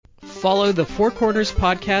Follow the Four Corners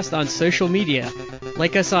Podcast on social media.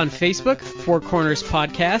 Like us on Facebook, Four Corners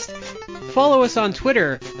Podcast. Follow us on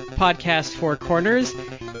Twitter, Podcast Four Corners.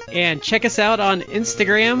 And check us out on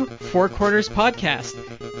Instagram, Four Corners Podcast.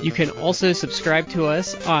 You can also subscribe to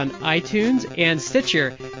us on iTunes and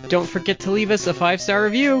Stitcher. Don't forget to leave us a 5-star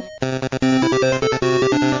review.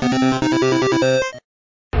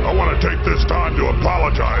 I want to take this time to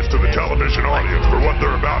apologize to the television audience for what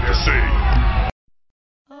they're about to see.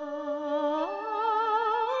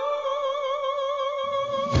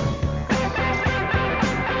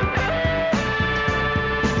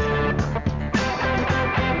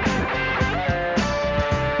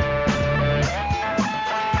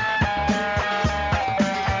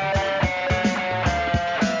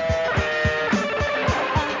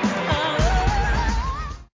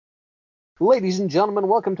 Ladies and gentlemen,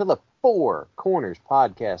 welcome to the Four Corners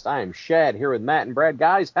Podcast. I am Shad here with Matt and Brad.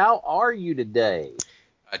 Guys, how are you today?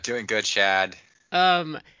 Doing good, Shad.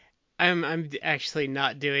 I'm actually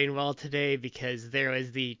not doing well today because there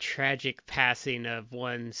was the tragic passing of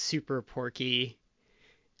one Super Porky.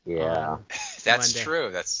 Yeah, That's Monday.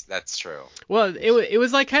 true. That's true. Well, it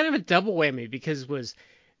was like kind of a double whammy because was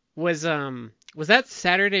that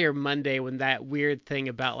Saturday or Monday when that weird thing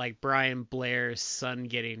about like Brian Blair's son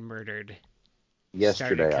getting murdered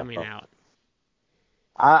yesterday started coming out?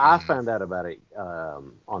 I found out about it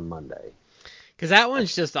on Monday. Because that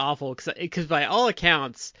one's just awful. Because by all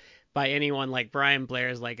accounts, by anyone, like Brian Blair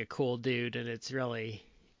is like a cool dude, and it really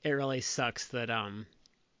sucks that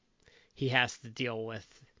he has to deal with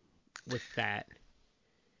that.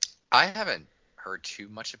 I haven't heard too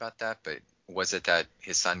much about that, but was it that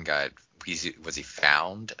his son was he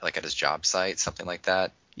found like at his job site, something like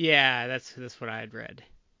that? Yeah, that's what I had read.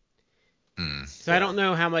 So Yeah. I don't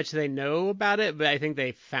know how much they know about it, but I think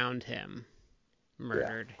they found him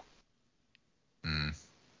murdered. Yeah.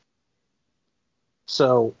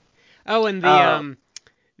 So. Oh, and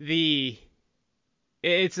the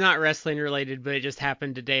it's not wrestling related, but it just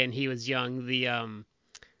happened today, and he was young. The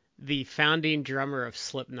founding drummer of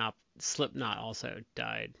Slipknot also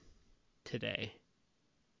died today.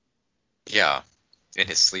 Yeah, in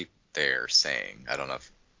his sleep, they're saying. I don't know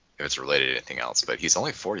if it's related to anything else, but he's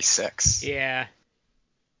only 46. Yeah.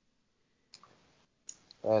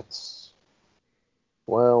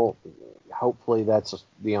 Well, hopefully that's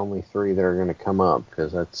the only three that are going to come up,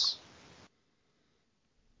 because that's...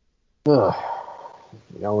 it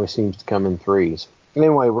always seems to come in threes.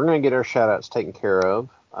 Anyway, we're going to get our shout-outs taken care of.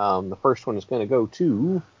 The first one is going to go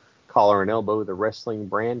to Collar and Elbow, the wrestling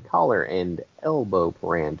brand,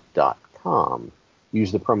 collarandelbowbrand.com.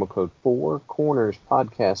 Use the promo code 4Corners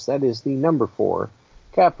Podcast. That is the number 4,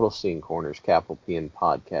 capital C in Corners, capital P in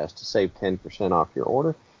Podcast, to save 10% off your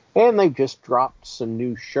order. And they've just dropped some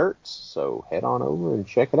new shirts, so head on over and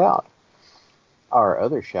check it out. Our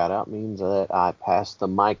other shout-out means that I pass the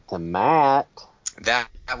mic to Matt. That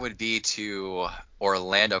would be to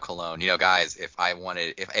Orlando Colon. You know, guys, if I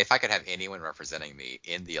could have anyone representing me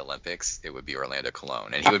in the Olympics, it would be Orlando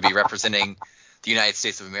Colon. And he would be representing the United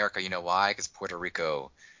States of America. You know why? Because Puerto Rico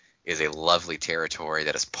is a lovely territory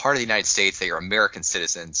that is part of the United States. They are American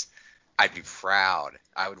citizens. I'd be proud.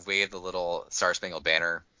 I would wave the little Star-Spangled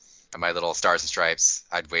Banner and my little Stars and Stripes.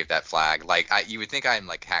 I'd wave that flag. You would think I'm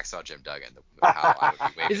like Hacksaw Jim Duggan, how I would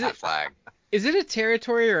be waving that flag. Is it a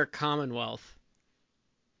territory or a commonwealth?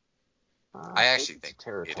 I actually think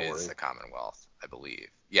it is a commonwealth, I believe.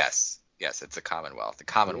 Yes, it's a commonwealth. The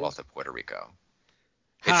Commonwealth of Puerto Rico.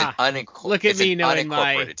 It's an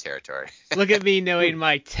unincorporated territory. Look at me knowing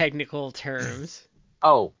my technical terms.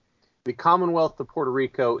 Oh, the Commonwealth of Puerto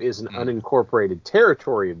Rico is an unincorporated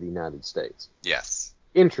territory of the United States. Yes.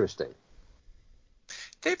 Interesting.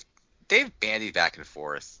 They've bandied back and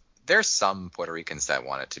forth. There's some Puerto Ricans that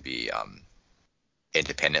want it to be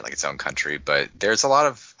independent, like its own country, but there's a lot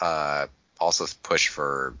of also push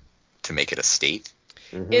to make it a state.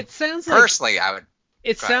 Mm-hmm. It sounds like personally, I would.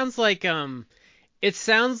 It sounds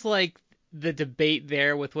like the debate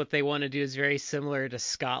there with what they want to do is very similar to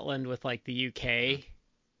Scotland with like the UK.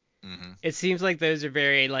 Mm-hmm. It seems like those are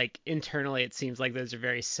very internally. It seems like those are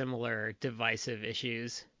very similar divisive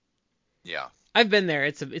issues. Yeah, I've been there.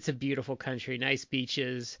 It's a beautiful country, nice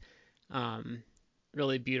beaches,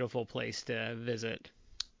 really beautiful place to visit.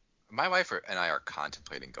 My wife and I are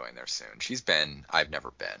contemplating going there soon. She's been. I've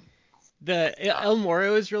never been. The El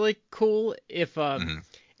Morro is really cool.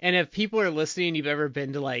 And if people are listening, you've ever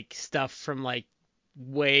been to like stuff from like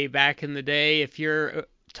way back in the day. If you're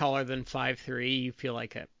taller than 5'3", you feel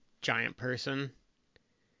like a giant person.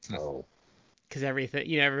 Oh. Because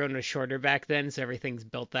everyone was shorter back then, so everything's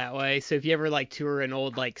built that way. So if you ever like tour an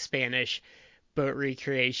old like Spanish boat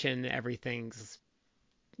recreation. Everything's,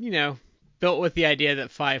 built with the idea that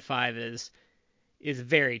 5'5" is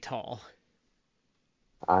very tall.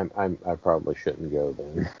 I probably shouldn't go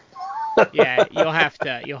then. Yeah, you'll have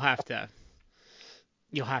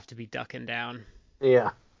to be ducking down.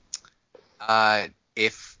 Yeah.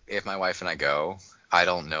 If my wife and I go, I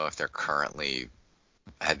don't know if they're currently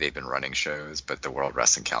had they been running shows, but the World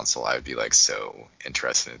Wrestling Council, I would be like so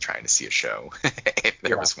interested in trying to see a show if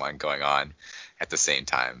there was one going on at the same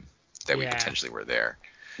time that we potentially were there.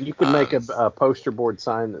 You could make a poster board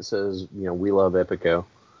sign that says, we love Epico.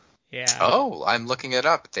 Yeah. Oh, I'm looking it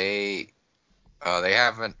up. They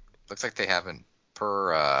haven't. Looks like they haven't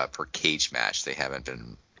per cage match. They haven't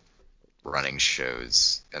been running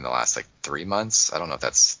shows in the last 3 months. I don't know if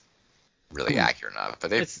that's really accurate or not, but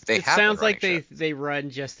they have. It sounds like they run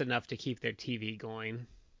just enough to keep their TV going.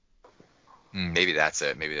 Maybe that's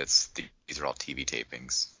it. Maybe these are all TV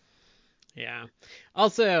tapings. Yeah.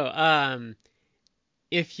 Also,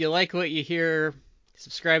 if you like what you hear,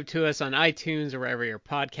 subscribe to us on iTunes or wherever your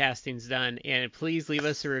podcasting's done, and please leave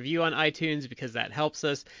us a review on iTunes because that helps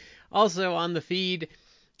us. Also on the feed,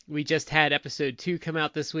 we just had episode 2 come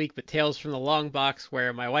out this week, but Tales from the Long Box,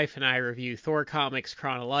 where my wife and I review Thor comics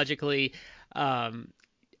chronologically.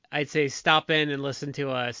 I'd say stop in and listen to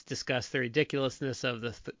us discuss the ridiculousness of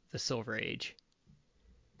the Silver Age.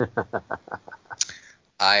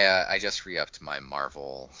 I just re-upped my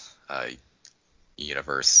Marvel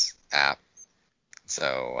Universe app,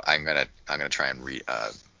 so I'm gonna try and read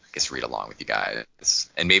along with you guys,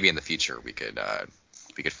 and maybe in the future we could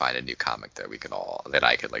find a new comic that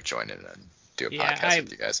I could join in and do a podcast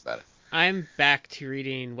with you guys about it. I'm back to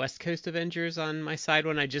reading West Coast Avengers on my side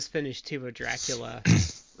one. I just finished Tomb of Dracula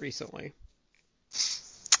recently.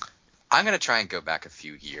 I'm going to try and go back a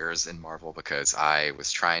few years in Marvel because I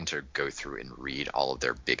was trying to go through and read all of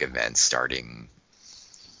their big events starting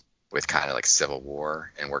with kind of Civil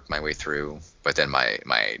War and work my way through. But then my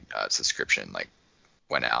subscription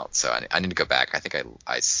went out. So I need to go back. I think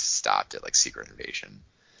I stopped at Secret Invasion.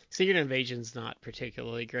 Secret Invasion's not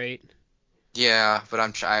particularly great. Yeah, but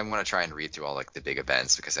I want to try and read through all the big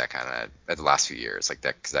events because that kind of the last few years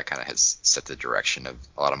because that kind of has set the direction of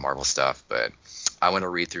a lot of Marvel stuff. But I want to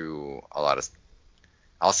read through a lot of,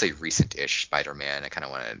 I'll say recent-ish Spider-Man. I kind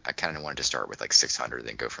of wanted to start with 600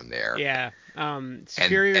 then go from there. Yeah,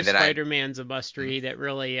 Superior Spider-Man's a must-read. That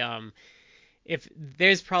really if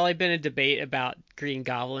there's probably been a debate about Green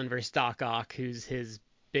Goblin versus Doc Ock, who's his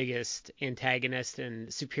biggest antagonist,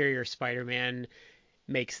 and Superior Spider-Man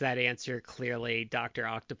makes that answer clearly. Dr.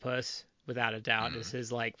 Octopus, without a doubt, is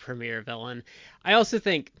his premier villain. I also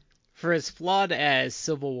think, for as flawed as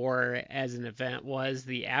Civil War as an event was,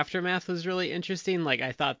 the aftermath was really interesting.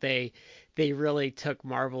 I thought they really took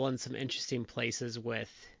Marvel in some interesting places with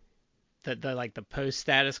the post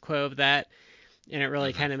status quo of that, and it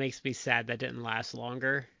really kind of makes me sad that didn't last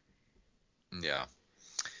longer. Yeah.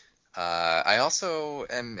 I also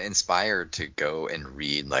am inspired to go and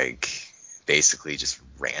read basically just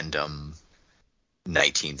random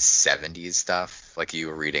 1970s stuff. You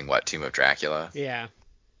were reading Tomb of Dracula? Yeah.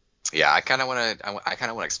 Yeah, I kind of want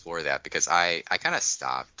to explore that because I kind of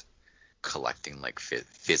stopped collecting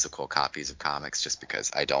physical copies of comics just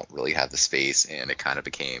because I don't really have the space and it kind of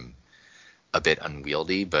became a bit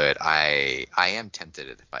unwieldy. But I am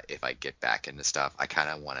tempted if I get back into stuff. I kind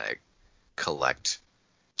of want to collect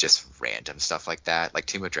just random stuff like that.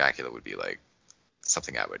 Tomb of Dracula would be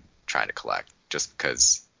something I would try to collect just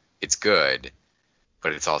because it's good,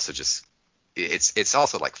 but it's also just it's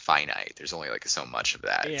also finite. There's only so much of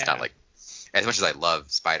that. Yeah. It's not as much as I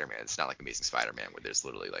love Spider-Man, it's not Amazing Spider-Man where there's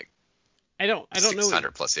literally I don't 600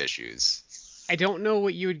 know plus issues. I don't know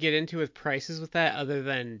what you would get into with prices with that other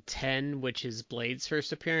than 10, which is Blade's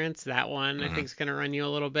first appearance. That one I think is going to run you a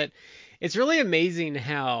little bit. It's really amazing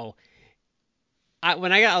how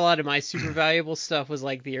when I got a lot of my super valuable stuff was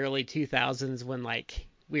the early 2000s when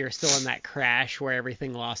we were still in that crash where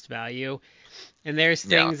everything lost value. And there's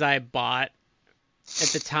things I bought at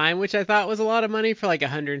the time, which I thought was a lot of money for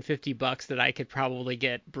 $150 that I could probably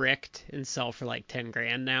get bricked and sell for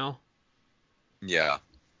 $10,000 now. Yeah.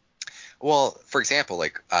 Well, for example,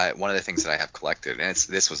 one of the things that I have collected, and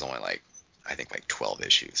this was only I think 12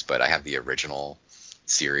 issues, but I have the original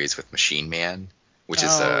series with Machine Man, which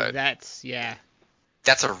is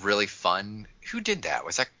that's a really fun. Who did that?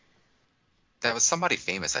 That was somebody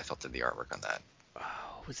famous. I felt did the artwork on that.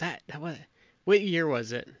 Oh, was that what year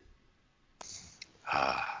was it?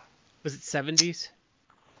 Was it 70s?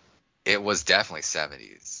 It was definitely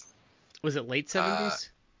 70s. Was it late 70s?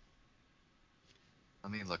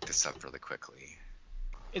 Let me look this up really quickly.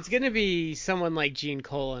 It's going to be someone like Gene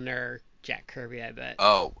Colan or Jack Kirby, I bet.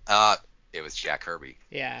 Oh, it was Jack Kirby.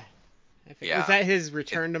 Yeah. I think, Yeah. was that his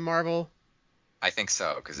return to Marvel? I think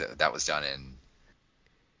so, because that was done in,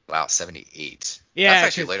 wow, 78. Yeah, That's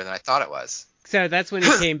actually later than I thought it was. so that's when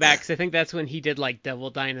he came back. 'Cause I think that's when he did like Devil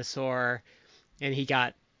Dinosaur, and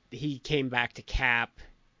he came back to Cap,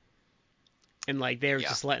 and like they were Yeah.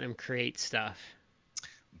 just letting him create stuff.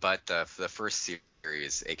 But the first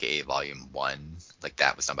series, aka Volume 1, like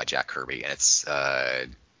that was done by Jack Kirby,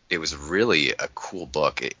 and it was really a cool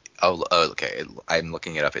book. Okay, I'm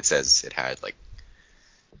looking it up. It says it had like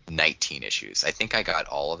 19 issues. I think I got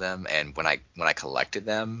all of them, and when I collected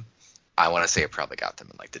them, I want to say I probably got them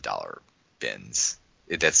in like the dollar bins.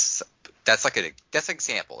 That's an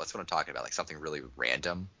example. That's what I'm talking about. Like something really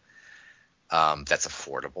random, that's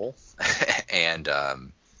affordable, and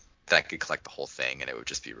that I could collect the whole thing, and it would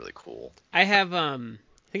just be really cool. I have I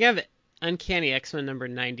think I have Uncanny X-Men number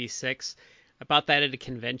 96. I bought that at a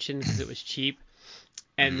convention because it was cheap,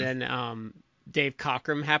 and then Dave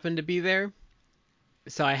Cockrum happened to be there,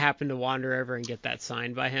 so I happened to wander over and get that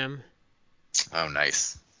signed by him. Oh,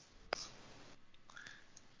 nice.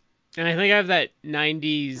 And I think I have that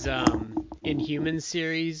 90s Inhumans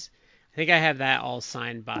series. I think I have that all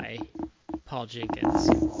signed by Paul Jenkins.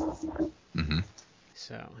 Mm-hmm.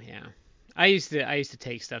 So yeah, I used to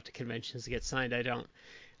take stuff to conventions to get signed. I don't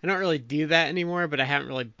really do that anymore, but I haven't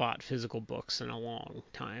really bought physical books in a long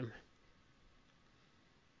time.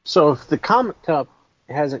 So if the Comic Cup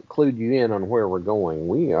hasn't clued you in on where we're going,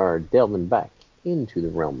 we are delving back into the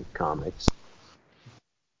realm of comics.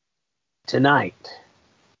 Tonight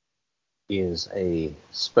is a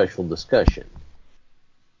special discussion,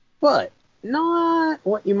 but not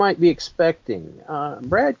what you might be expecting.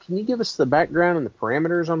 Brad, can you give us the background and the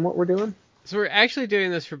parameters on what we're doing? So we're actually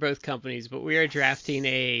doing this for both companies, but we are drafting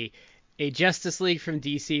a Justice League from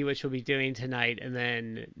DC, which we'll be doing tonight, and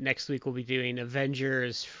then next week we'll be doing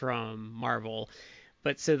Avengers from Marvel.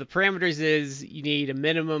 But so the parameters is you need a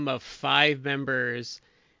minimum of 5 members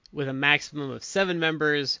with a maximum of 7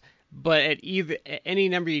 members, but at any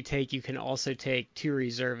number you take, you can also take 2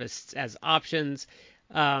 reservists as options.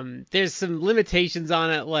 There's some limitations on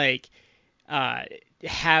it, like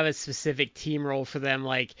have a specific team role for them.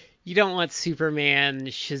 Like you don't want Superman,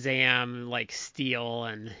 Shazam, like Steel,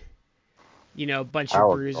 and a bunch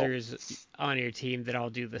of bruisers on your team that all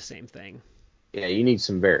do the same thing. Yeah, you need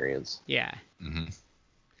some variance. Yeah. Mm-hmm.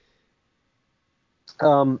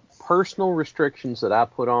 Personal restrictions that I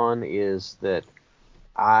put on is that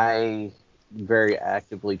I very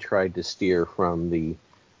actively tried to steer from the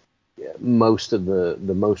most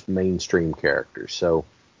mainstream characters. So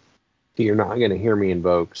you're not going to hear me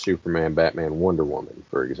invoke Superman, Batman, Wonder Woman,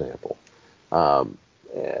 for example.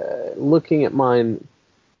 Looking at mine,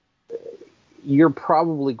 you're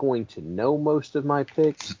probably going to know most of my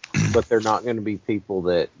picks, but they're not going to be people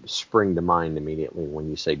that spring to mind immediately when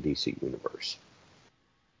you say DC Universe.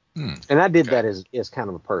 And I did that as kind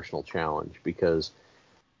of a personal challenge, because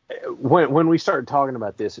when we started talking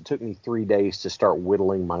about this, it took me 3 days to start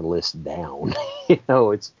whittling my list down.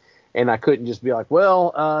 And I couldn't just be like,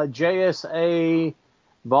 well, JSA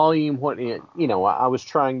volume, I was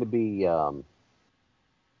trying to be,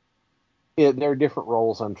 there are different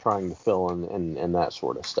roles I'm trying to fill in and that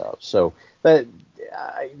sort of stuff. So that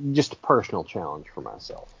just a personal challenge for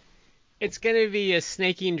myself. It's going to be a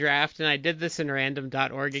snaking draft, and I did this in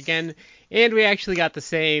random.org again, and we actually got the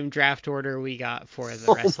same draft order we got for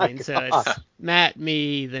the wrestling. So it's Matt,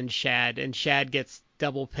 me, then Shad, and Shad gets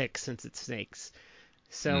double picks since it snakes.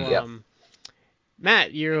 So,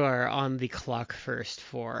 Matt, you are on the clock first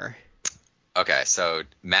for... Okay, so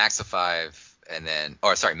max of 5, and then...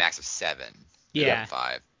 max of 7. Yeah.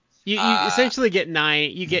 5. You essentially get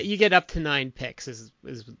 9. You get up to 9 picks is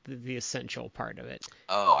the essential part of it.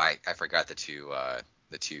 Oh, I forgot the two I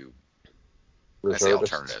say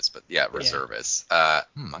alternatives, but reservists.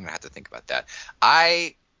 I'm gonna have to think about that.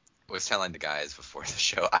 I was telling the guys before the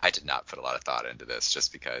show, I did not put a lot of thought into this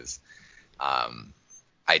just because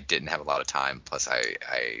I didn't have a lot of time. Plus,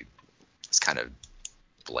 I was kind of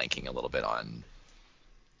blanking a little bit on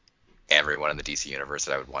everyone in the DC universe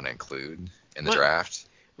that I would want to include in the draft.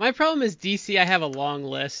 My problem is DC, I have a long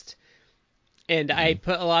list, and I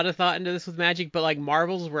put a lot of thought into this with Magic, but like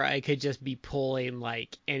Marvel's where I could just be pulling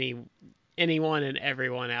like anyone and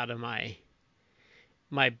everyone out of my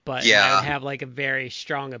butt. Yeah. And I would have like a very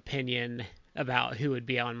strong opinion about who would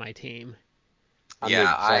be on my team. I'm the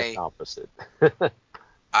exact opposite.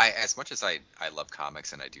 As much as I love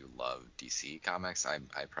comics and I do love DC comics, I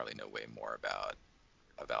probably know way more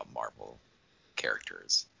about Marvel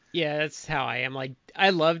characters. Yeah, that's how I am. Like, I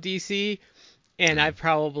love DC, And I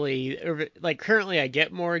probably, like, currently I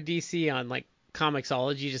get more DC on, like,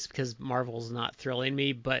 Comixology just because Marvel's not thrilling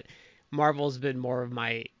me, but Marvel's been more of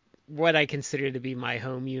what I consider to be my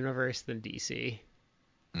home universe than DC.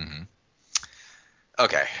 Mm-hmm.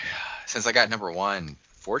 Okay. Since I got number one,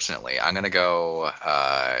 fortunately, I'm going to go,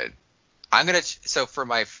 so for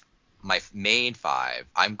my main five,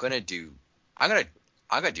 I'm going to do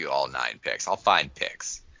all 9 picks. I'll find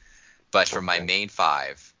picks. But for my main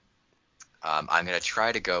five, I'm going to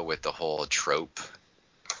try to go with the whole trope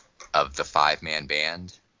of the 5-man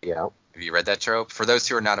band. Yeah. Have you read that trope? For those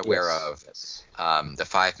who are not aware of, Yes. the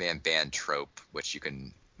 5-man band trope, which you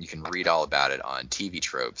can read all about it on TV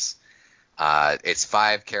Tropes. It's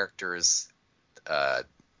 5 characters.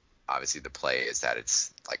 Obviously, the play is that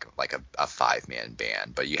it's like a 5-man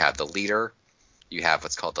band, but you have the leader, you have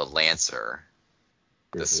what's called the lancer,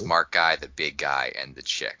 the smart guy, the big guy, and the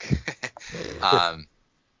chick.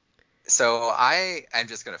 So I'm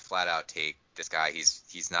just gonna flat out take this guy.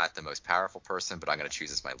 He's not the most powerful person, but I'm gonna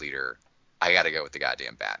choose as my leader. I gotta go with the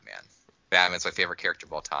goddamn Batman. Batman's my favorite character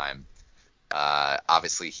of all time.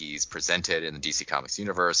 Obviously, he's presented in the DC Comics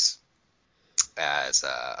universe as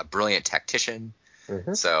a brilliant tactician.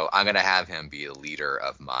 Mm-hmm. So I'm going to have him be the leader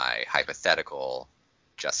of my hypothetical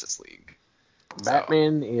Justice League.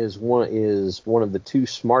 Batman is one of the 2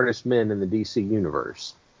 smartest men in the DC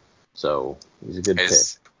universe. So he's a good pick.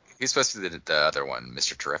 He's supposed to be the other one,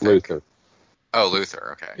 Mr. Terrific. Luthor. Oh,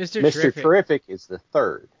 Luthor, okay. Mr. Terrific is the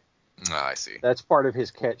 3rd. Oh, I see. That's part of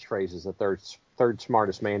his catchphrase, is the third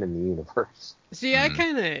smartest man in the universe. See, I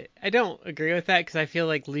don't agree with that, because I feel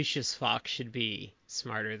like Lucius Fox should be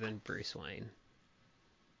smarter than Bruce Wayne.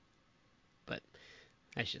 But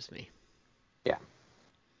that's just me. Yeah.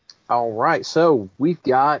 All right, so we've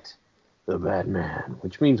got the Batman,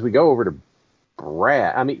 which means we go over to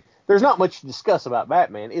Brad. I mean, there's not much to discuss about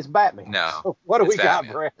Batman. It's Batman. No. So what do we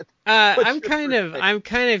Batman. got, Brad? I'm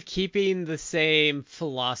kind of keeping the same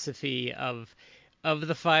philosophy of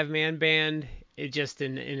the 5-man band, just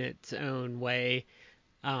in its own way.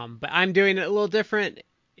 But I'm doing it a little different.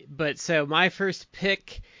 But so my first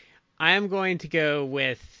pick, I am going to go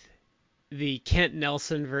with the Kent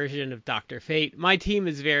Nelson version of Dr. Fate. My team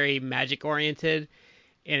is very magic oriented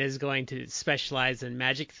and is going to specialize in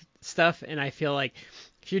magic stuff. And I feel like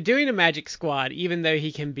if you're doing a magic squad, even though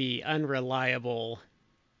he can be unreliable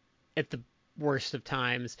at the worst of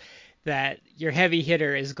times, that your heavy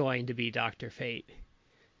hitter is going to be Dr. Fate.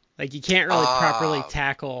 Like, you can't really properly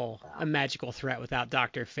tackle a magical threat without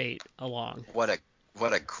Dr. Fate along. What a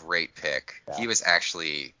great pick. Yeah. He was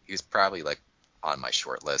probably like on my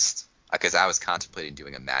short list, because I was contemplating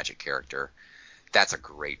doing a magic character. That's a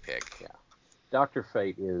great pick. Yeah. Dr.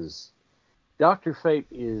 Fate has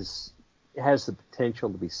the potential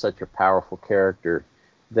to be such a powerful character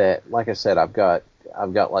that, like I said, I've got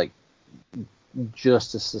like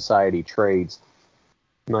Justice Society trades.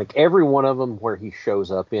 Like, every one of them where he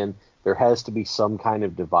shows up in, there has to be some kind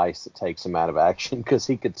of device that takes him out of action, because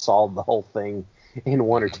he could solve the whole thing in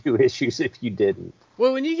 1 or 2 issues if you didn't.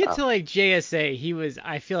 Well, when you get to like JSA,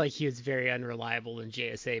 I feel like he was very unreliable in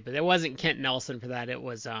JSA, but it wasn't Kent Nelson for that. It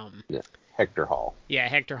was Hector Hall. Yeah,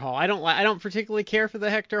 Hector Hall. I don't particularly care for the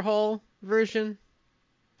Hector Hall version.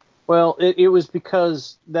 Well, it was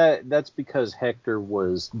because that's because Hector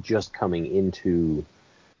was just coming into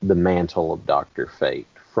the mantle of Dr. Fate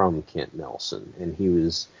from Kent Nelson, and he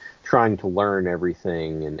was trying to learn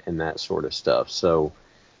everything and that sort of stuff. So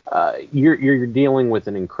you're dealing with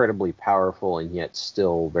an incredibly powerful and yet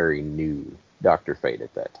still very new Dr. Fate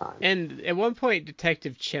at that time. And at one point,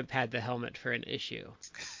 Detective Chimp had the helmet for an issue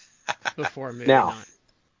before moving now, on.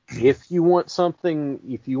 If you want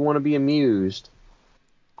to be amused,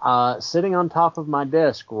 sitting on top of my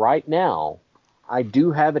desk right now, I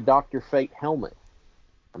do have a Dr. Fate helmet.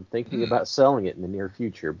 I'm thinking about selling it in the near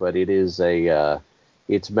future, but it is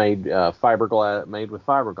it's made made with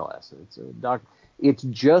fiberglass.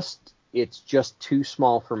 It's just too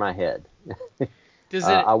small for my head. Does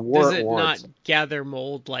it not gather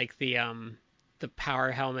mold like the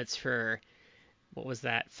power helmets for, what was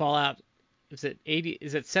that, Fallout? Is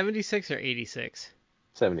it 76 or 86?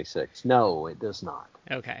 76. No, it does not.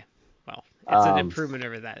 Okay. Well, it's an improvement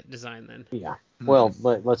over that design then. Yeah. Well,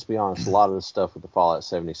 but let's be honest, a lot of the stuff with the Fallout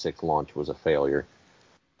 76 launch was a failure.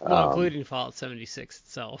 Well, including Fallout 76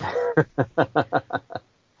 itself.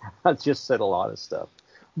 I just said a lot of stuff.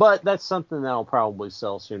 But that's something that'll probably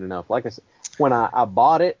sell soon enough. Like I said, when I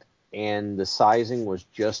bought it and the sizing was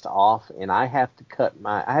just off, and I have to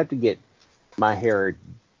get my hair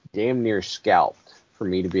damn near scalped for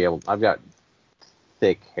me to be able. I've got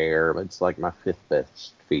thick hair, but it's like my 5th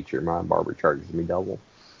best feature. My barber charges me double.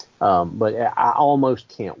 But I almost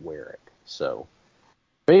can't wear it. So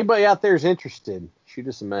if anybody out there is interested, shoot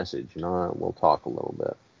us a message, and we'll talk a little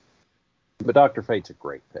bit. But Dr. Fate's a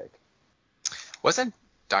great pick. Wasn't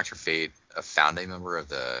Dr. Fate a founding member of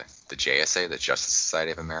the JSA, the Justice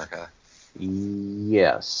Society of America?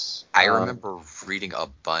 Yes. I remember reading a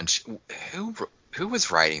bunch. Who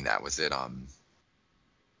was writing that? Was it I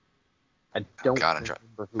don't remember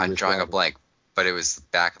who I'm drawing a blank, but it was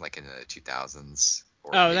back like in the 2000s.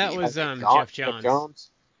 Oh, that was Jeff Johns.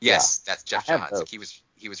 Yes, yeah. that's Jeff Johns. Like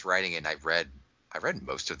he was writing it, and I read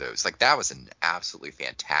most of those. Like that was an absolutely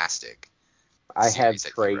fantastic. I have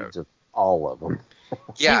trades of all of them.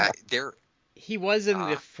 Yeah, he was in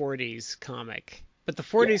the 40s comic, but the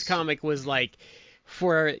 40s comic was like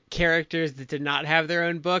for characters that did not have their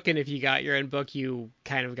own book, and if you got your own book, you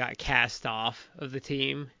kind of got cast off of the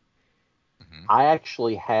team. I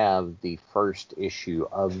actually have the first issue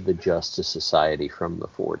of the Justice Society from the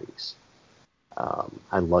 40s.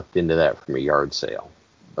 I lucked into that from a yard sale.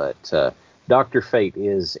 But Dr. Fate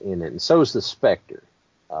is in it, and so is the Spectre.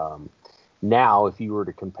 Now, if you were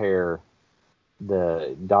to compare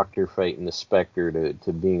the Dr. Fate and the Spectre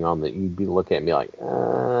to being on you'd be looking at me like,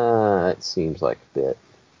 that seems like a bit.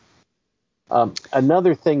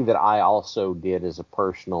 Another thing that I also did as a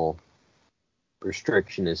personal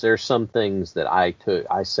restriction is there's some things that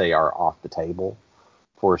I say are off the table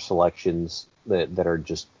for selections that are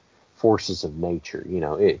just forces of nature.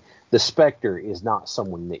 The Spectre is not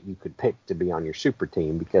someone that you could pick to be on your super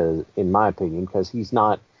team because, in my opinion, because he's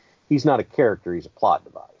not a character, he's a plot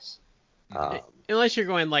device. Unless you're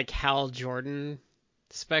going like Hal Jordan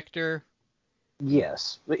Spectre.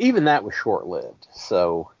 Yes, but even that was short-lived.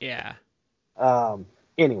 So yeah.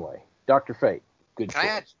 Anyway, Dr. Fate. Good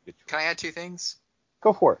choice. Can I add two things?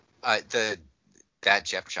 Go for it. That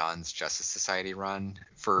Jeff Johns Justice Society run,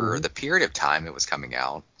 for the period of time it was coming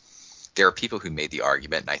out, there are people who made the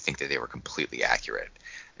argument, and I think that they were completely accurate,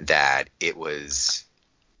 that it was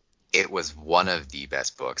one of the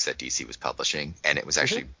best books that DC was publishing, and it was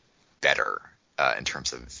actually better in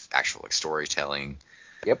terms of actual storytelling.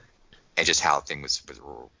 Yep. And just how things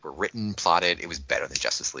were written, plotted. It was better than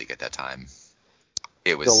Justice League at that time.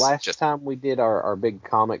 It was the last time we did our big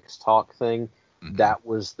comics talk thing, that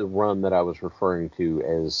was the run that I was referring to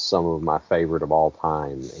as some of my favorite of all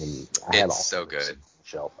time. And it's so good.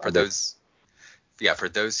 For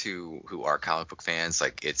those who are comic book fans,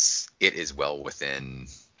 like it is well within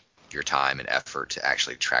your time and effort to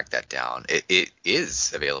actually track that down. It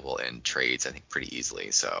is available in trades, I think, pretty easily.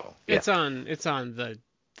 So it's on the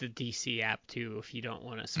DC app too if you don't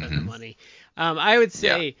want to spend the money. I would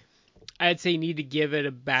say you need to give it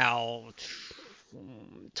about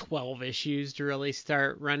 12 issues to really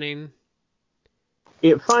start running.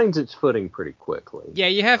 It finds its footing pretty quickly. Yeah,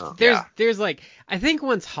 you have there's like, I think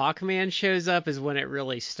once Hawkman shows up is when it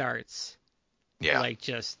really starts. Yeah. Like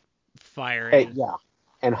just firing. Yeah.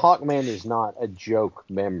 And Hawkman is not a joke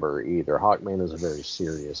member either. Hawkman is a very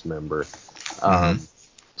serious member.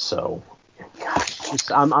 So, gosh,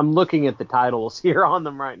 I'm looking at the titles here on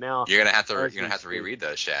them right now. You're gonna have to reread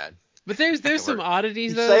those, Shad. But there's some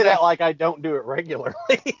oddities though. You say that like I don't do it regularly.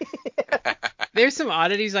 There's some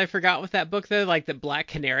oddities I forgot with that book though, like that Black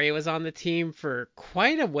Canary was on the team for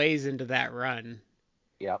quite a ways into that run.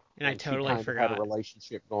 Yep. And I totally forgot. Had a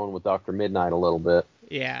relationship going with Dr. Midnight a little bit.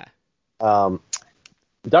 Yeah.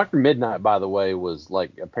 Dr. Midnight, by the way, was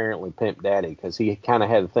like apparently Pimp Daddy because he kind of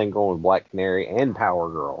had a thing going with Black Canary and Power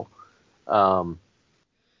Girl.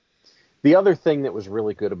 The other thing that was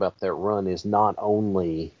really good about that run is not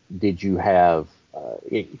only did you have,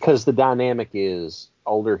 because the dynamic is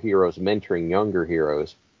older heroes mentoring younger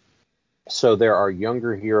heroes, so there are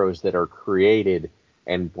younger heroes that are created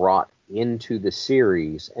and brought into the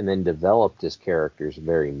series and then developed as characters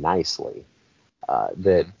very nicely.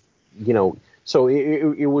 So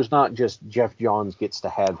it was not just Jeff Johns gets to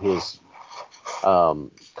have his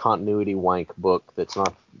continuity wank book that's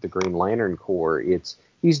not the Green Lantern Corps.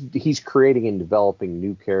 He's creating and developing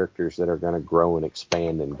new characters that are going to grow and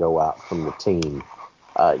expand and go out from the team.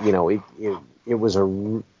 It was a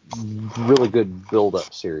really good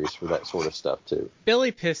build-up series for that sort of stuff too.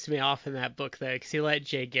 Billy pissed me off in that book though, because he let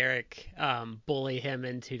Jay Garrick bully him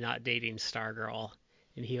into not dating Stargirl,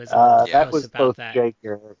 and he was a little that was about both that. Jay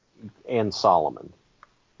Garrick and Solomon.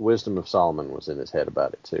 Wisdom of Solomon was in his head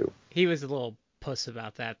about it too. He was a little puss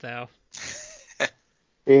about that though.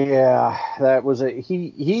 Yeah, that was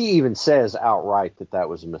he even says outright that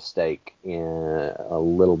was a mistake a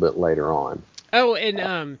little bit later on. Oh,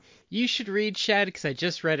 and you should read Shad, because I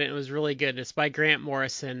just read it and it was really good. It's by Grant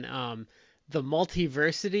Morrison. The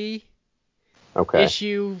Multiversity. Okay.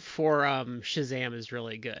 issue for Shazam is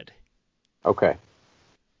really good. Okay.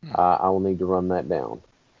 I will need to run that down.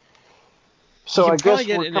 You So can I probably guess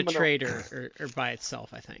get we're it in a coming trade or by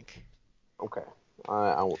itself, I think. Okay.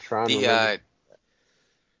 I will try and remember.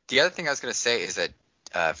 The other thing I was going to say is that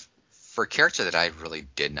for a character that I really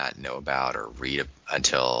did not know about or read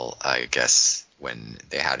until I guess when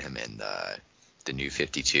they had him in the New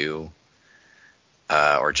 52,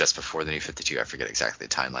 or just before the New 52, I forget exactly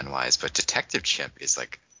the timeline wise, but Detective Chimp is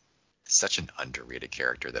like such an underrated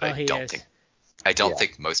character that I don't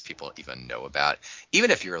think most people even know about.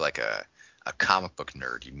 Even if you're like a comic book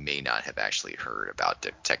nerd, you may not have actually heard about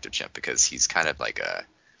Detective Chimp because he's kind of like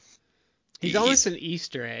he's almost an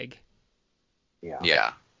Easter egg.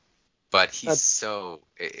 Yeah. But he's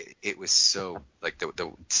it was so like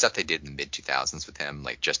the stuff they did in the mid 2000s with him,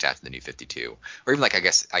 like just after the New 52, or even like I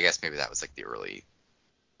guess maybe that was like the early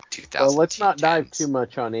 2000s. Well, let's not dive too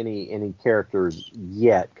much on any characters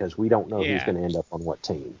yet because we don't know who's going to end up on what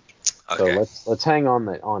team. Okay. So let's hang on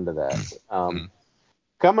to that.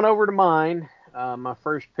 Coming over to mine, my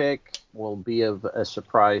first pick will be of a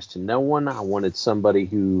surprise to no one. I wanted somebody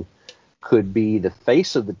who could be the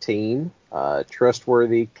face of the team,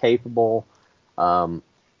 trustworthy, capable, able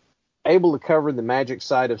to cover the magic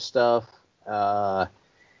side of stuff, good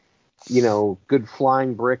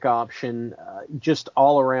flying brick option, just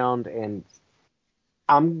all around. And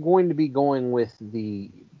I'm going to be going with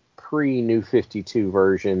the pre-New 52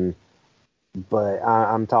 version, but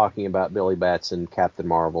I'm talking about Billy Batson, Captain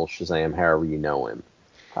Marvel, Shazam, however you know him,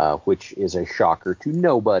 which is a shocker to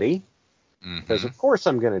nobody, because of course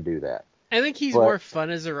I'm going to do that. I think he's more fun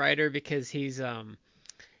as a writer because he's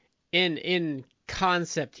in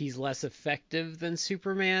concept he's less effective than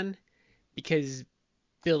Superman because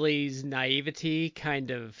Billy's naivety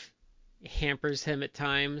kind of hampers him at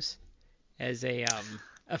times as a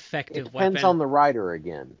effective weapon. It depends on the writer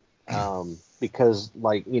again, because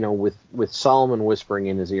with Solomon whispering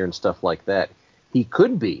in his ear and stuff like that, he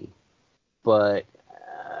could be, but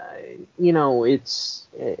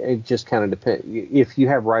it just kind of depends. If you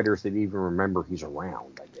have writers that even remember he's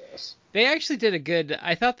around, I guess. They actually did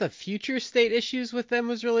I thought the Future State issues with them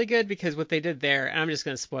was really good because what they did there, and I'm just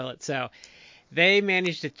going to spoil it, so they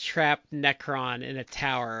managed to trap Necron in a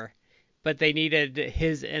tower, but they needed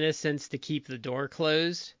his innocence to keep the door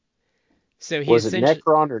closed. So was it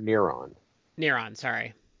Necron or Neron? Neron,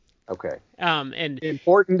 sorry. Okay. And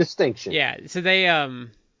important distinction. Yeah, so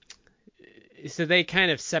they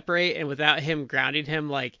kind of separate, and without him grounding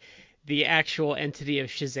him, like the actual entity of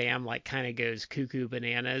Shazam like kind of goes cuckoo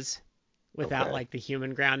bananas without like the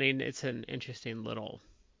human grounding. It's an interesting little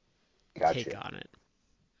take on it.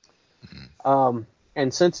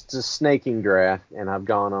 And since it's a snaking draft, and I've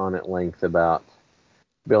gone on at length about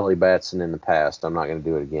Billy Batson in the past, I'm not going to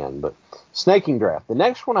do it again, but snaking draft. The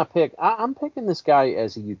next one I pick, I'm picking this guy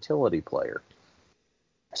as a utility player.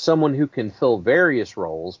 Someone who can fill various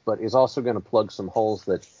roles, but is also going to plug some holes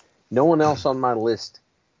that no one else on my list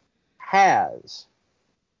has.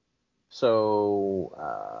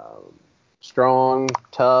 So, strong,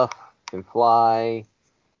 tough, can fly,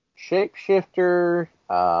 shapeshifter,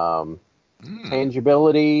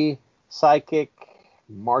 tangibility, psychic,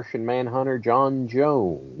 Martian Manhunter, John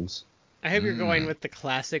Jones. I hope you're going with the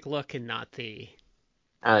classic look and not the...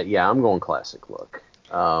 Yeah, I'm going classic look.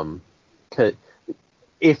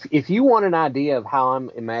 If you want an idea of how I'm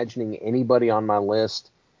imagining anybody on my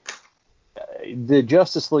list, the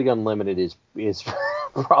Justice League Unlimited is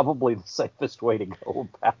probably the safest way to go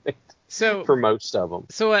about it. So for most of them.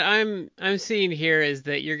 So what I'm seeing here is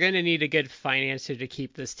that you're going to need a good financer to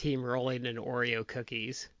keep this team rolling in Oreo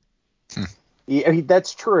cookies. Yeah,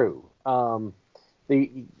 that's true.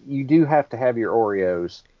 You do have to have your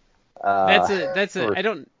Oreos. I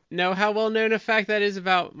don't know how well known a fact that is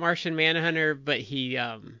about Martian Manhunter, but he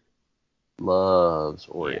loves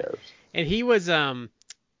Oreos. Yeah. And he was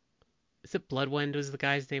is it Bloodwind was the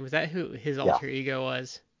guy's name? Was that who his alter ego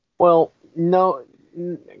was? Well, no.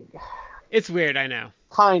 It's weird, I know.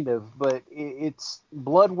 Kind of, but it's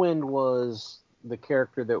Bloodwind was the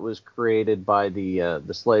character that was created by the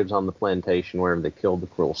slaves on the plantation wherever they killed the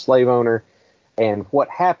cruel slave owner. And what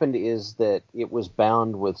happened is that it was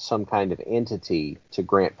bound with some kind of entity to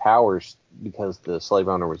grant powers because the slave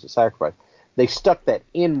owner was a sacrifice. They stuck that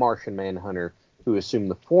in Martian Manhunter, who assumed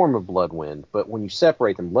the form of Bloodwind. But when you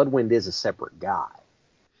separate them, Bloodwind is a separate guy.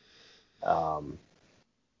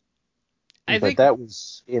 But that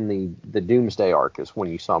was in the Doomsday arc is when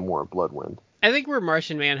you saw more of Bloodwind. I think where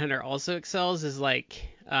Martian Manhunter also excels is like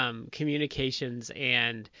communications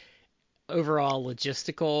and overall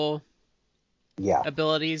logistical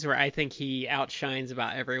abilities, where I think he outshines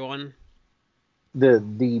about everyone.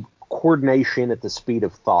 the coordination at the speed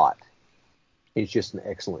of thought is just an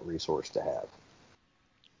excellent resource to have.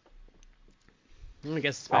 I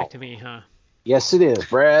guess it's back to me, huh? Yes, it is,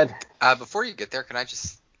 Brad. Before you get there, can I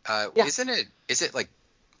just is it like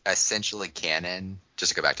essentially canon?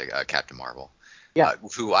 Just to go back to Captain Marvel,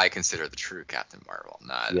 who I consider the true Captain Marvel,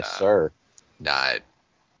 not yes, sir, not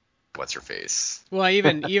what's her face. Well,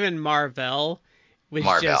 even Marvel was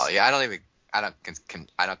just... Yeah, I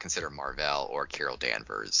don't consider Marvel or Carol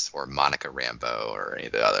Danvers or Monica Rambeau or any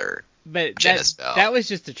of the other. But that was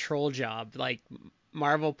just a troll job. Like,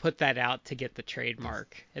 Marvel put that out to get the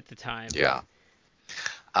trademark at the time. Yeah.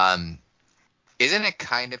 Isn't it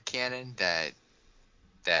kind of canon that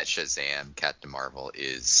Shazam, Captain Marvel,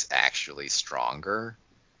 is actually stronger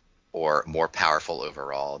or more powerful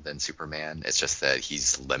overall than Superman? It's just that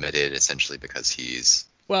he's limited essentially because he's,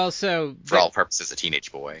 for all purposes, a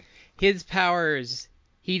teenage boy. His powers,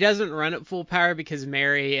 he doesn't run at full power because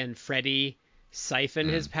Mary and Freddy siphon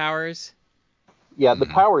his powers. Yeah, the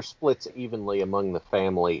power splits evenly among the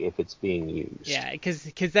family if it's being used. Yeah, because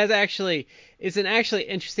that's actually is an actually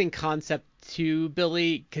interesting concept to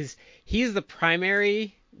Billy, because he's the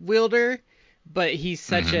primary wielder, but he's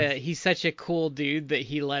such a cool dude that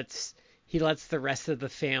he lets the rest of the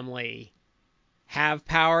family have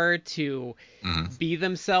power to be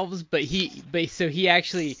themselves. But he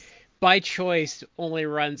actually, by choice, only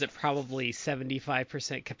runs at probably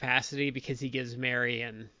 75% capacity because he gives Mary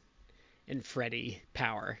and Freddy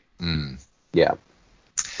power. Yeah.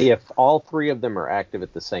 If all three of them are active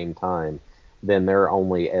at the same time, then they're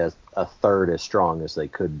only as a third as strong as they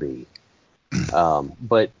could be.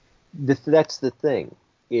 But that's the thing,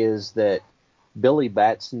 is that Billy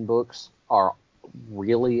Batson books are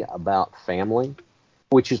really about family,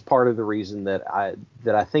 which is part of the reason that I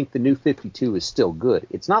think the New 52 is still good.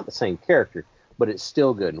 It's not the same character, but it's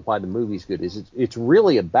still good. And why the movie's good is it's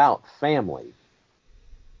really about family.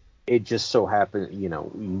 It just so happened,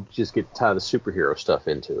 you just get to tie the superhero stuff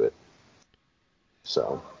into it.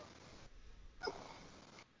 So,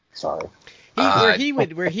 sorry. Where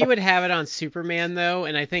he would have it on Superman, though,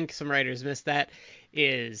 and I think some writers missed that,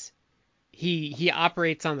 is he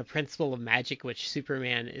operates on the principle of magic, which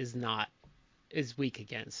Superman is weak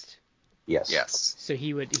against. Yes. So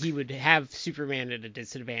he would have Superman at a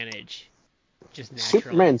disadvantage. Just naturally.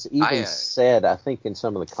 Superman's even said, I think, in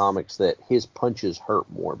some of the comics that his punches hurt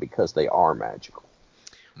more because they are magical.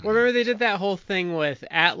 Well, remember they did that whole thing with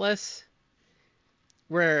Atlas,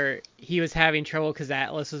 where he was having trouble because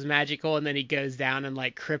Atlas was magical, and then he goes down and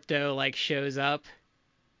like Crypto shows up.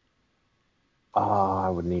 Oh, I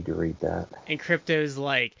would need to read that. And Crypto's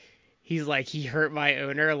like, he hurt my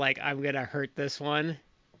owner, like I'm gonna hurt this one.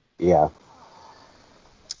 Yeah.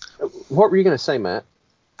 What were you gonna say, Matt?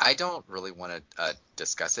 I don't really want to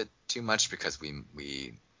discuss it too much because we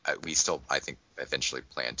still, I think, eventually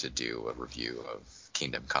plan to do a review of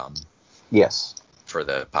Kingdom Come. Yes. For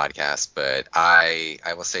the podcast, but I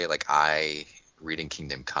will say, reading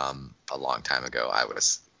Kingdom Come a long time ago, I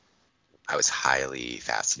was highly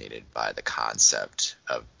fascinated by the concept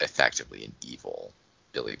of effectively an evil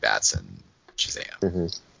Billy Batson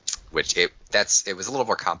Shazam, which it was a little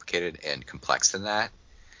more complicated and complex than that.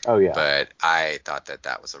 Oh, yeah. But I thought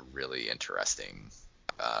that was a really interesting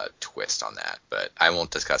twist on that. But I won't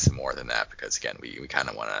discuss it more than that because, again, we kind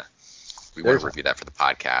of want to review that for the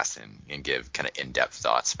podcast and give kind of in-depth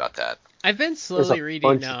thoughts about that. I've been slowly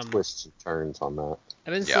reading bunch of twists and turns on that.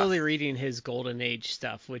 I've been slowly reading his Golden Age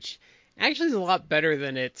stuff, which actually is a lot better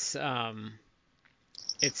than its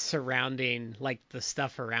surrounding, like the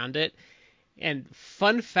stuff around it. And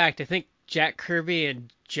fun fact, I think Jack Kirby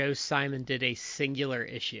and Joe Simon did a singular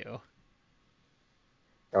issue.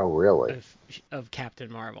 Oh, really? Of Captain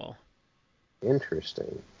Marvel.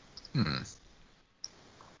 Interesting.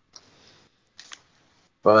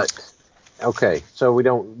 But okay, so we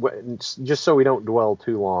don't dwell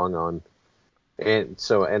too long on, and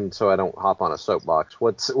so I don't hop on a soapbox.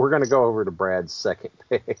 We're gonna go over to Brad's second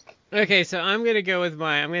pick. Okay, so I'm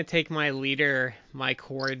gonna take my leader, my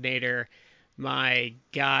coordinator, my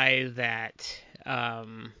guy that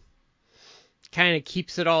kind of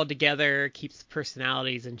keeps it all together, keeps the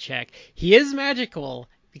personalities in check. He is magical,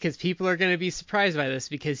 because people are going to be surprised by this,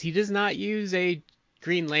 because he does not use a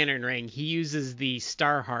Green Lantern ring. He uses the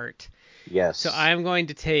Star Heart. Yes. So I'm going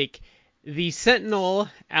to take the Sentinel,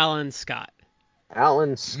 Alan Scott.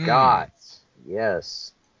 Alan Scott.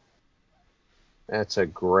 Yes. That's a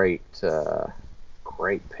great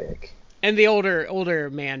pick. And the older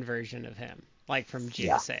man version of him, like from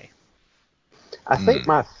GSA. Yeah. I think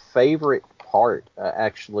my favorite part,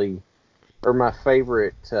 my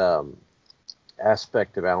favorite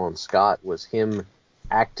aspect of Alan Scott was him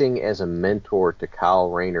acting as a mentor to Kyle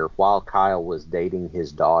Rayner while Kyle was dating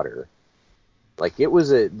his daughter. Like,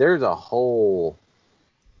 there's a whole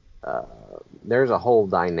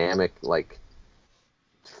dynamic, like,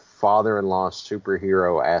 father-in-law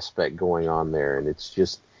superhero aspect going on there, and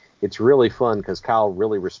it's really fun because Kyle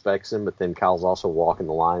really respects him, but then Kyle's also walking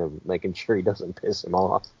the line of making sure he doesn't piss him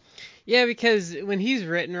off. Yeah, because when he's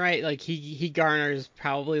written right, like he garners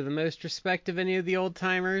probably the most respect of any of the old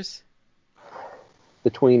timers.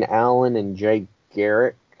 Between Alan and Jay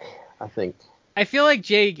Garrick, I think. I feel like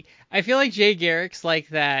Jay Garrick's like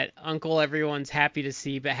that uncle everyone's happy to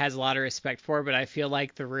see but has a lot of respect for, but I feel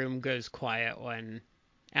like the room goes quiet when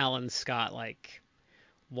Alan Scott like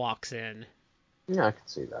walks in. Yeah, I can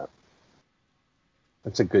see that.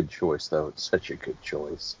 That's a good choice, though. It's such a good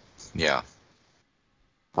choice. Yeah.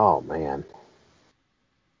 Oh, man.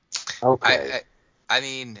 Okay. I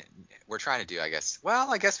mean, we're trying to do, I guess. Well,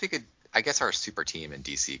 I guess our super team in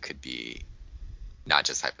DC could be not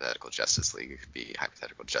just Hypothetical Justice League. It could be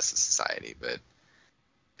Hypothetical Justice Society. But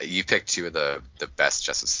you picked two of the best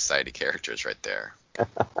Justice Society characters right there.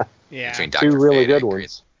 Yeah. Between Dr. Two really Fate good and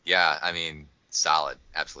ones. Yeah, I mean, solid.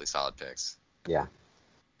 Absolutely solid picks. Yeah.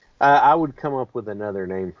 I would come up with another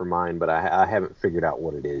name for mine, but I haven't figured out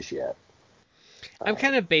what it is yet. I'm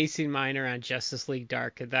kind of basing mine around Justice League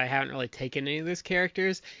Dark, that I haven't really taken any of those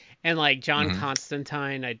characters, and like John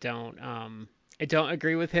Constantine, I don't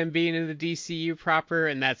agree with him being in the DCU proper,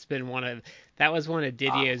 and that was one of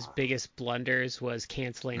Didio's biggest blunders, was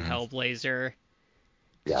canceling Hellblazer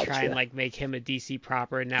to try and like make him a DC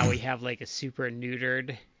proper, and now we have like a super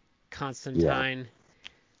neutered Constantine.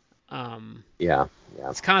 Yeah.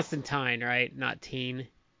 It's Constantine, right? Not Teen.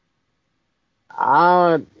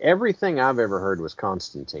 Everything I've ever heard was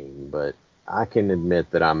Constantine, but I can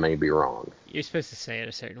admit that I may be wrong. You're supposed to say it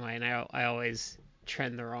a certain way, and I always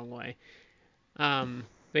trend the wrong way. But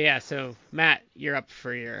yeah, so Matt, you're up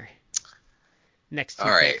for your next two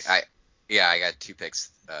picks. All right, I got two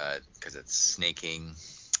picks because it's snaking.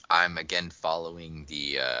 I'm again following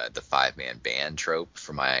the 5-man band trope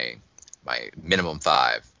for my minimum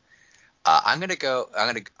 5. I'm gonna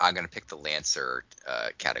pick the Lancer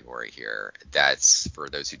category here. That's, for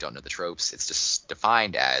those who don't know the tropes, it's just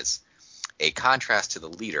defined as a contrast to the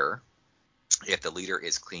leader. If the leader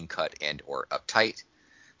is clean cut and or uptight,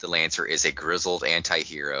 the Lancer is a grizzled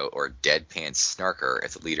anti-hero or deadpan snarker.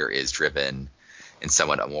 If the leader is driven and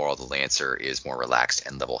somewhat immoral, the Lancer is more relaxed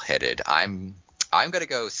and level-headed. I'm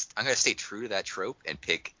gonna stay true to that trope and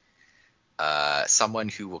pick someone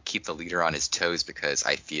who will keep the leader on his toes, because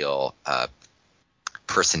I feel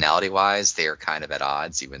personality-wise they are kind of at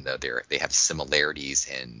odds, even though they have similarities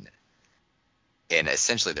in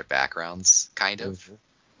essentially their backgrounds, kind of.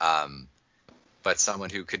 But someone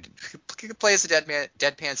who could play as a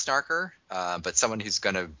deadpan snarker, but someone who's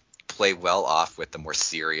going to play well off with the more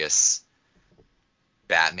serious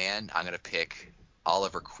Batman. I'm going to pick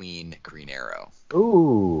Oliver Queen, Green Arrow.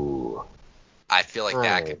 Ooh. I feel like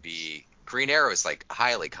that could be... Green Arrow is like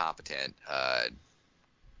highly competent,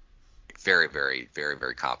 very, very, very,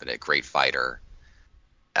 very competent, great fighter.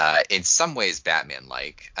 In some ways,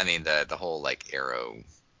 Batman-like. I mean, the whole like Arrow.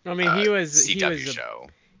 I mean, he was show.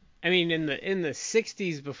 I mean, in the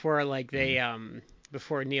 60s, before like they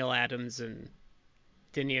before Neil Adams and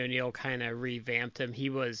Denny O'Neil kind of revamped him, he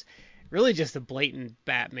was really just a blatant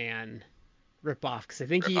Batman ripoff. Because I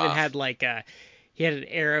think he even had like he had an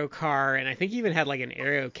Arrow car, and I think he even had like an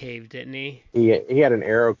Arrow cave, didn't he? He had an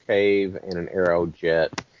Arrow cave and an Arrow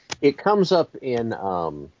jet. It comes up in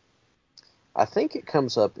I think it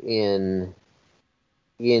comes up in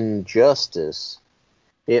Injustice.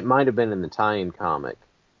 It might have been in the tie-in comic,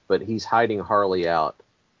 but he's hiding Harley out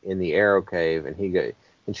in the Arrow cave, and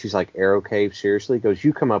she's like, "Arrow cave, seriously?" He goes,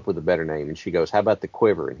 "You come up with a better name." And she goes, "How about the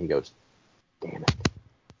Quiver?" And he goes, "Damn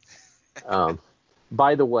it."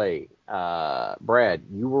 By the way, Brad,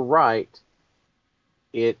 you were right.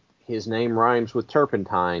 His name rhymes with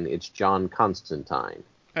turpentine. It's John Constantine.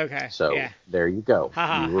 Okay. So yeah. There you go.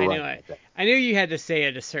 Haha, you were I right knew it. about that. I knew you had to say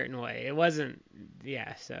it a certain way. It wasn't.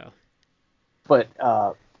 Yeah. So. But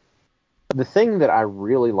the thing that I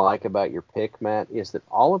really like about your pick, Matt, is that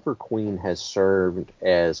Oliver Queen has served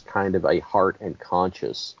as kind of a heart and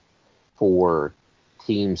conscience for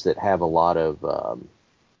teams that have a lot of,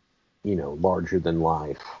 larger than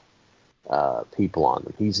life people on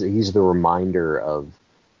them. He's the reminder of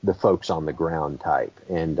the folks on the ground type.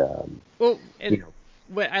 And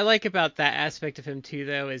what I like about that aspect of him too,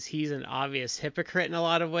 though, is he's an obvious hypocrite in a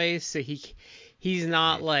lot of ways. So he's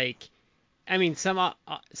not like. I mean,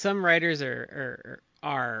 some writers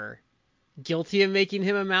are guilty of making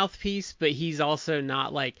him a mouthpiece, but he's also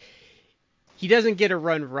not like, he doesn't get to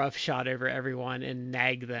run roughshod over everyone and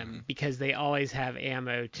nag them because they always have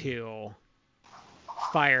ammo to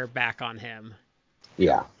fire back on him.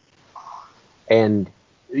 Yeah. And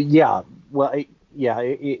yeah, well,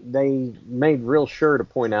 they made real sure to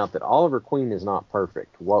point out that Oliver Queen is not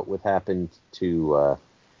perfect. What would happen to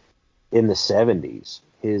in the 70s,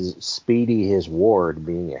 his Speedy, his ward,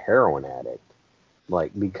 being a heroin addict,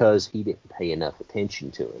 like, because he didn't pay enough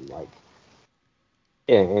attention to him, like,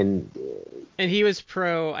 and he was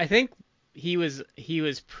pro. I think he was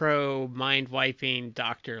pro mind wiping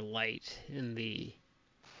Dr. Light in the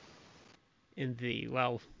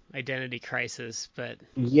Identity Crisis, but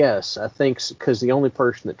yes, I think because the only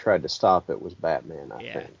person that tried to stop it was Batman, I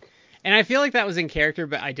think. And I feel like that was in character,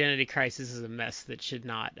 but Identity Crisis is a mess that should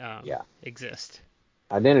not exist.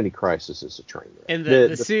 Identity Crisis is a train wreck. And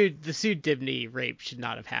the Sue Dibney rape should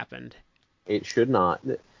not have happened. It should not.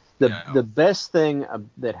 The best thing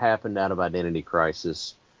that happened out of Identity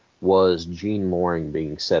Crisis was Gene Loring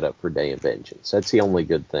being set up for Day of Vengeance. That's the only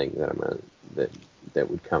good thing that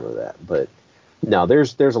would come of that. But no,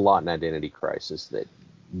 there's a lot in Identity Crisis that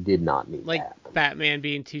did not need to happen. Like Batman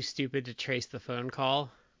being too stupid to trace the phone call.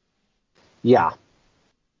 Yeah.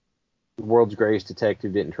 The world's greatest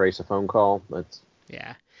detective didn't trace a phone call.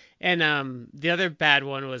 Yeah. And the other bad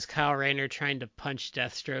one was Kyle Rayner trying to punch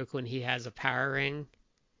Deathstroke when he has a power ring.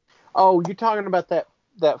 Oh, you're talking about that.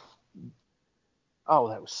 Oh,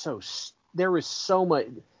 that was so. There was so much.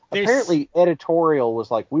 Apparently, editorial was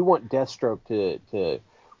like, we want Deathstroke to.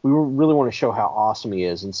 We really want to show how awesome he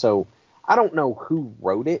is, and so I don't know who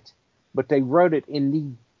wrote it, but they wrote it in the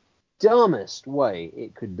dumbest way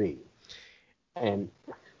it could be. And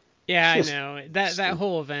yeah, I know that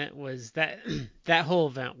whole event was that whole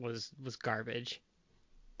event was garbage.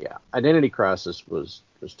 Yeah, Identity Crisis was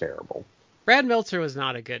terrible. Brad Meltzer was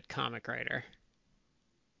not a good comic writer.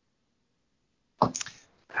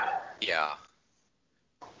 Yeah,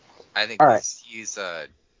 I think he's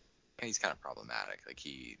kind of problematic. Like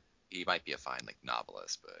he might be a fine like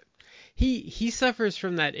novelist, but he suffers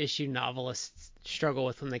from that issue novelists struggle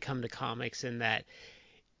with when they come to comics, in that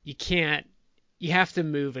you have to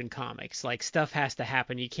move in comics. Like, stuff has to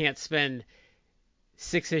happen. You can't spend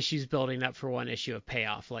 6 issues building up for one issue of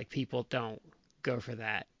payoff. Like, people don't go for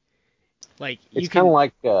that. Like, it's kind of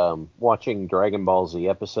like watching Dragon Ball Z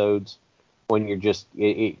episodes when you're just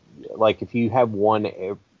like, if you have one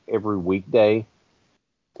every weekday,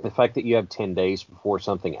 the fact that you have 10 days before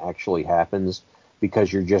something actually happens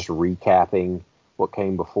because you're just recapping what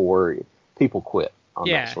came before, people quit on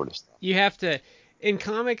that sort of stuff. You have to, in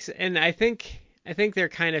comics, and I think they're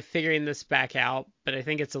kind of figuring this back out, but I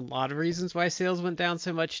think it's a lot of reasons why sales went down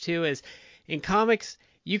so much too, is in comics,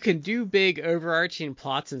 you can do big overarching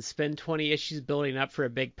plots and spend 20 issues building up for a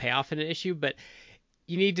big payoff in an issue, but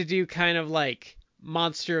you need to do kind of like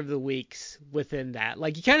monster of the weeks within that.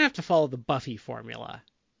 Like, you kind of have to follow the Buffy formula.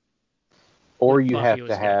 Or you have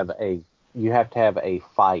to have a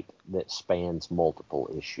fight that spans multiple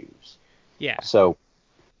issues. Yeah. So,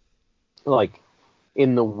 like,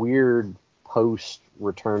 in the weird post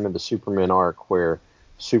Return of the Superman arc where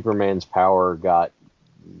Superman's power got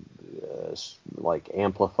like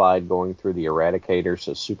amplified going through the Eradicator,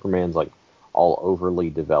 so Superman's like all overly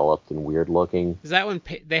developed and weird looking. Is that when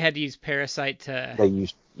they had to use Parasite to? They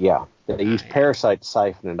used Parasite to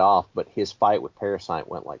siphon it off, but his fight with Parasite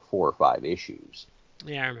went like 4 or 5 issues.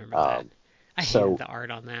 Yeah, I remember that. I hated the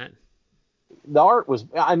art on that. The art was,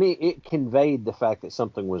 I mean, it conveyed the fact that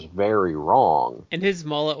something was very wrong. And his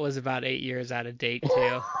mullet was about 8 years out of date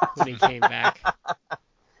too when he came back.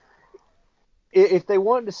 If they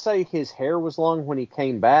wanted to say his hair was long when he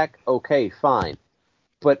came back, okay, fine.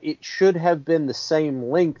 But it should have been the same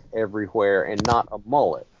length everywhere and not a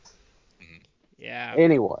mullet. Yeah.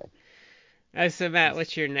 Anyway. So, Matt,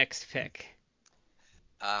 what's your next pick?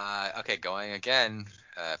 Okay, going again,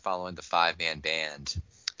 following the 5-man band.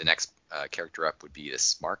 The next character up would be the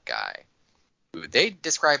smart guy, who they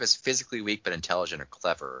describe as physically weak but intelligent or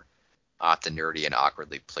clever, often nerdy and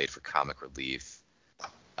awkwardly played for comic relief.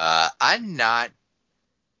 I'm not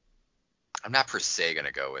per se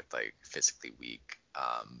gonna go with like physically weak,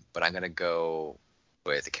 but I'm gonna go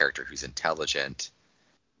with a character who's intelligent,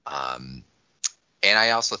 and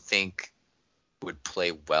I also think would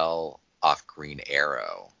play well off Green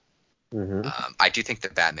Arrow. Mm-hmm. I do think the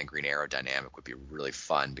Batman Green Arrow dynamic would be really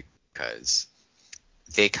fun because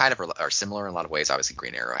they kind of are similar in a lot of ways. Obviously,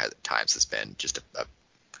 Green Arrow at times has been just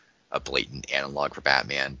a blatant analog for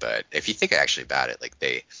Batman, but if you think actually about it, like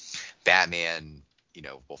Batman,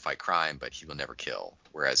 will fight crime, but he will never kill,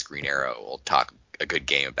 whereas Green Arrow will talk a good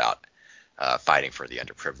game about fighting for the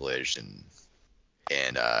underprivileged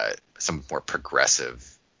and some more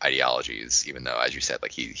progressive ideologies, even though, as you said,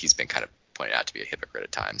 like he's been kind of pointed out to be a hypocrite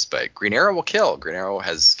at times. But Green Arrow will kill. Green Arrow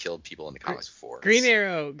has killed people in the comics before. Green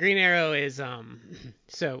Arrow is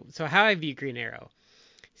so how I view Green Arrow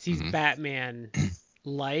is he's Batman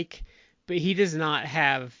like, but he does not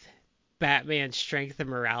have Batman's strength and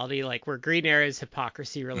morality, like where Green Arrow's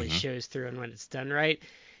hypocrisy really shows through, and when it's done right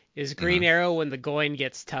is Green Arrow, when the going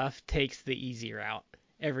gets tough, takes the easy route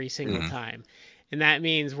every single time. And that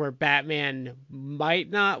means where Batman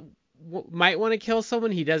might want to kill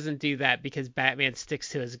someone, he doesn't do that because Batman sticks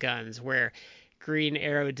to his guns, where Green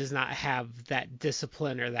Arrow does not have that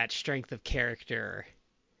discipline or that strength of character.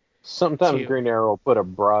 Sometimes Green Arrow will put a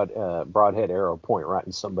broadhead arrow point right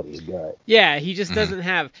in somebody's gut. Yeah, he just doesn't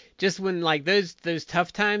have, just when like those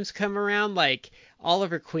tough times come around, like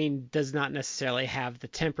Oliver Queen does not necessarily have the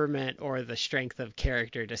temperament or the strength of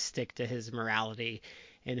character to stick to his morality,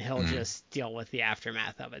 and he'll just deal with the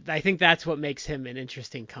aftermath of it. I think that's what makes him an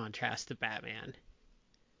interesting contrast to Batman.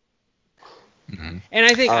 And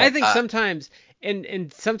I think sometimes,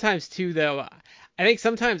 and sometimes too, though, I think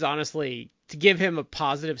sometimes, honestly, to give him a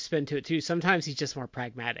positive spin to it too, sometimes he's just more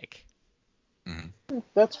pragmatic.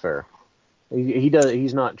 That's fair.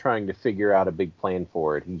 He's not trying to figure out a big plan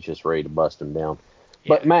for it. He's just ready to bust him down.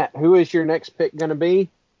 Yeah. But Matt, who is your next pick going to be?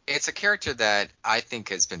 It's a character that I think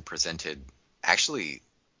has been presented actually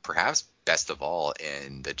perhaps best of all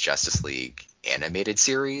in the Justice League animated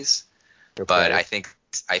series. Okay. But I think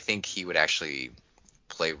he would actually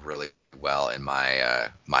play really well in my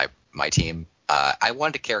team. I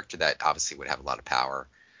wanted a character that obviously would have a lot of power,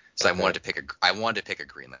 so I wanted to pick a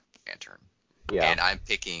Green Lantern. Yeah. And I'm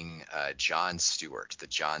picking John Stewart, the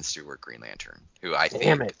John Stewart Green Lantern, who I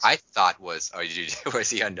thought was. Oh, was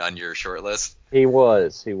he on your short list? He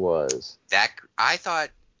was.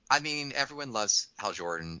 I mean, everyone loves Hal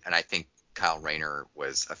Jordan, and I think Kyle Rayner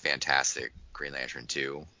was a fantastic Green Lantern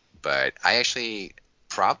too. But I actually,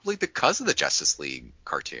 probably because of the Justice League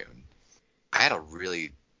cartoon, I had a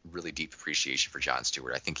really, really deep appreciation for John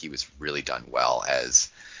Stewart. I think he was really done well as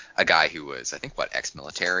a guy who was, I think,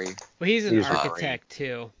 ex-military. Well, he's an architect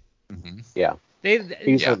too. Yeah.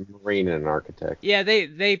 He's a Marine and an architect. Yeah,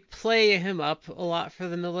 they play him up a lot for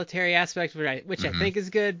the military aspect, which I think is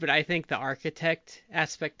good, but I think the architect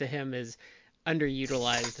aspect to him is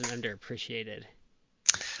underutilized and underappreciated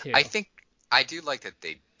too. I think I do like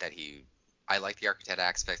I like the architect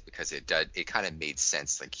aspect because it kind of made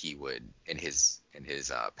sense, like he would in his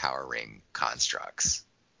power ring constructs.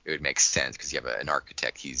 It would make sense because you have an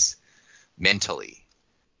architect. He's mentally,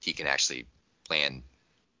 he can actually plan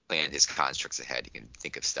his constructs ahead. He can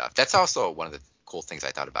think of stuff. That's also one of the cool things I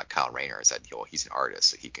thought about Kyle Rayner is that he's an artist,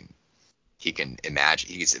 so he can imagine.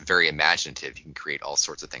 He's very imaginative. He can create all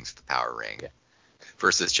sorts of things with the power ring. Yeah.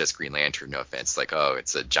 Versus just Green Lantern. No offense, like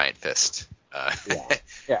it's a giant fist.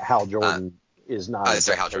 Yeah. Hal Jordan is not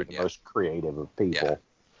the most creative of people. Yeah.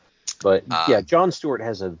 But John Stewart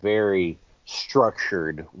has a very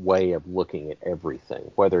structured way of looking at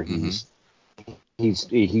everything, whether he's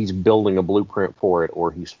building a blueprint for it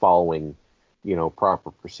or he's following,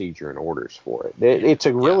 proper procedure and orders for it. It's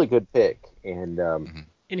a really good pick, and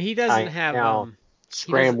he doesn't have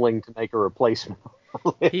scrambling to make a replacement.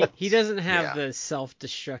 He doesn't have the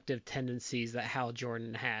self-destructive tendencies that Hal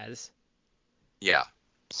Jordan has. Yeah.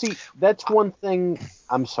 See, that's one thing.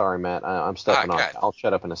 I'm sorry, Matt. I'm stepping on. I'll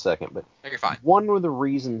shut up in a second. But you're fine. One of the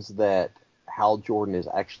reasons that Hal Jordan is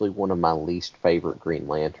actually one of my least favorite Green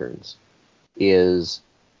Lanterns is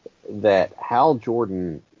that Hal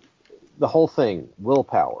Jordan, the whole thing,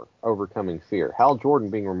 willpower, overcoming fear. Hal Jordan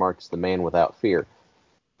being remarked as the man without fear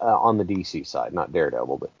on the DC side, not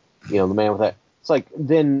Daredevil, but the man without. It's like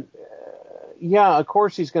then, of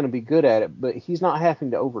course he's going to be good at it, but he's not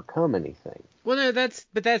having to overcome anything. Well, no,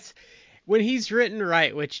 that's when he's written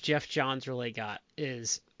right, which Jeff Johns really got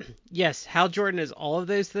is yes, Hal Jordan is all of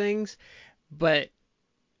those things, but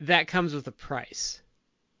that comes with a price.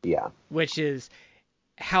 Yeah. Which is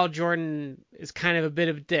Hal Jordan is kind of a bit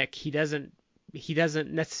of a dick. He doesn't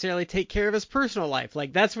necessarily take care of his personal life.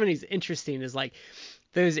 Like that's when he's interesting, is like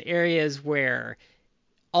those areas where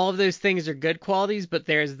all of those things are good qualities, but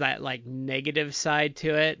there's that like negative side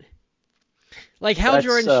to it. Like Hal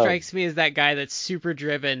Jordan strikes me as that guy that's super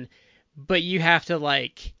driven, but you have to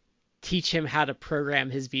like teach him how to program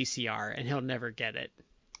his VCR and he'll never get it.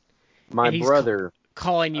 My brother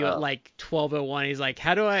calling you at like 12:01. He's like,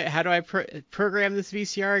 how do I program this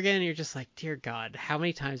VCR again? And you're just like, dear God, how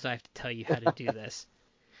many times do I have to tell you how to do this?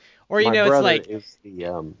 Or My it's brother like is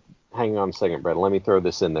the hang on a second, Brett. Let me throw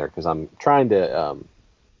this in there because I'm trying to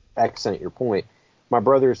accent your point. My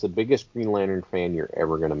brother is the biggest Green Lantern fan you're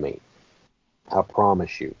ever going to meet. I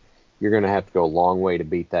promise you. You're going to have to go a long way to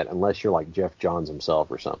beat that unless you're like Jeff Johns himself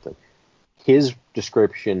or something. His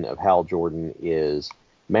description of Hal Jordan is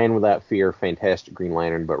man without fear, fantastic Green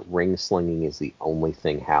Lantern, but ring slinging is the only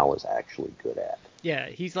thing Hal is actually good at. Yeah,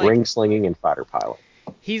 he's like ring slinging and fighter pilot.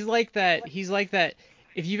 He's like that. He's like that.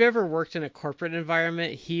 If you've ever worked in a corporate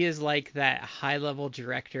environment, he is like that high-level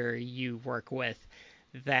director you work with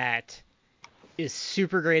that is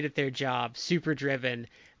super great at their job, super driven,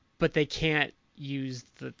 but they can't use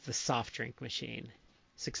the soft drink machine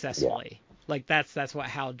successfully. Yeah. Like that's what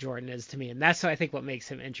Hal Jordan is to me, and that's I think what makes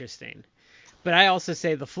him interesting. But I also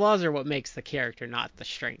say the flaws are what makes the character, not the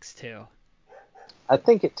strengths too. I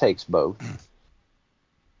think it takes both.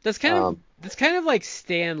 That's kind of like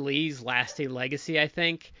Stan Lee's lasting legacy, I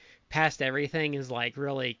think. Past everything is like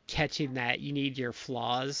really catching that you need your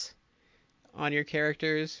flaws on your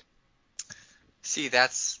characters. See,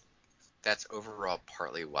 that's overall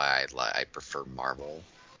partly why I prefer Marvel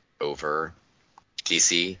over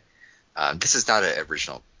DC. This is not an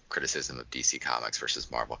original criticism of DC Comics versus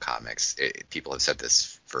Marvel Comics. People have said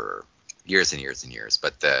this for years and years and years,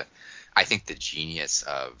 but I think the genius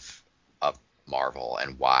of Marvel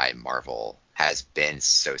and why Marvel has been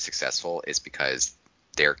so successful is because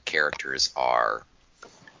their characters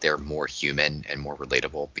they're more human and more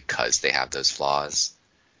relatable because they have those flaws.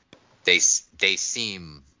 They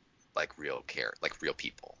seem like real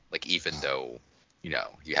people. Like even though,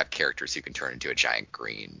 you have characters who can turn into a giant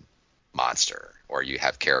green monster, or you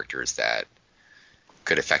have characters that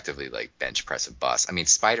could effectively like bench press a bus. I mean,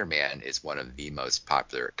 Spider-Man is one of the most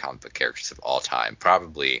popular comic book characters of all time,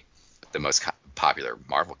 probably the most popular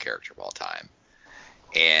Marvel character of all time.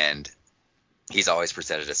 And he's always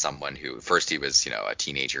presented as someone who first he was, a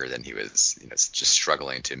teenager, then he was, just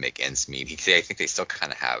struggling to make ends meet. I think they still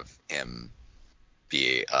kind of have him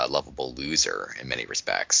be a lovable loser in many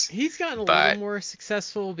respects. He's gotten a little more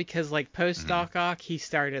successful because like post Doc Ock, he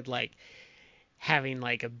started like having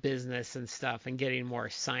like a business and stuff and getting more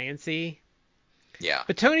sciencey. Yeah.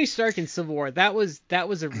 But Tony Stark in Civil War, that was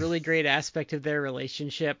a really great aspect of their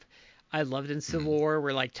relationship. I loved in Civil War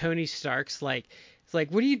where like Tony Stark's like, it's like,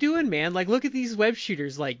 what are you doing, man? Like, look at these web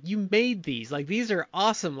shooters. Like, you made these. Like, these are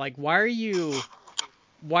awesome. Like, why are you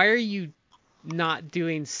not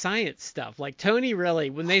doing science stuff? Like, Tony really,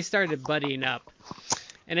 when they started buddying up,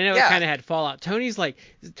 and I know it kind of had fallout. Tony's like,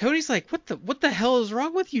 what the hell is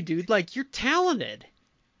wrong with you, dude? Like, you're talented.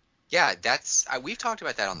 Yeah, that's we've talked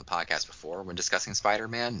about that on the podcast before when discussing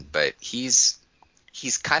Spider-Man, but he's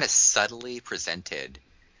kind of subtly presented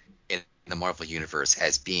in the Marvel Universe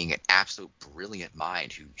as being an absolute brilliant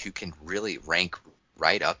mind who can really rank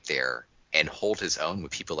right up there and hold his own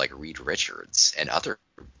with people like Reed Richards and other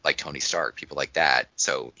like Tony Stark, people like that.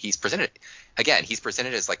 So he's presented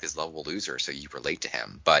as like this lovable loser, so you relate to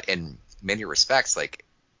him. But in many respects, like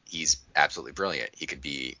he's absolutely brilliant. He could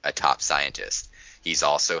be a top scientist. He's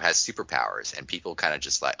also has superpowers, and people kind of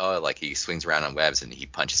just like, oh, like he swings around on webs and he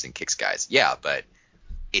punches and kicks guys. Yeah, but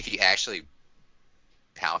if you actually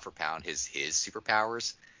pound for pound his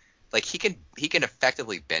superpowers, like he can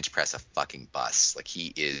effectively bench press a fucking bus. Like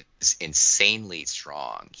he is insanely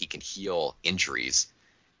strong. He can heal injuries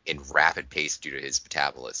in rapid pace due to his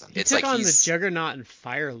metabolism. He took on the Juggernaut and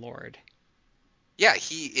Firelord. Yeah,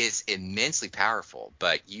 he is immensely powerful,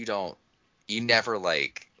 but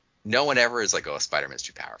no one ever is like, oh, Spider-Man's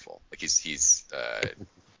too powerful. Like he's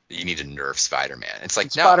you need to nerf Spider-Man. It's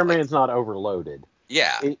like Spider-Man's not overloaded.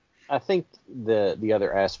 Yeah. I think the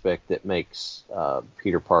other aspect that makes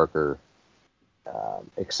Peter Parker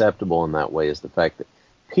acceptable in that way is the fact that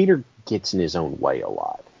Peter gets in his own way a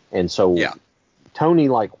lot. And so Tony,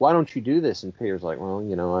 like, why don't you do this? And Peter's like,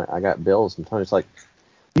 well, I got bills. And Tony's like,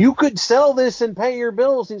 you could sell this and pay your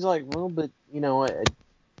bills. And he's like, well, but,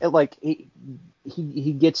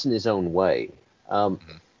 he gets in his own way.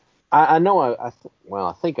 I know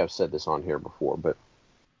I think I've said this on here before, but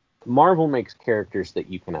Marvel makes characters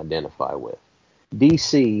that you can identify with.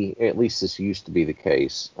 DC, at least this used to be the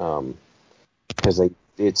case, because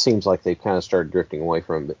it seems like they've kind of started drifting away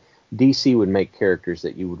from it. But DC would make characters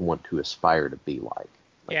that you would want to aspire to be like.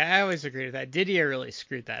 Yeah, I always agree with that. Didier really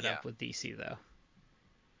screwed that up with DC, though.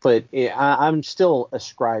 But I'm still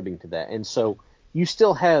ascribing to that. And so you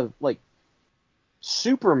still have, like,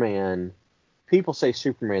 Superman. People say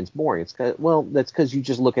Superman's boring. That's because you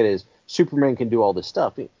just look at it as Superman can do all this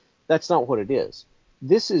stuff. That's not what it is.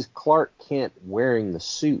 This is Clark Kent wearing the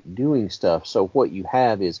suit doing stuff. So what you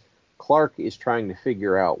have is Clark is trying to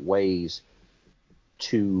figure out ways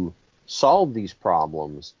to solve these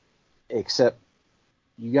problems, except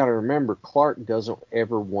you got to remember, Clark doesn't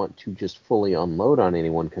ever want to just fully unload on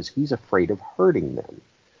anyone because he's afraid of hurting them.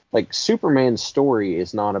 Like, Superman's story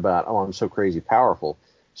is not about, oh, I'm so crazy powerful.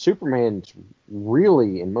 Superman's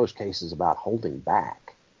really, in most cases, about holding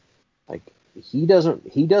back. Like, he doesn't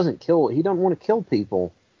want to kill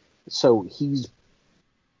people, so he's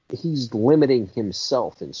limiting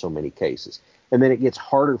himself in so many cases. And then it gets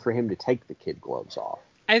harder for him to take the kid gloves off.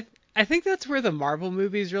 I think that's where the Marvel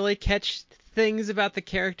movies really catch things about the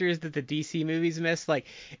characters that the DC movies miss. Like,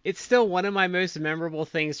 it's still one of my most memorable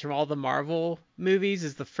things from all the Marvel movies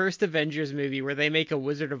is the first Avengers movie where they make a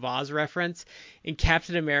Wizard of Oz reference and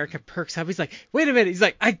Captain America perks up. He's like, wait a minute. He's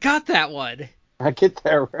like, I got that one. I get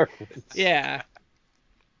that reference. Yeah.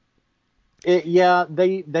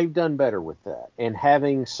 They've done better with that. And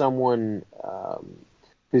having someone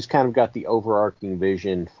who's kind of got the overarching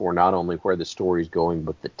vision for not only where the story's going,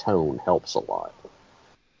 but the tone helps a lot.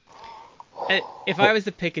 If I was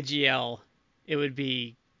to pick a GL, it would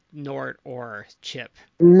be Nort or Chip.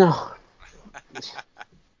 No.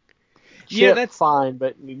 Yeah, that's fine,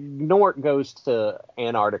 but Nort goes to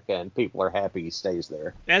Antarctica and people are happy he stays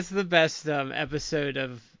there. That's the best episode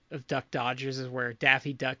of Duck Dodgers is where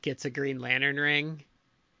Daffy Duck gets a Green Lantern ring.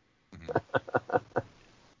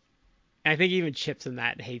 I think even Chip's in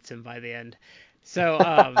that and hates him by the end. So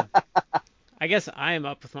I guess I am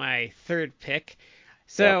up with my third pick.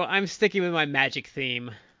 So I'm sticking with my magic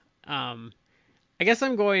theme. I guess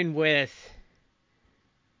I'm going with...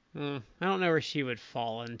 I don't know where she would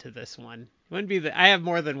fall into this one. It wouldn't be I have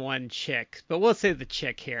more than one chick, but we'll say the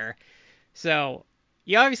chick here. So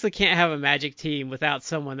you obviously can't have a magic team without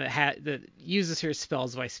someone that uses her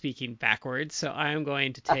spells by speaking backwards. So I am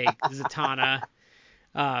going to take Zatanna,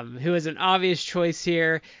 who is an obvious choice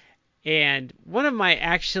here, and one of my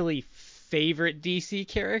actually favorite DC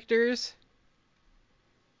characters.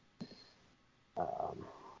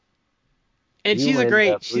 And she's a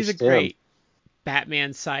great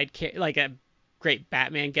Batman sidekick, like a great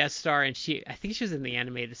Batman guest star, and I think she was in the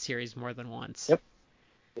animated series more than once.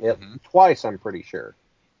 Yep. Twice, I'm pretty sure.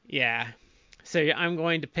 Yeah. So I'm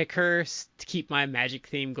going to pick her to keep my magic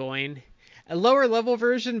theme going. A lower level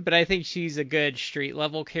version, but I think she's a good street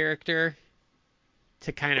level character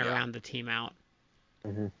to kind of round the team out.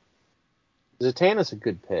 Mm-hmm. Zatanna's a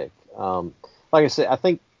good pick. Like I said, I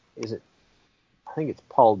think it's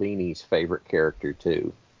Paul Dini's favorite character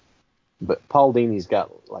too. But Paul Dini's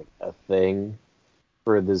got like a thing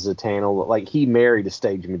for the Zatanna. Like, he married a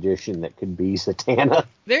stage magician that could be Zatanna.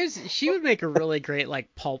 She would make a really great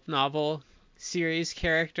like pulp novel series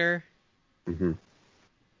character. Mm-hmm.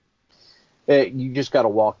 You just got to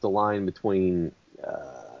walk the line between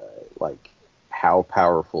like how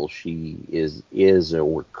powerful she is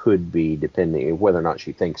or could be, depending whether or not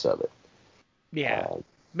she thinks of it. Yeah,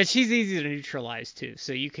 but she's easy to neutralize too,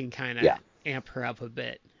 so you can kind of amp her up a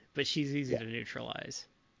bit. But she's easy to neutralize.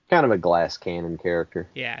 Kind of a glass cannon character.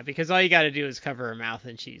 Yeah, because all you got to do is cover her mouth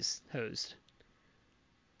and she's hosed.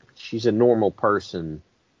 She's a normal person.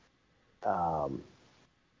 You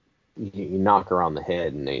knock her on the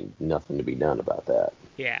head and ain't nothing to be done about that.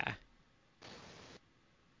 Yeah.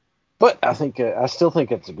 But I still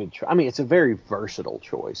think it's a good choice. I mean, it's a very versatile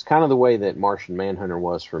choice. Kind of the way that Martian Manhunter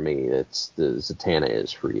was for me. That's the Zatanna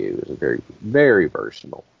is for you. It's a very, very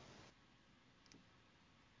versatile.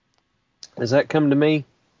 Does that come to me?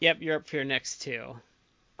 Yep, you're up for your next two.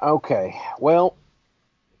 Okay. Well,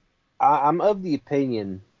 I'm of the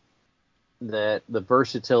opinion that the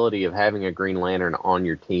versatility of having a Green Lantern on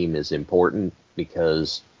your team is important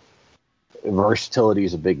because versatility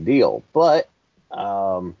is a big deal. But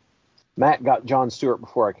Matt got John Stewart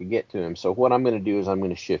before I could get to him. So what I'm going to do is I'm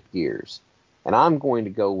going to shift gears. And I'm going to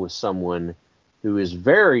go with someone who is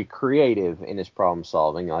very creative in his problem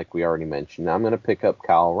solving, like we already mentioned. I'm going to pick up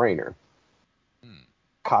Kyle Rayner.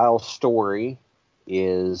 Kyle's story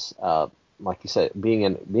is, like you said,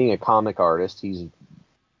 being a comic artist. He's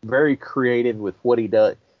very creative with what he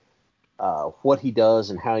does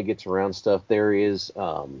and how he gets around stuff. There is,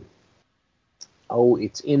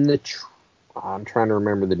 it's in the. I'm trying to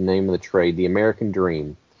remember the name of the trade. The American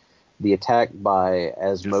Dream, the attack by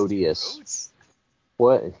Asmodeus.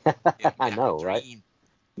 What? I know, right?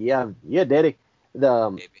 Yeah, Daddy.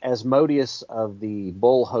 The Asmodeus of the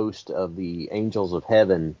Bull host of the Angels of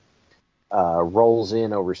Heaven rolls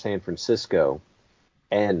in over San Francisco,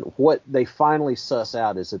 and what they finally suss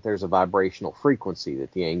out is that there's a vibrational frequency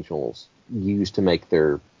that the angels use to make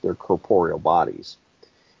their corporeal bodies.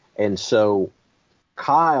 And so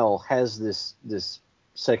Kyle has this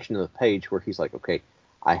section of the page where he's like, okay,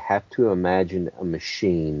 I have to imagine a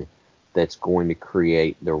machine that's going to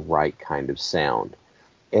create the right kind of sound.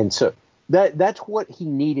 And so That's what he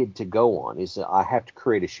needed to go on, is I have to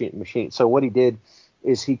create a machine. So what he did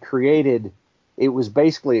is he created, it was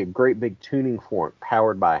basically a great big tuning fork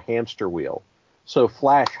powered by a hamster wheel. So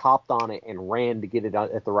Flash hopped on it and ran to get it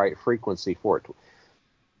at the right frequency for it.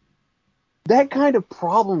 That kind of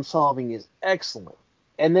problem solving is excellent.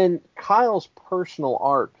 And then Kyle's personal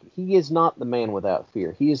arc, he is not the man without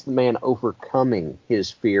fear. He is the man overcoming his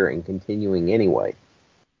fear and continuing anyway.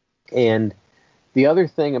 And the other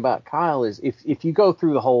thing about Kyle is if you go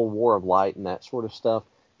through the whole War of Light and that sort of stuff,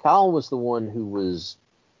 Kyle was the one who was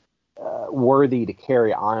worthy to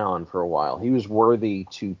carry Ion for a while. He was worthy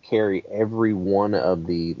to carry every one of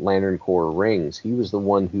the Lantern Corps rings. He was the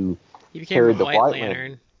one who carried the White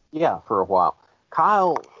Lantern. Yeah, for a while.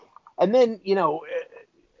 Kyle, and then,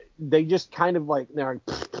 they just kind of like, they're like,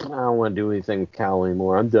 I don't want to do anything with Kyle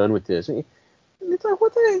anymore. I'm done with this. And it's like,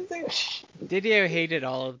 what the... Didio hated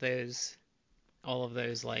all of those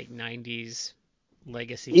like 90s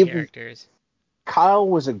legacy characters. Kyle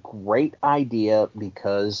was a great idea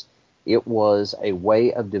because it was a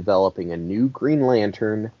way of developing a new Green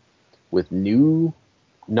Lantern with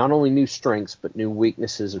not only new strengths, but new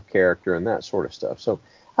weaknesses of character and that sort of stuff. So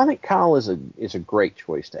I think Kyle is a great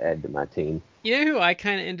choice to add to my team. You know who I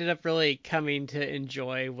kind of ended up really coming to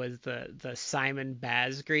enjoy was the Simon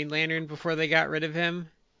Baz Green Lantern before they got rid of him.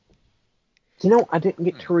 I didn't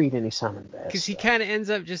get to read any Simon Baz. Because he kind of ends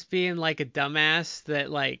up just being like a dumbass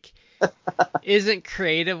that like isn't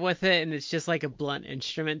creative with it, and it's just like a blunt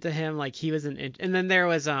instrument to him. Like he was and then there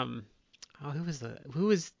was who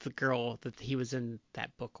was the girl that he was in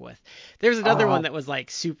that book with? There's another one that was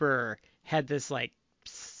like had this like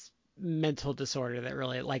mental disorder that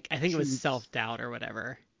really like I think it was self-doubt or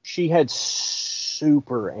whatever. She had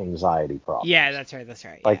super anxiety problems. Yeah, that's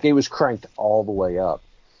right. Like it was cranked all the way up.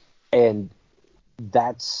 And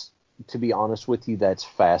that's, to be honest with you, that's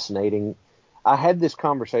fascinating. I had this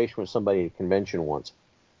conversation with somebody at a convention once.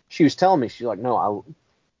 She was telling me, she's like, no,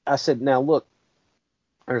 I said, now look,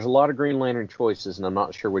 there's a lot of Green Lantern choices, and I'm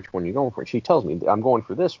not sure which one you're going for. She tells me, I'm going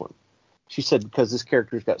for this one. She said, because this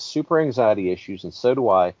character's got super anxiety issues, and so do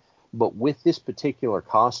I. But with this particular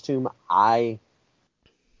costume,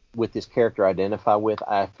 with this character I identify with,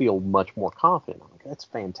 I feel much more confident. I'm like, that's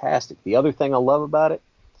fantastic. The other thing I love about it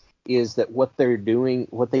is that what they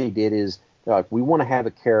did is, they're like, we want to have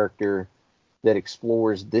a character that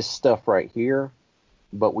explores this stuff right here,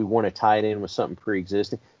 but we want to tie it in with something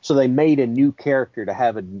pre-existing. So they made a new character to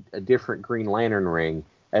have a different Green Lantern ring,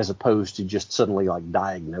 as opposed to just suddenly like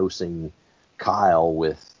diagnosing Kyle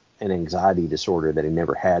with an anxiety disorder that he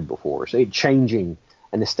never had before. So changing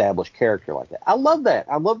an established character like that. I love that.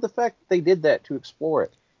 I love the fact that they did that to explore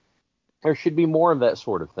it. There should be more of that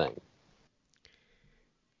sort of thing.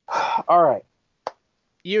 All right.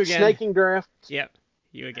 You again. Snaking draft. Yep.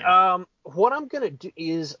 You again. What I'm going to do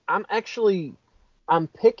is I'm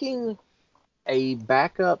picking a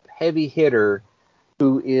backup heavy hitter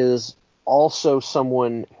who is also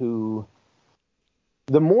someone who,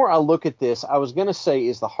 the more I look at this, I was going to say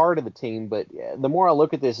is the heart of the team, but the more I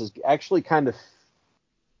look at this is actually kind of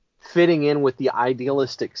fitting in with the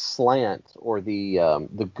idealistic slant or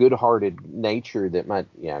the good-hearted nature that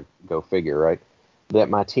go figure, right? That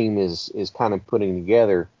my team is kind of putting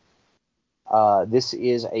together. This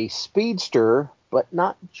is a speedster, but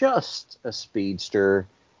not just a speedster.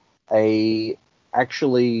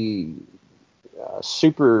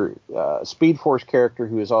 Super Speed Force character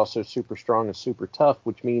who is also super strong and super tough,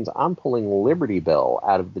 which means I'm pulling Liberty Bell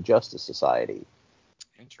out of the Justice Society.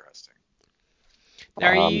 Interesting. Now,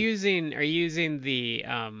 are you using the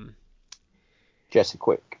Jesse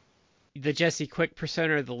Quick? The Jesse Quick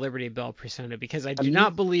persona or the Liberty Bell persona? Because I do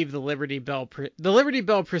not believe the Liberty Bell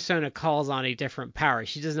persona calls on a different power.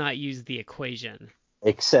 She does not use the equation.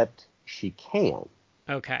 Except she can.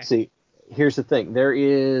 Okay. See, here's the thing.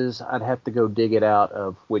 I'd have to go dig it out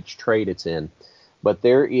of which trade it's in, but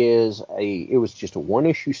it was just a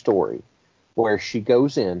one-issue story where she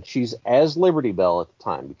goes in. She's as Liberty Bell at the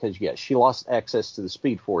time because, she lost access to the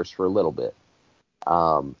Speed Force for a little bit.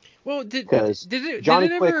 Well, Johnny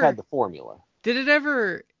Quick had the formula. Did it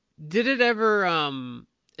ever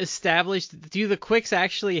establish, do the Quicks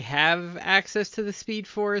actually have access to the Speed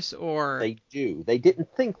Force, or? They do. They didn't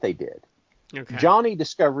think they did. Okay. Johnny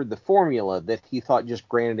discovered the formula that he thought just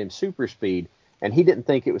granted him super speed, and he didn't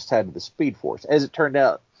think it was tied to the Speed Force. As it turned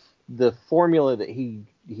out, the formula that he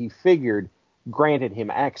figured granted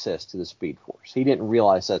him access to the Speed Force. He didn't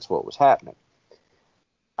realize that's what was happening.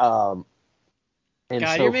 God,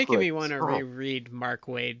 you're making me want to reread Mark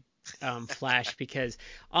Waid Flash, because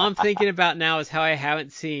all I'm thinking about now is how I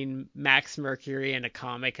haven't seen Max Mercury in a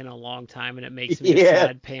comic in a long time, and it makes me a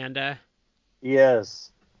sad panda.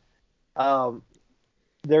 Yes. Um,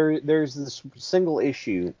 there's this single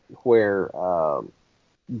issue where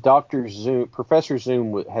Professor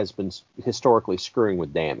Zoom has been historically screwing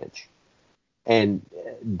with Damage, and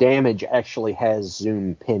Damage actually has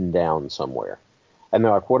Zoom pinned down somewhere, and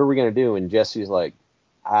they're like, "What are we gonna do?" And Jesse's like,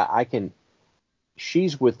 "I can."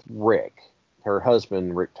 She's with Rick, her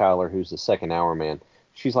husband, Rick Tyler, who's the second hour man.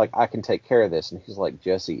 She's like, "I can take care of this," and he's like,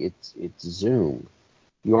 "Jesse, it's Zoom.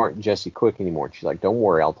 You aren't Jesse Quick anymore." And she's like, "Don't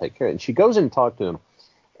worry, I'll take care of it." And she goes in and talks to him,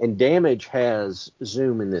 and Damage has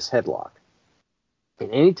Zoom in this headlock.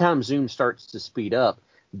 And anytime Zoom starts to speed up,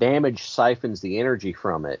 Damage siphons the energy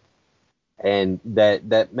from it, and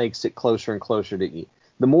that makes it closer and closer to you.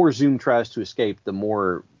 The more Zoom tries to escape, the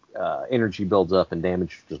more energy builds up, and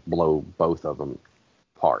Damage just blow both of them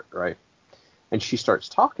apart, right? And she starts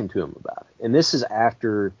talking to him about it. And this is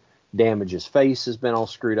after Damage's face has been all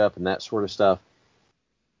screwed up and that sort of stuff.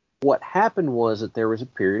 What happened was that there was a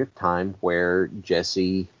period of time where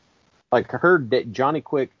Jesse, Johnny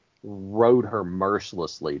Quick rode her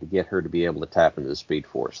mercilessly to get her to be able to tap into the Speed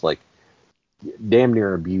Force, like damn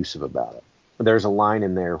near abusive about it. There's a line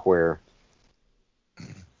in there where,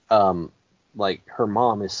 like her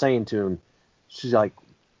mom is saying to him, she's like,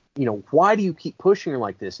 why do you keep pushing her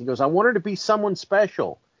like this? He goes, I want her to be someone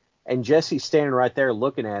special. And Jesse's standing right there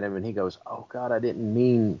looking at him, and he goes, oh God, I didn't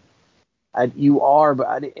mean, you are,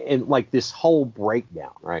 but and like this whole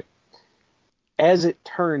breakdown, right? As it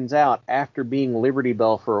turns out, after being Liberty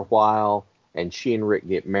Bell for a while, and she and Rick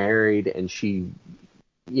get married, and she,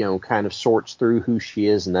 kind of sorts through who she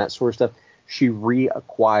is and that sort of stuff, she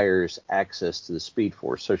reacquires access to the Speed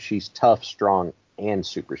Force. So she's tough, strong, and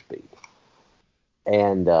super speed.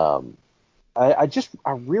 And I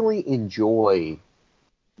really enjoy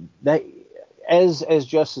that. As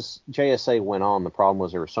JSA went on, the problem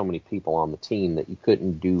was there were so many people on the team that you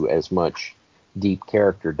couldn't do as much deep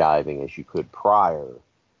character diving as you could prior.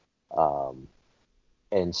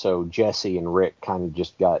 And so Jesse and Rick kind of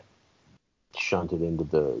just got shunted into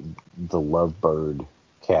the Lovebird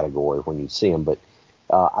category when you see them. But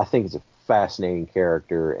I think it's a fascinating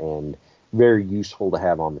character and very useful to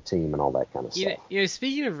have on the team and all that kind of stuff.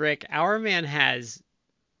 Speaking of Rick, Our Man has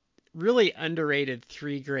really underrated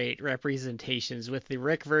 3 great representations with the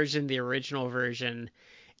Rick version, the original version,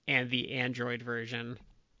 and the Android version.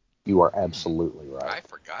 You are absolutely right. I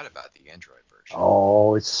forgot about the Android version.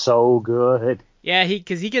 Oh, it's so good. Yeah,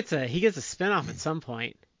 because he gets a spinoff at some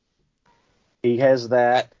point. He has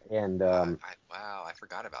that, and wow, I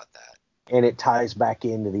forgot about that. And it ties back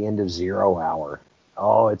into the end of Zero Hour.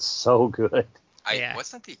 Oh, it's so good.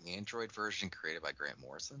 Wasn't the Android version created by Grant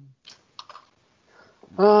Morrison?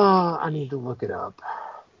 Oh, I need to look it up.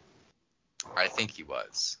 I think he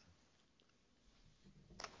was.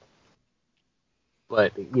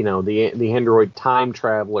 But, the Android Time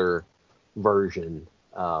Traveler version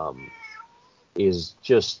is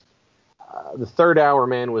just... the third hour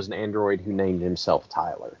man was an android who named himself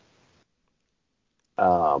Tyler.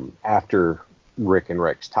 After Rick and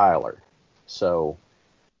Rex Tyler. So...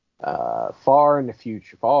 far in the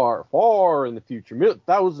future,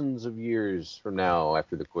 thousands of years from now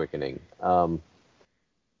after the quickening.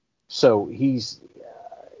 So he's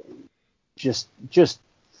just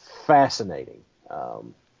fascinating.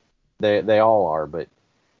 They all are, but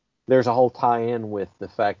there's a whole tie-in with the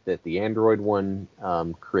fact that the Android one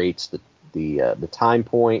creates the time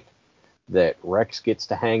point that Rex gets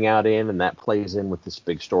to hang out in, and that plays in with this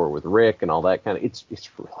big story with Rick and all that kind of. It's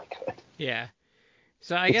really good. Yeah.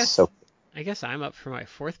 So I guess I'm up for my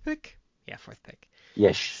 4th pick. Yeah, 4th pick.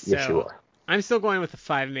 Yes, you are. I'm still going with the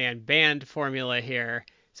 5-man band formula here.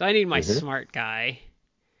 So I need my smart guy.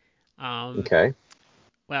 Okay.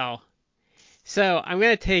 Well, so I'm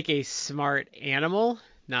going to take a smart animal,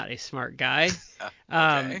 not a smart guy.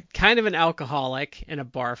 Okay. Kind of an alcoholic and a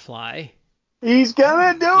barfly. He's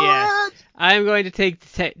gonna do it! I'm going to take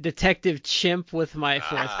Detective Chimp with my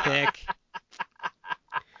 4th pick.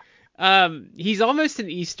 He's almost an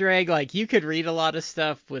Easter egg. Like, you could read a lot of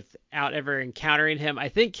stuff without ever encountering him. I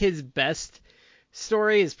think his best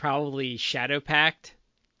story is probably Shadow Pact.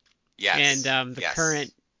 Yes. And the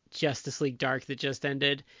current Justice League Dark that just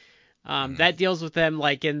ended. That deals with them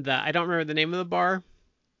like in I don't remember the name of the bar.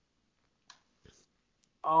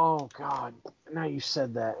 Oh God! Now you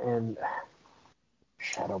said that, and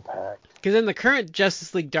Shadow Pact. Because in the current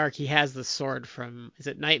Justice League Dark, he has the sword from, is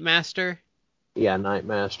it Nightmaster? Yeah,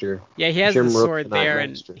 Nightmaster. Yeah, he has the sword there,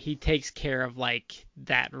 and he takes care of like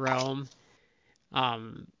that realm.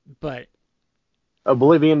 But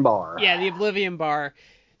Oblivion Bar. Yeah, the Oblivion Bar.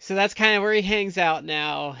 So that's kind of where he hangs out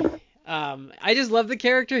now. I just love the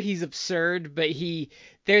character. He's absurd, but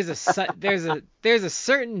there's a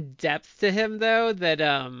certain depth to him though that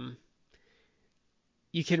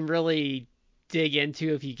you can really dig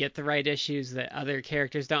into if you get the right issues that other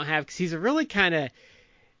characters don't have. Because he's a really kind of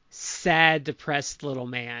sad, depressed little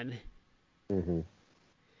man. Hmm.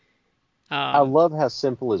 I love how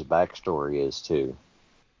simple his backstory is too.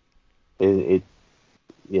 A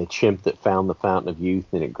chimp that found the fountain of youth,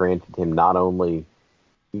 and it granted him not only,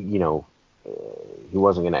 you know, he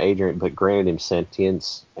wasn't going to age it, but granted him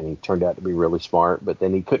sentience, and he turned out to be really smart. But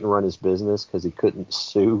then he couldn't run his business because he couldn't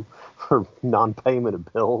sue for non-payment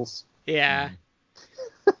of bills. Yeah.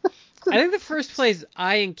 I think the first place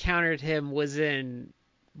I encountered him was in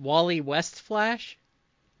Wally West Flash.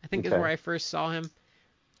 I think is where I first saw him.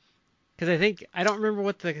 Because I don't remember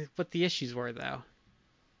what the issues were though.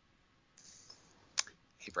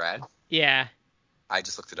 Hey, Brad. Yeah. I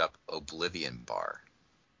just looked it up. Oblivion Bar.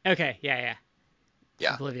 Okay. Yeah.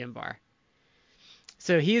 Yeah. Oblivion Bar.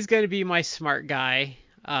 So he's going to be my smart guy.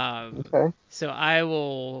 Okay. So I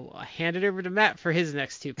will hand it over to Matt for his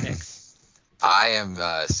next two picks. I am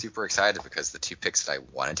super excited because the two picks that I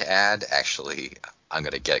wanted to add, actually, I'm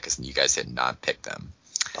going to get it because you guys did not pick them.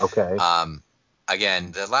 Okay.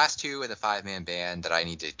 Again, the last two in the 5-man band that I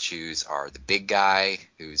need to choose are the big guy,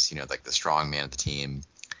 who's, like the strong man of the team,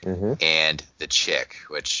 and the chick,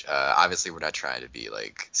 which obviously we're not trying to be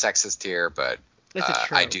like sexist here, but It's a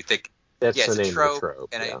trope. I do think That's it's the a name trope, of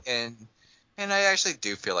the trope. and I actually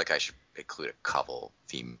do feel like I should include a couple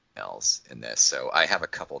females in this. So I have a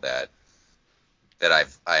couple that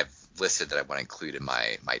I've listed that I want to include in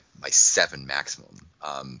my 7 maximum.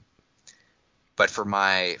 But for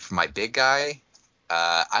my big guy,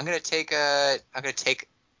 I'm gonna take a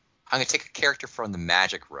character from the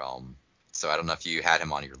Magic realm. So I don't know if you had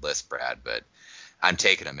him on your list, Brad, but I'm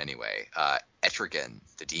taking him anyway. Etrigan,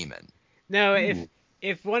 the demon. No,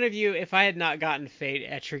 if I had not gotten Fate,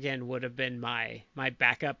 Etrigan would have been my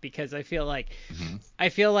backup, because I feel like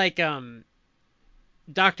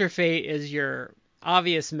Dr. Fate is your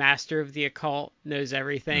obvious master of the occult, knows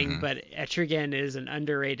everything, but Etrigan is an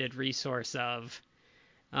underrated resource of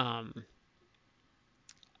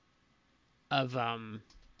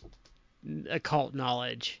occult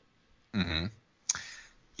knowledge.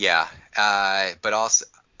 Yeah, but also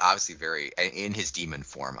obviously very in his demon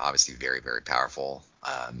form, obviously very, very powerful.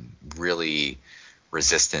 Really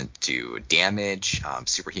resistant to damage.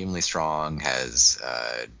 Superhumanly strong. Has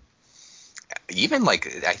even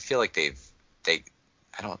like I feel like they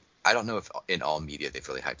I don't know if in all media they've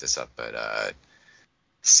really hyped this up, but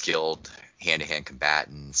skilled hand-to-hand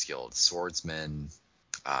combatant, skilled swordsman,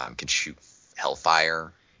 can shoot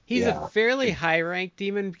hellfire. He's a fairly high-ranked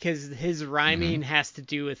demon because his rhyming has to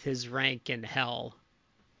do with his rank in hell.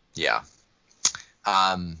 Yeah.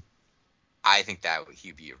 I think that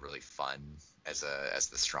he'd be really fun as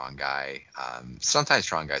the strong guy. Sometimes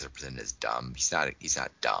strong guys are presented as dumb. He's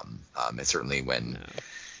not dumb. And certainly when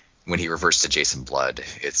he reverts to Jason Blood,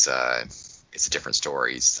 it's a different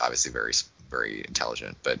story. He's obviously very, very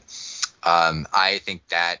intelligent. But I think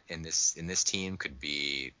that in this team could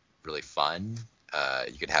be really fun.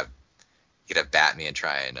 You could have Batman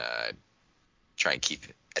try and keep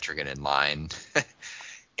Etrigan in line,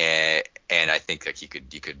 and I think like you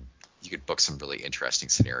could book some really interesting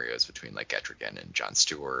scenarios between like Etrigan and Jon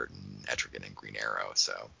Stewart and Etrigan and Green Arrow.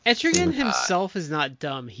 So Etrigan himself is not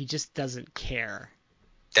dumb. He just doesn't care.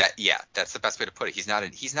 That's the best way to put it.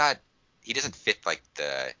 He doesn't fit like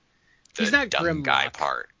the he's not dumb Grimlock guy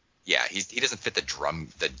part. Yeah, he doesn't fit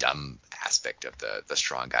the dumb aspect of the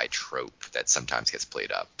strong guy trope that sometimes gets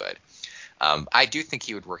played up. But I do think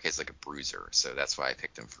he would work as like a bruiser, so that's why I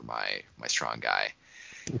picked him for my strong guy.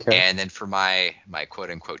 Okay. And then for my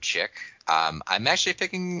quote unquote chick, I'm actually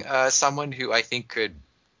picking someone who I think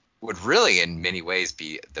would really in many ways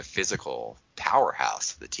be the physical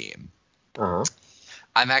powerhouse of the team.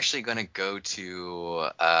 I'm actually going to go to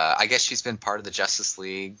I guess she's been part of the Justice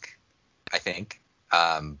League, I think.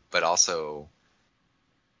 But also,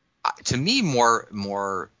 to me,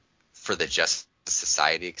 more for the Justice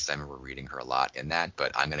Society, because I remember reading her a lot in that.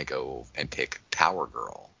 But I'm gonna go and pick Power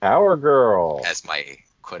Girl. Power Girl as my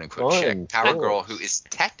quote unquote chick. Power Girl, who is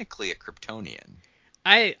technically a Kryptonian.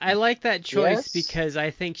 I like that choice because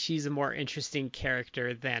I think she's a more interesting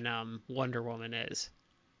character than Wonder Woman is.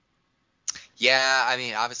 Yeah, I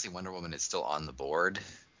mean, obviously Wonder Woman is still on the board.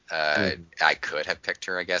 I could have picked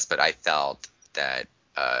her, I guess, but I felt that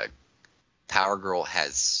Power Girl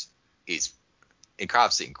is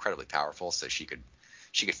obviously incredibly powerful, so she could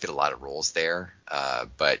fit a lot of roles there.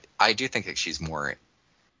 But I do think that she's more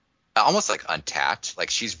almost like untapped. Like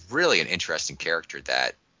she's really an interesting character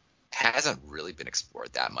that hasn't really been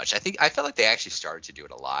explored that much. I felt like they actually started to do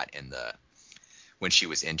it a lot when she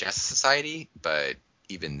was in Justice Society, but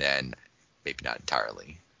even then, maybe not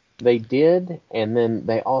entirely. They did, and then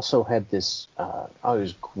they also had this. It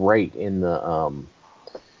was great in the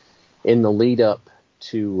lead up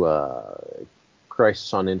to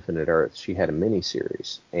Crisis on Infinite Earth. She had a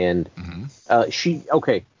miniseries, and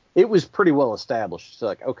it was pretty well established. It's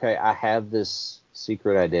like, okay, I have this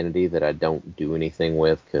secret identity that I don't do anything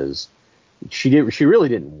with because she really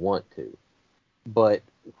didn't want to, but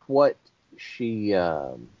what she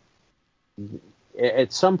at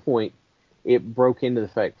some point it broke into the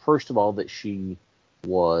fact, first of all, that she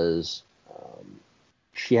was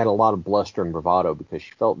she had a lot of bluster and bravado because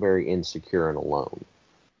she felt very insecure and alone.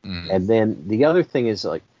 And then the other thing is,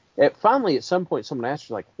 like, finally at some point someone asked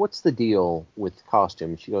her, like, what's the deal with the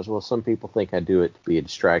costume? She goes, well, some people think I do it to be a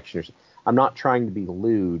distraction, or I'm not trying to be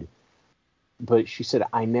lewd, but she said,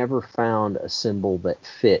 I never found a symbol that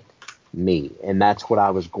fit me, and that's what I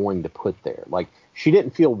was going to put there. Like, she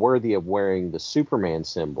didn't feel worthy of wearing the Superman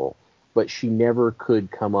symbol, but she never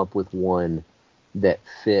could come up with one that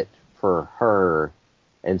fit for her,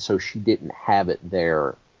 and so she didn't have it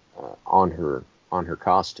there on her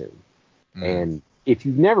costume. And if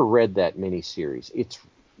you've never read that miniseries, it's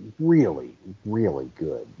really, really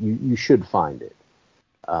good. You should find it.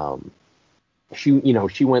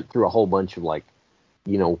 She went through a whole bunch of, like,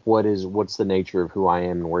 what's the nature of who I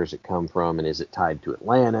am and where does it come from, and is it tied to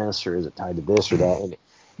Atlantis or is it tied to this or that? And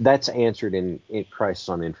that's answered in Crisis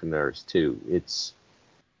on Infinite Earths too. It's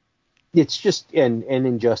just, and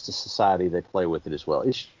in Justice Society they play with it as well.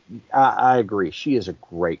 I agree. She is a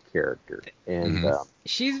great character, and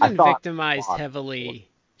she's been victimized heavily.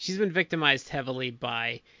 She's been victimized heavily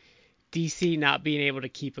by DC not being able to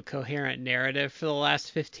keep a coherent narrative for the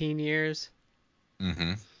last 15 years.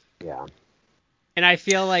 Yeah. And I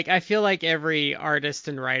feel like every artist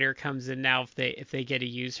and writer comes in now if they get to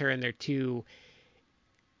use her and they're too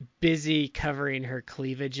busy covering her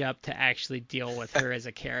cleavage up to actually deal with her as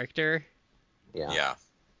a character. Yeah.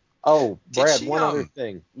 Oh, Brad, one other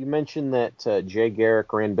thing. You mentioned that Jay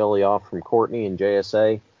Garrick ran Billy off from Courtney and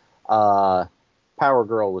JSA. Power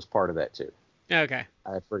Girl was part of that too. Okay.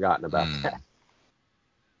 I'd forgotten about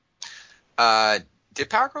that. Did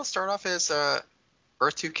Power Girl start off as a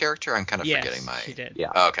Earth 2 character? I'm kind of forgetting my... she did.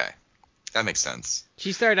 Yeah. Oh, okay. That makes sense.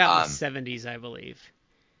 She started out in the 70s, I believe.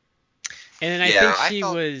 And then I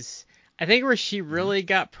think where she really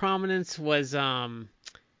got prominence was it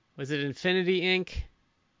Infinity Inc.?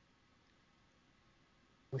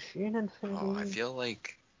 Was she in Infinity? Oh, I feel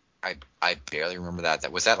like I barely remember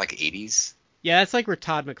that. Was that like 80s? Yeah, that's like where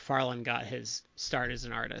Todd McFarlane got his start as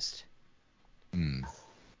an artist.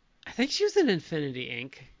 I think she was in Infinity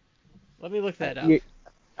Inc. Let me look that up.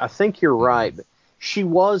 I think you're right. But she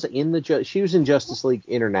was in Justice League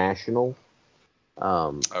International.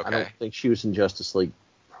 I don't think she was in Justice League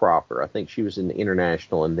proper. I think she was in the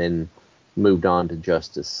International and then moved on to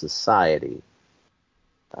Justice Society.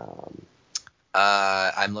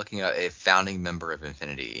 I'm looking at a founding member of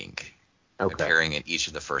Infinity Inc. appearing in each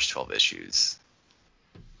of the first 12 issues.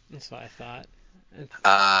 That's what I thought.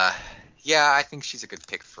 Yeah, I think she's a good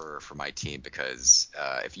pick for my team because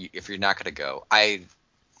if you're not gonna go,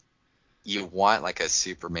 you want like a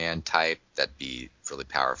Superman type that'd be really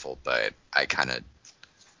powerful, but I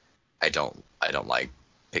don't like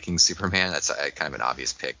picking Superman. That's kind of an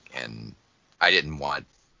obvious pick, and I didn't want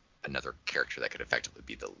another character that could effectively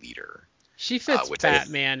be the leader. She fits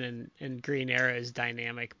Batman and Green Arrow's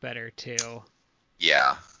dynamic better too.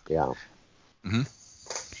 Yeah. Yeah.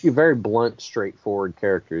 She's a very blunt, straightforward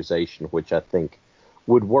characterization, which I think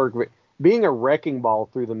would work. Being a wrecking ball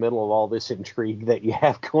through the middle of all this intrigue that you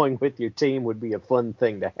have going with your team would be a fun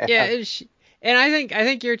thing to have. Yeah, and I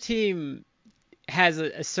think your team has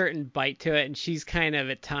a certain bite to it, and she's kind of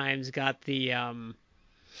at times got the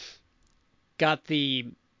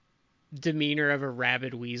demeanor of a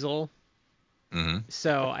rabid weasel.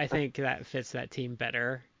 So I think that fits that team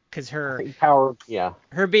better because her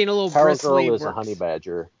being a little bristly Girl is a honey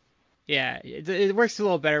badger. Yeah, it works a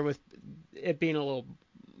little better with her being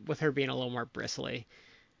a little more bristly.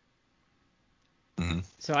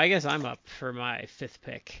 So I guess I'm up for my fifth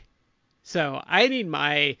pick. So I need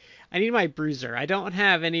my bruiser. I don't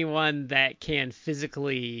have anyone that can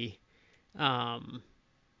physically kind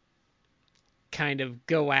of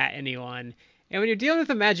go at anyone. And when you're dealing with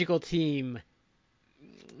a magical team,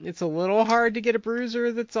 it's a little hard to get a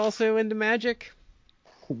bruiser that's also into magic.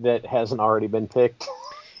 That hasn't already been picked.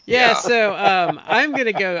 Yeah, so I'm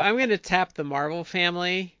gonna tap the Marvel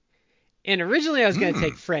family. And originally I was gonna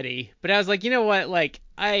take Freddy, but I was like, you know what, like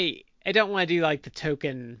I don't want to do like the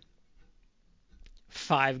token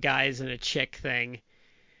five guys and a chick thing.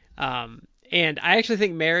 And I actually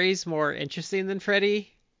think Mary's more interesting than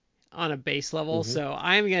Freddy on a base level, so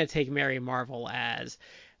I'm going to take Mary Marvel as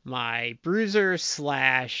my bruiser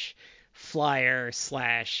slash flyer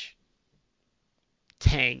slash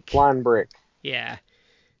tank. Flying brick. Yeah.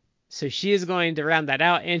 So she is going to round that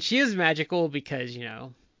out, and she is magical because,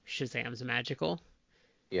 Shazam's magical.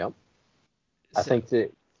 Yep. So, I think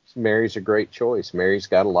that Mary's a great choice. Mary's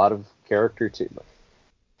got a lot of character too.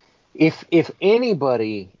 If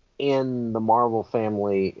anybody in the Marvel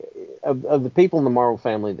family, of the people in the Marvel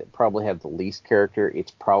family that probably have the least character,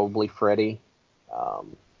 it's probably Freddy.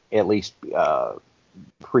 At least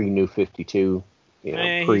pre-New 52,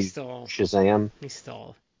 pre-Shazam. He's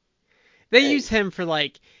still. They use him for,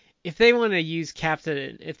 like, if they want to use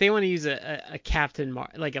a Captain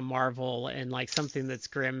like a Marvel and like something that's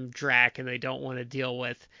grim Drac, and they don't want to deal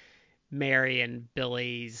with Mary and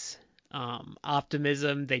Billy's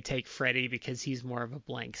optimism, they take Freddy because he's more of a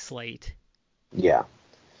blank slate. Yeah.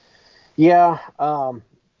 But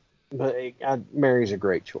Mary's a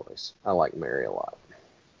great choice. I like Mary a lot.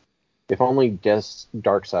 If only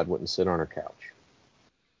Darkseid wouldn't sit on her couch.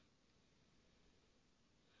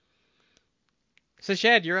 So,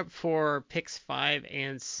 Shad, you're up for picks 5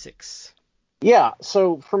 and 6. Yeah,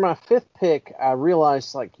 so for my fifth pick, I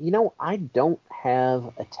realized, I don't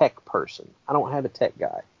have a tech person. I don't have a tech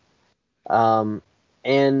guy.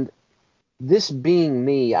 And this being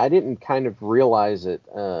me, I didn't kind of realize it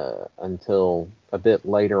until a bit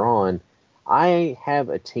later on. I have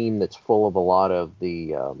a team that's full of a lot of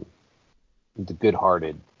the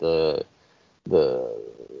good-hearted, the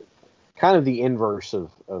kind of the inverse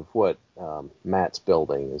of what Matt's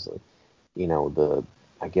building is,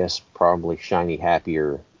 I guess probably shiny,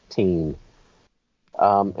 happier team.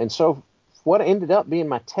 And so what ended up being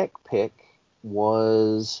my tech pick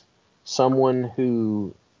was someone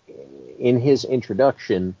who, in his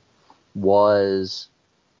introduction, was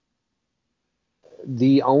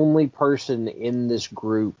the only person in this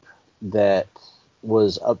group that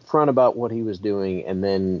was upfront about what he was doing and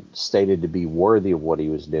then stated to be worthy of what he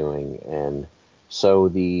was doing. And so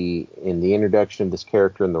in the introduction of this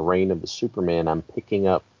character in the Reign of the Superman, I'm picking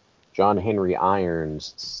up John Henry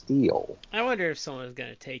Irons' Steel. I wonder if someone's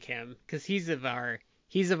going to take him, because he's of our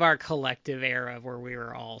collective era where we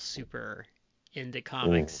were all super into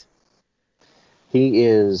comics. He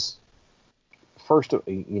is, first,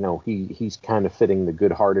 he's kind of fitting the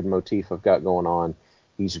good-hearted motif I've got going on.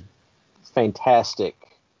 He's fantastic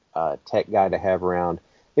tech guy to have around.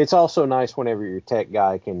 It's also nice whenever your tech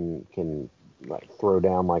guy can like throw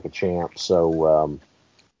down like a champ. So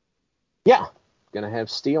gonna have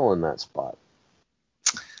Steel in that spot.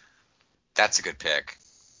 That's a good pick.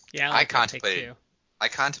 Yeah, I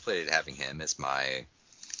contemplated having him as my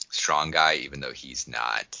strong guy, even though he's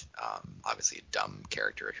not obviously a dumb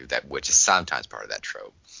character which is sometimes part of that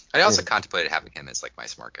trope. I also contemplated having him as like my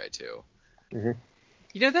smart guy too. Mm-hmm.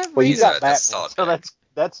 That well, you got Batman, so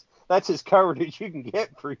that's as covered as you can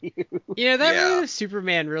get for you. Reign of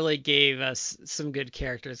Superman really gave us some good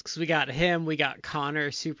characters, because we got him, we got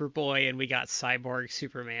Connor Superboy, and we got Cyborg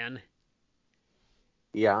Superman.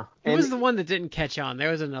 Yeah. Who was the one that didn't catch on?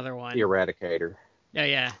 There was another one. The Eradicator. Oh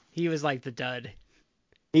yeah, he was like the dud.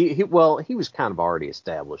 He was kind of already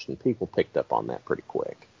established, and people picked up on that pretty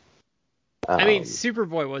quick. I mean,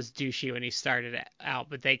 Superboy was douchey when he started out,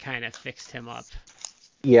 but they kind of fixed him up.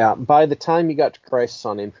 Yeah, by the time you got to Crisis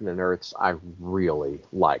on Infinite Earths, I really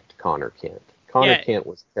liked Connor Kent. Kent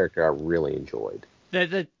was a character I really enjoyed.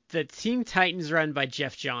 The Teen Titans run by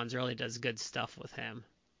Jeff Johns really does good stuff with him.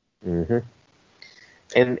 Mm-hmm.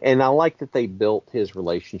 And I like that they built his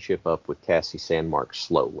relationship up with Cassie Sandmark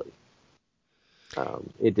slowly.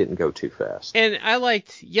 It didn't go too fast. And I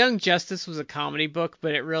liked Young Justice was a comedy book,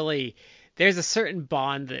 but there's a certain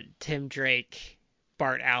bond that Tim Drake,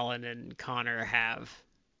 Bart Allen, and Connor have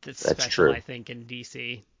that's special, true. I think, in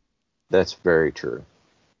DC. That's very true.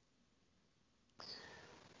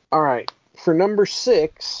 All right. For number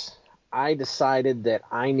 6, I decided that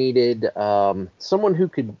I needed someone who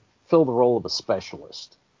could fill the role of a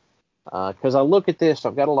specialist. Because I look at this,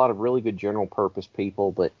 I've got a lot of really good general purpose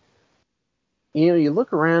people, but you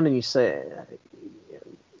look around and you say,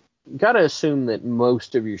 you got to assume that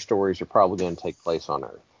most of your stories are probably going to take place on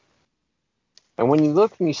Earth. And when you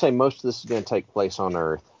look and you say most of this is going to take place on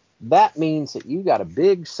Earth, that means that you got a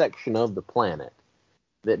big section of the planet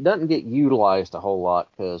that doesn't get utilized a whole lot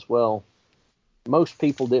because, well, most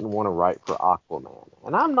people didn't want to write for Aquaman.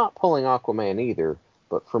 And I'm not pulling Aquaman either,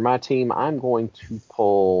 but for my team, I'm going to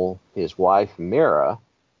pull his wife, Mera,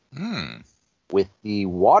 with the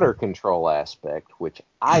water control aspect, which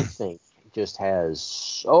I think just has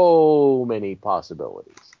so many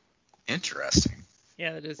possibilities. Interesting.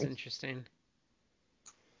 Yeah, that is interesting.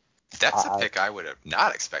 That's a pick I would have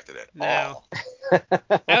not expected at all.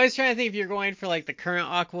 I was trying to think if you're going for like the current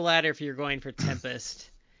Aqualad or if you're going for Tempest.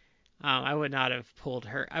 I would not have pulled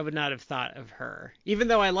her. I would not have thought of her, even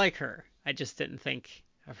though I like her. I just didn't think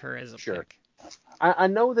of her as a pick. I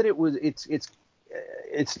know that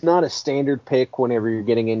it's not a standard pick whenever you're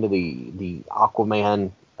getting into the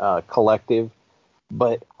Aquaman collective,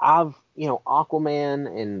 but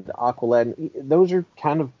Aquaman and Aqualad, those are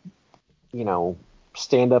kind of,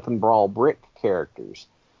 stand up and brawl brick characters,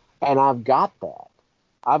 and I've got that.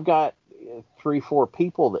 I've got 3-4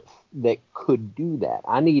 people that could do that.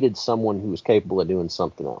 I needed someone who was capable of doing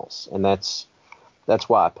something else, and that's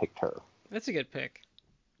why I picked her. That's a good pick.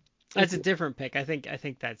 That's a different pick. I think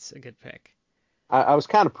that's a good pick. I was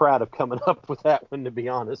kind of proud of coming up with that one, to be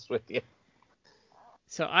honest with you.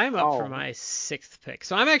 So I'm up for my 6th pick.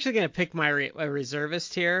 So I'm actually going to pick my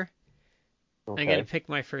reservist here. Okay. I'm going to pick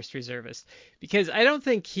my first reservist because I don't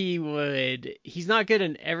think he's not good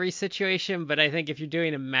in every situation, but I think if you're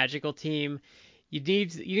doing a magical team, you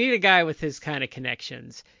need a guy with his kind of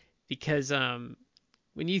connections, because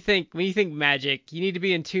when you think magic, you need to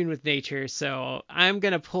be in tune with nature. So I'm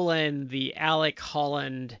going to pull in the Alec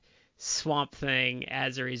Holland Swamp Thing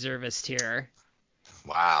as a reservist here.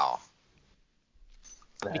 Wow.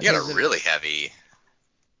 You got a really heavy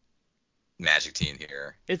magic team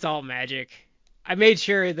here. It's all magic. I made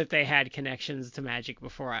sure that they had connections to magic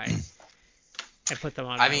before I put them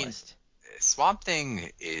on my list. Swamp Thing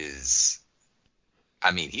is,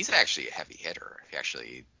 he's actually a heavy hitter. If you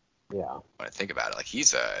actually want to think about it, like you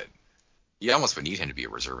almost would need him to be a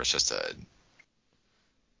reservist just to, I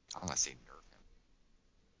don't want to say nerf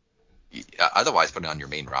him. Otherwise, putting on your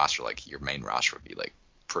main roster, like your main roster would be like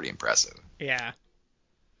pretty impressive. Yeah.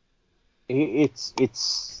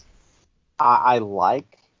 I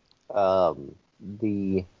like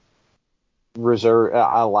the reserve.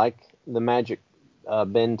 I like the magic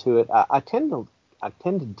bend to it. I tend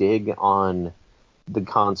to dig on the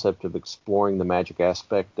concept of exploring the magic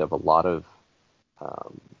aspect of a lot of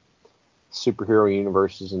superhero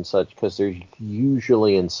universes and such, because there's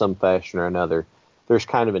usually, in some fashion or another, there's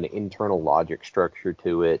kind of an internal logic structure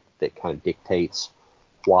to it that kind of dictates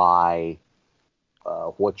why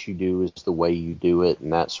what you do is the way you do it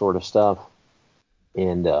and that sort of stuff.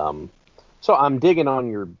 And so I'm digging on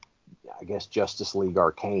your, I guess, Justice League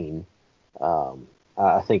Arcane.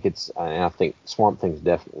 I think Swamp Thing's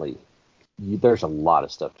definitely, there's a lot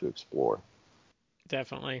of stuff to explore.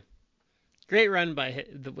 Definitely. Great run by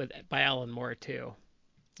Alan Moore too.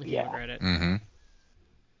 If you haven't read it. Mm-hmm.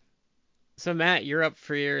 So Matt, you're up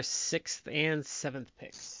for your 6th and 7th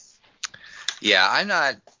picks. Yeah, I'm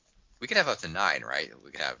not. We can have up to 9, right? We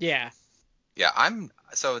can have. Yeah. Yeah,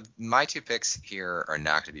 so my 2 picks here are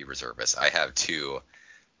not going to be reservists. I have 2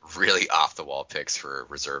 really off the wall picks for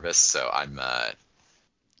reservists, so I'm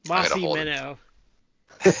Mossy Minnow.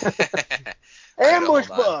 Ambush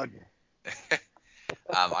bug.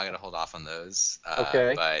 I'm going to hold off on those.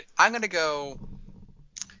 Okay. But I'm going to go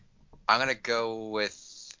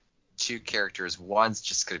with 2 characters. One's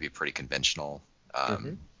just going to be pretty conventional.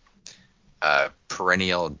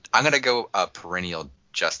 Perennial. I'm going to go a perennial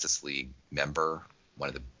Justice League member, one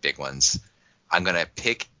of the big ones. I'm going to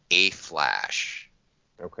pick a Flash.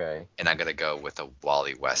 Okay. And I'm going to go with a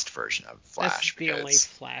Wally West version of Flash. That's the only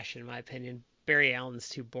Flash, in my opinion. Barry Allen's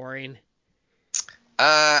too boring.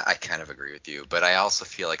 I kind of agree with you, but I also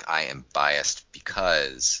feel like I am biased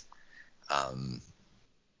because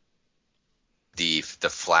the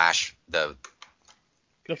Flash, the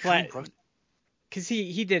Flash, because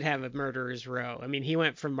he did have a murderer's row. I mean, he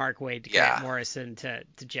went from Mark Waid to Grant Morrison to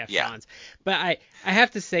Jeff Johns. But I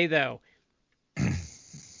have to say, though,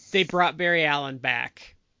 they brought Barry Allen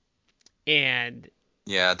back, and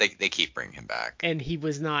they keep bringing him back, and he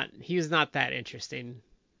was not that interesting.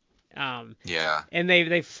 And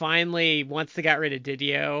they finally, once they got rid of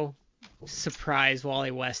Didio, surprise,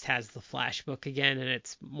 Wally West has the Flash book again, and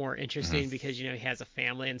it's more interesting because he has a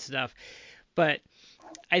family and stuff. But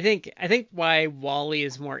I think why Wally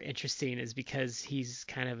is more interesting is because he's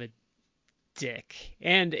kind of a dick.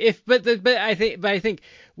 And I think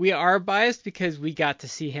we are biased because we got to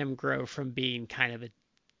see him grow from being kind of a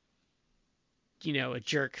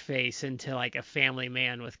jerk face into like a family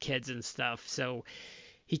man with kids and stuff. So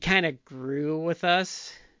he kind of grew with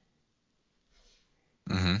us.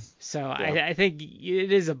 Mm-hmm. So I think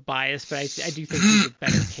it is a bias, but I do think he's a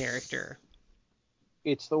better character.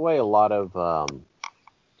 It's the way a lot of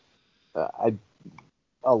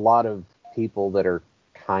people that are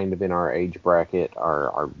kind of in our age bracket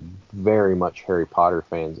are very much Harry Potter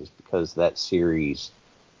fans is because that series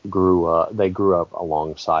they grew up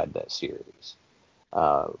alongside that series.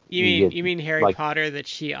 You mean Harry like, Potter that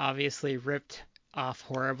she obviously ripped off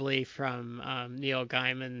horribly from Neil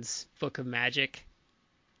Gaiman's Book of Magic,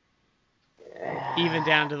 even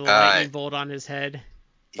down to the lightning bolt on his head.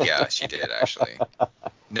 Yeah, she did actually.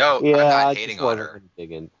 No, yeah, I'm not I hating just on wasn't her. gonna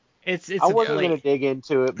dig in. It's I wasn't going to dig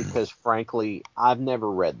into it because, frankly, I've never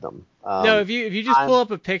read them. No, if you just pull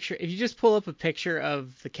up a picture, if you just pull up a picture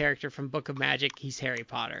of the character from Book of Magic, he's Harry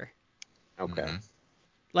Potter. Okay. Mm-hmm.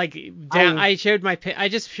 Like I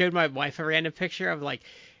just showed my wife a random picture of like,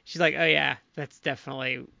 she's like, oh yeah, that's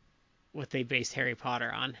definitely what they based Harry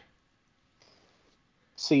Potter on.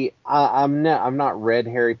 See, I've not read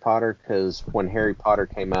Harry Potter because when Harry Potter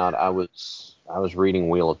came out, I was reading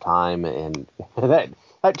Wheel of Time, and that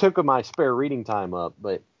took my spare reading time up.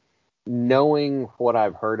 But knowing what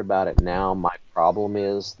I've heard about it now, my problem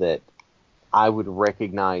is that I would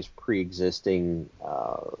recognize pre-existing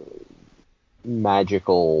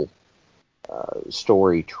magical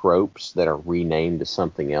story tropes that are renamed to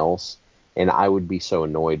something else, and I would be so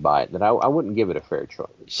annoyed by it that I wouldn't give it a fair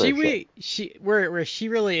choice. Where she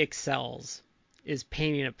really excels is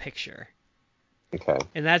painting a picture. Okay.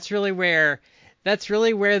 And that's really where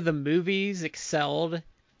the movies excelled.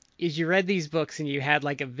 Is you read these books and you had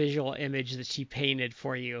like a visual image that she painted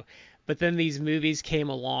for you, but then these movies came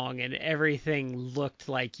along and everything looked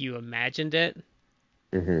like you imagined it.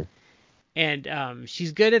 Mm-hmm. And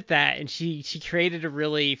she's good at that, and she created a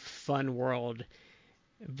really fun world.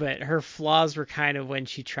 But her flaws were kind of when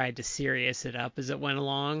she tried to serious it up as it went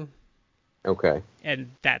along. Okay.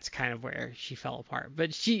 And that's kind of where she fell apart.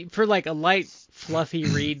 But for like a light, fluffy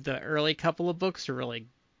read, the early couple of books are really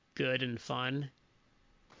good and fun.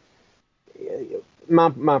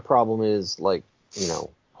 My problem is, like,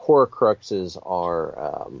 Horcruxes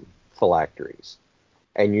are phylacteries,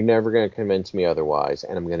 and you're never going to convince me otherwise,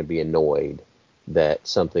 and I'm going to be annoyed that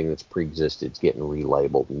something that's pre-existed is getting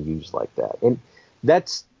relabeled and used like that. And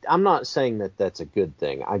I'm not saying that that's a good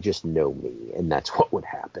thing. I just know me, and that's what would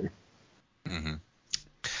happen. Mm-hmm.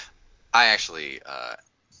 I actually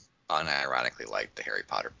unironically like the Harry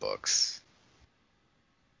Potter books,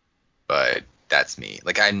 but that's me.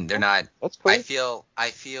 Like they're not. That's cool. I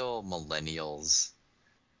feel millennials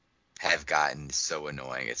have gotten so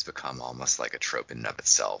annoying. It's become almost like a trope in and of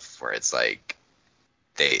itself, where it's like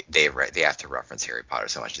they have to reference Harry Potter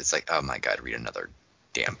so much. It's like, oh my god, read another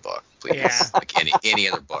damn book, please. Yeah. Like any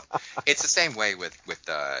other book. It's the same way with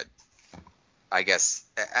I guess,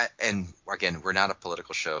 and again, we're not a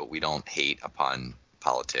political show. We don't hate upon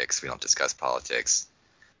politics. We don't discuss politics.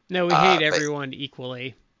 No, we hate everyone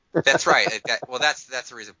equally. That's right. That's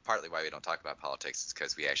the reason, partly why we don't talk about politics, is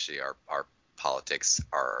because we actually our politics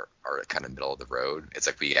are kind of middle of the road. It's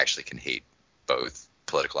like we actually can hate both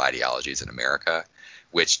political ideologies in America,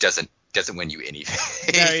 which doesn't win you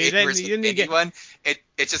anything. No,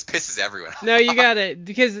 it just pisses everyone off. No, you got it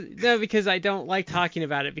because I don't like talking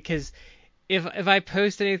about it, because if I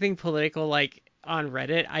post anything political like on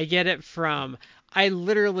Reddit, I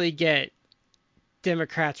literally get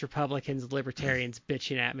Democrats, Republicans, Libertarians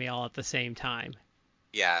bitching at me all at the same time.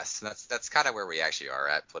 Yes, that's kind of where we actually are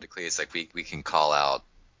at politically. It's like we can call out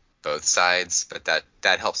both sides, but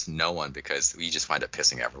that helps no one, because we just wind up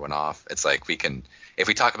pissing everyone off. It's like if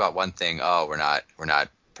we talk about one thing, oh, we're not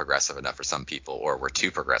progressive enough for some people, or we're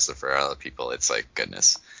too progressive for other people. It's like,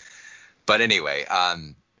 goodness. But anyway,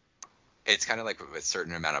 it's kind of like with a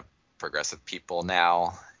certain amount of progressive people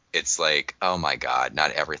now. It's like, oh my god,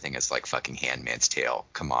 not everything is like fucking Handmaid's Tale.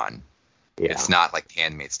 Come on. Yeah. It's not like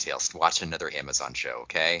Handmaid's Tale. Watch another Amazon show,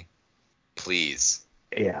 okay? Please.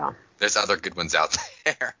 Yeah. There's other good ones out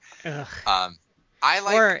there. Ugh.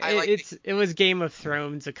 It was Game of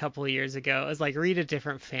Thrones a couple of years ago. It was like, read a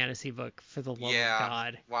different fantasy book, for the love of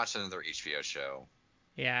God. Watch another HBO show.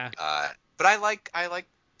 Yeah. But I like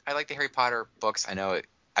the Harry Potter books. I know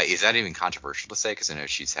is that even controversial to say? Because I know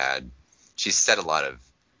she's said a lot of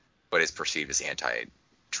what is perceived as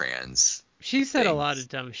anti-trans. She said things. A lot of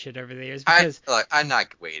dumb shit over the years. Because I'm not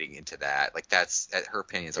wading into that. Like her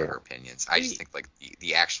opinions are her opinions. I just think like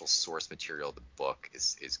the actual source material of the book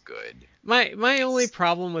is good. My only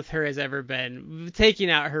problem with her has ever been taking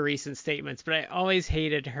out her recent statements, but I always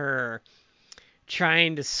hated her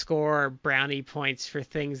trying to score brownie points for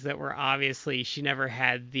things that were obviously she never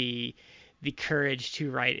had the courage to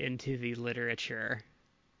write into the literature.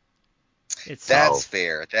 That's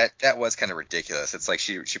fair. That was kind of ridiculous. It's like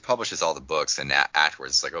she publishes all the books, and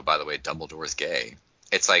afterwards it's like, oh, by the way, Dumbledore's gay.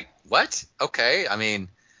 It's like, what? Okay, I mean,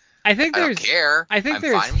 I don't care. I think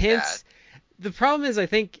there's hints. the problem is, I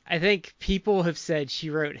think people have said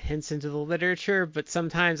she wrote hints into the literature, but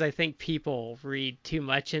sometimes I think people read too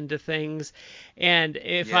much into things. And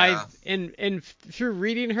if Yeah. and through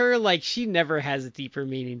reading her, like, she never has a deeper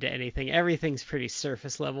meaning to anything. Everything's pretty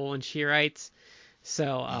surface level when she writes.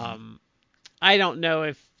 So, I don't know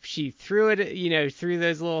if she threw it, threw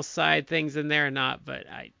those little side things in there or not, but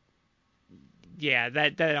yeah,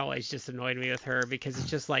 that always just annoyed me with her, because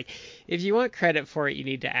it's just like, if you want credit for it, you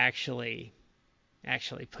need to actually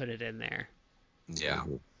put it in there. Yeah.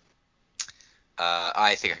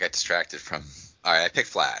 I think I got distracted from. All right, I picked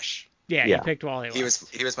Flash. Yeah, Yeah. you picked Wally West.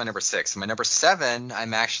 He was my number 6. My number 7,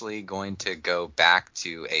 I'm actually going to go back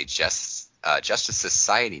to a Justice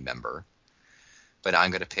Society member, but I'm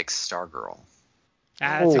going to pick Stargirl.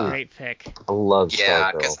 That's a Oh. great pick. I love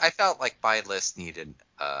Yeah, Stargirl. because I felt like my list needed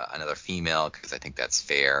another female, because I think that's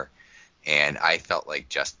fair, and I felt like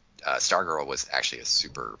just Stargirl was actually a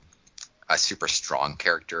super strong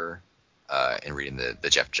character in reading the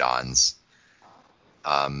Jeff Johns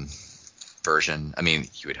version. I mean,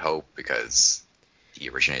 you would hope, because he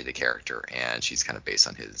originated the character, and she's kind of based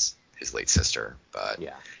on his late sister. But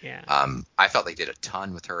Yeah. I felt they did a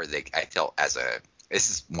ton with her. I felt this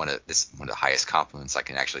is one of the highest compliments I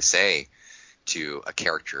can actually say to a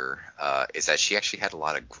character, is that she actually had a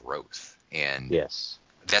lot of growth, and Yes.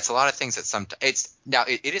 that's a lot of things that sometimes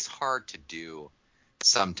it is hard to do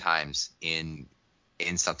sometimes in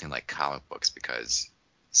something like comic books, because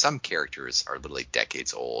some characters are literally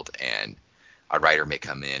decades old, and a writer may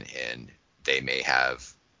come in and they may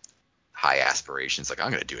have high aspirations, like,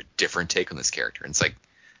 I'm going to do a different take on this character, and it's like,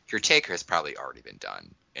 your take has probably already been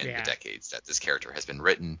done in the decades that this character has been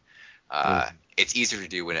written. It's easier to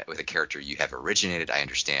do with a character you have originated, I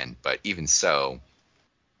understand, but even so,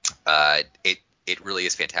 it really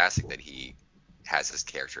is fantastic that he has this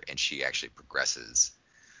character and she actually progresses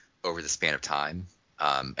over the span of time.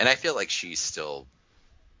 And I feel like she's still,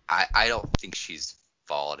 I don't think she's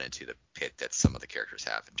fallen into the pit that some of the characters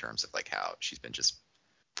have, in terms of like how she's been just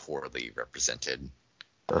poorly represented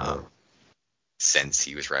since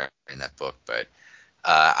he was writing that book. But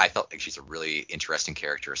I felt like she's a really interesting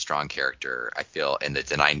character, a strong character. I feel, and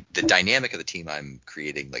the dynamic of the team I'm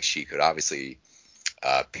creating, like, she could obviously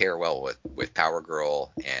pair well with Power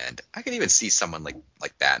Girl, and I could even see someone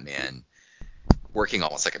like Batman working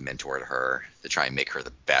almost like a mentor to her to try and make her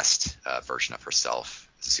the best version of herself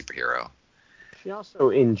as a superhero. She also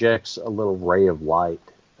injects a little ray of light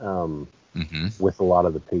with a lot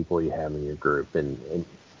of the people you have in your group, and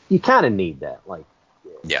you kind of need that. Like,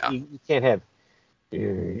 you can't have,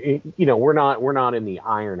 we're not in the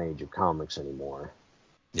Iron Age of comics anymore.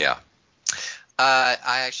 Yeah. I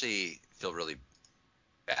actually feel really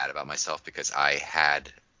bad about myself, because I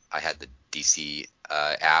had the DC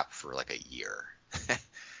app for like a year,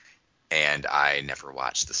 and I never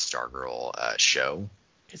watched the Stargirl show.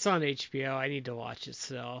 It's on HBO. I need to watch it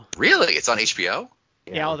still. Really? It's on HBO?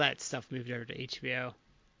 Yeah, all that stuff moved over to HBO.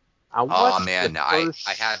 Oh man, I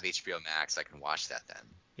have HBO Max. I can watch that then.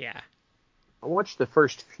 Yeah. I watched the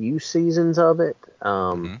first few seasons of it.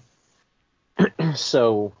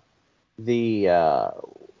 So the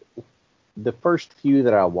first few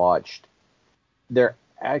that I watched, they're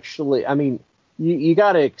actually, I mean, you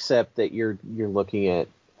got to accept that you're looking at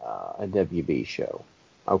a WB show.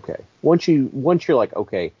 Okay. Once you're like,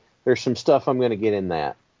 okay, there's some stuff I'm going to get in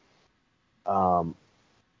that.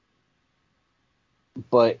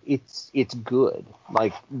 But it's good.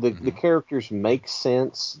 Like, the characters make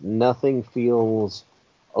sense. Nothing feels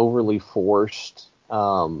overly forced.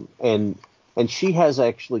 And she has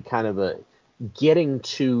actually kind of a getting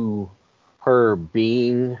to her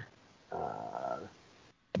being,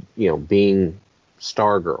 being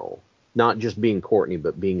Stargirl, not just being Courtney,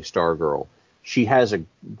 but being Stargirl. She has a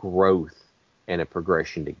growth and a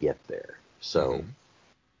progression to get there. So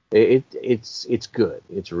it's good.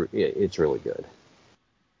 It's really good.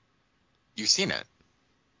 You've seen it?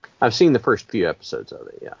 I've seen the first few episodes of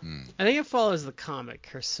it, yeah. I think it follows the comic,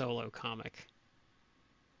 her solo comic.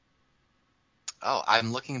 Oh,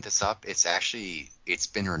 I'm looking this up. It's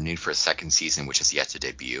been renewed for a second season, which is yet to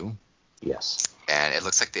debut. Yes. And it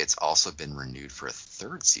looks like it's also been renewed for a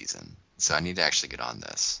third season. So I need to actually get on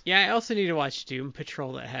this. Yeah, I also need to watch Doom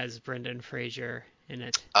Patrol that has Brendan Fraser in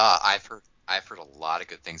it. I've heard a lot of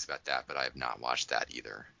good things about that, but I have not watched that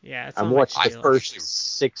either. Yeah, it's I've on watched my the first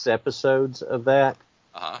 6 episodes of that,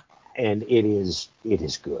 and it is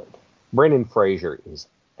good. Brendan Fraser is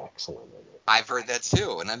excellent in it. I've heard that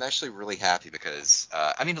too, and I'm actually really happy, because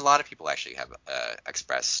a lot of people actually have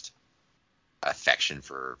expressed affection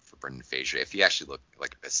for Brendan Fraser. If you actually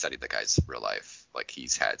study the guy's real life, like,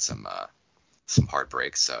 he's had some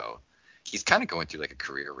heartbreak, so he's kind of going through like a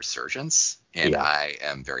career resurgence, and Yeah. I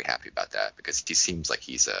am very happy about that because he seems like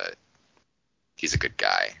he's a good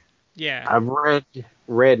guy. Yeah. I've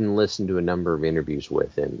read and listened to a number of interviews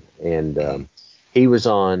with him, and he was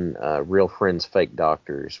on Real Friends, Fake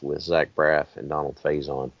Doctors with Zach Braff and Donald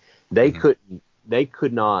Faison. They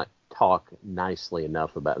could not talk nicely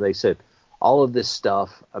enough about it. They said all of this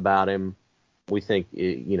stuff about him, we think,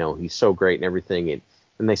 he's so great and everything.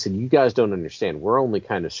 And they said, you guys don't understand. We're only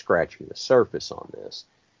kind of scratching the surface on this.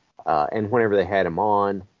 And whenever they had him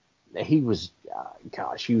on, he was,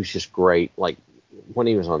 he was just great. Like, when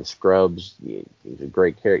he was on Scrubs, he's a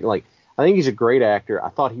great character. Like, I think he's a great actor. I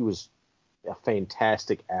thought he was a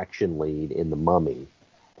fantastic action lead in The Mummy.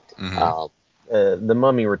 The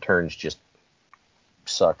Mummy Returns just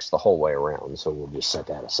sucks the whole way around, so we'll just set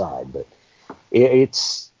that aside. But he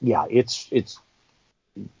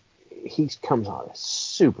comes on a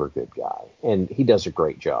super good guy, and he does a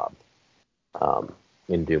great job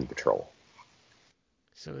in Doom Patrol.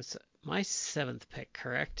 So it's my 7th pick,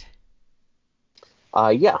 correct?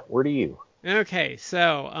 Yeah, where do you? Okay,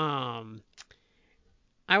 so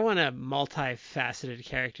I want a multifaceted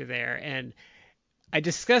character there, and I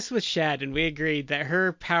discussed with Shad, and we agreed that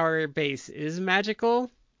her power base is magical,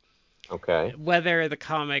 Okay. whether the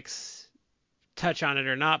comics touch on it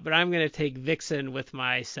or not, but I'm going to take Vixen with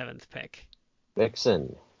my 7th pick.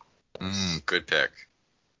 Vixen. Good pick.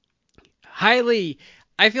 I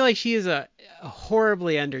feel like she is a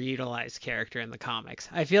horribly underutilized character in the comics.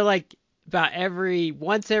 I feel like about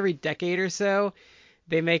once every decade or so,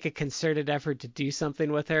 they make a concerted effort to do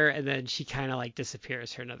something with her, and then she kind of like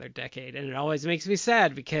disappears for another decade. And it always makes me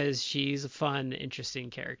sad because she's a fun, interesting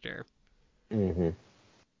character. Mm-hmm.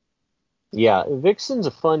 Yeah, Vixen's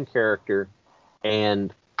a fun character,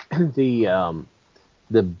 and the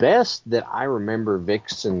best that I remember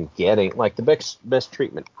Vixen getting, like the best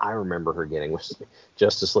treatment I remember her getting, was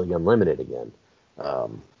Justice League Unlimited again.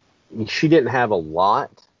 She didn't have a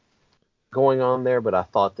lot going on there, but I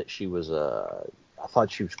thought that she was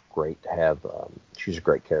great to have. She was a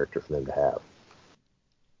great character for them to have.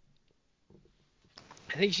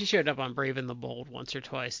 I think she showed up on Brave and the Bold once or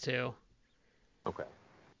twice too. Okay.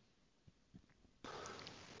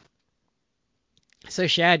 So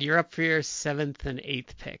Shad, you're up for your 7th and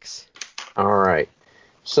 8th picks. All right.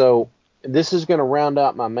 So this is going to round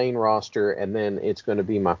out my main roster, and then it's going to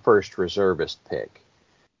be my first reservist pick.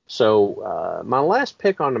 So my last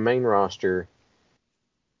pick on the main roster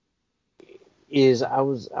is I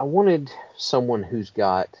wanted someone who's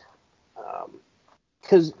got,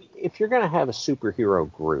 because if you're going to have a superhero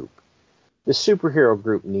group, the superhero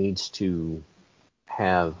group needs to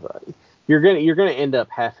have you're going to end up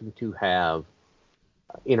having to have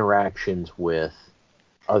interactions with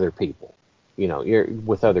other people, you're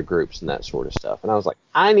with other groups and that sort of stuff. And I was like,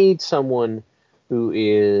 I need someone who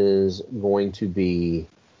is going to be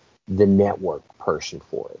the network person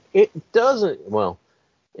for it. It doesn't,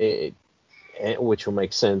 which will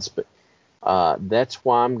make sense, but that's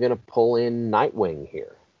why I'm going to pull in Nightwing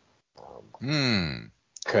here.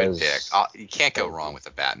 Good pick. You can't go wrong with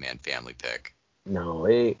a Batman family pick. No,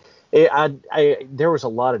 there was a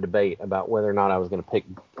lot of debate about whether or not I was going to pick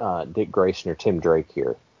Dick Grayson or Tim Drake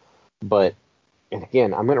here. But, and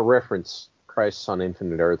again, I'm going to reference Crisis on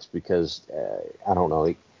Infinite Earths because, I don't know,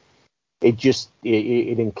 it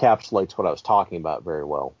encapsulates what I was talking about very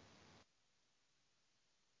well.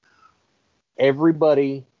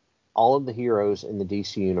 Everybody, all of the heroes in the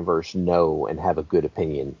DC universe know and have a good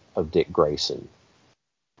opinion of Dick Grayson,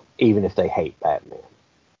 even if they hate Batman.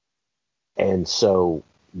 And so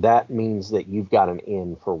that means that you've got an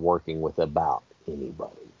in for working with about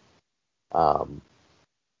anybody.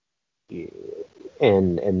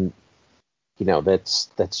 And that's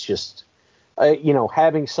just,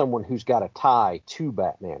 having someone who's got a tie to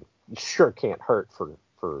Batman sure can't hurt for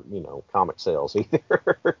comic sales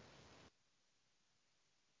either.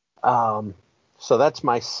 So that's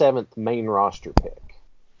my 7th main roster pick,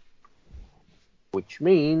 which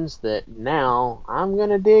means that now I'm going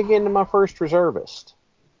to dig into my first reservist.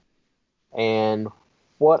 And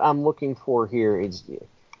what I'm looking for here is,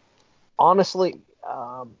 honestly,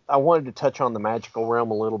 I wanted to touch on the magical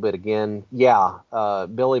realm a little bit again. Yeah,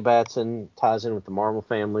 Billy Batson ties in with the Marvel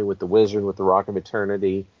family, with the Wizard, with the Rock of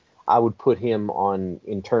Eternity. I would put him on,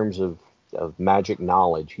 in terms of magic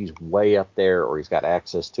knowledge, he's way up there, or he's got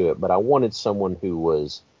access to it. But I wanted someone who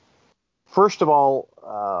was, first of all,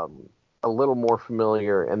 a little more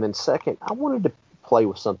familiar, and then second, I wanted to play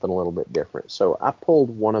with something a little bit different. So I pulled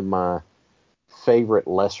one of my favorite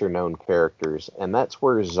lesser-known characters, and that's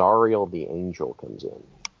where Zariel the Angel comes in.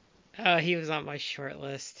 Oh, he was on my short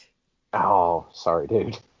list. Oh, sorry,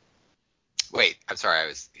 dude. Wait, I'm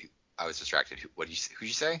sorry, I was distracted. Who'd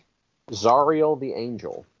you say? Zariel the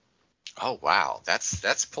Angel. Oh wow,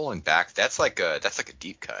 that's pulling back. That's like a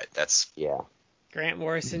deep cut. That's Yeah. Grant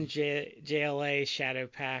Morrison, JLA, Shadow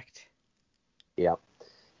Pact. Yep.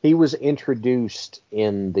 He was introduced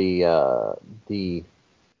in the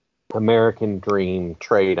American Dream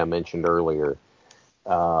trade I mentioned earlier.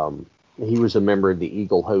 He was a member of the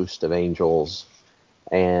Eagle Host of Angels,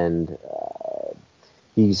 and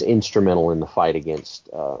he's instrumental in the fight against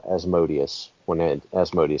Asmodeus when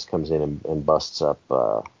Asmodeus comes in and busts up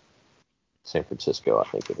San Francisco, I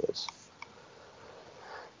think it is.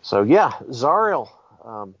 So yeah, Zariel.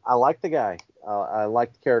 I like the guy. I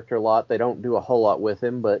like the character a lot. They don't do a whole lot with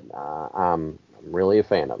him, but I'm really a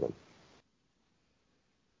fan of him.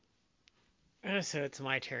 Oh, so it's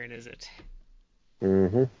my turn, is it?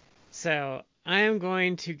 Mm-hmm. So I am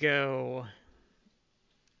going to go.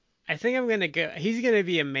 I think I'm going to go. He's going to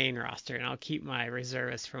be a main roster, and I'll keep my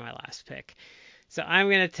reservist for my last pick. So I'm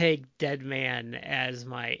going to take Deadman as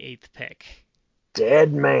my 8th pick.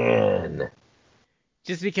 Deadman.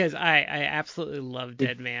 Just because I absolutely love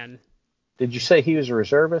Deadman. Did you say he was a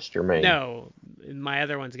reservist or main? No, my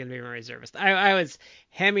other one's going to be my reservist. I was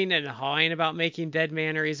hemming and hawing about making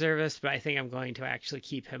Deadman a reservist, but I think I'm going to actually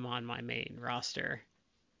keep him on my main roster.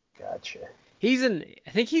 Gotcha. I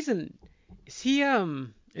think he's in, is he a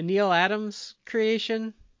Neil Adams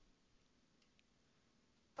creation?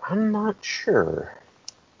 I'm not sure.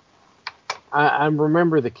 I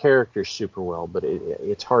remember the character super well, but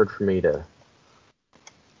it's hard for me to.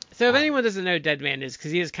 So if anyone doesn't know who Deadman is,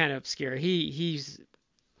 because he is kind of obscure, he's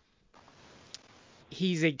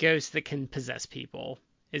a ghost that can possess people,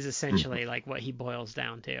 is essentially like what he boils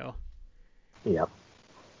down to. Yep.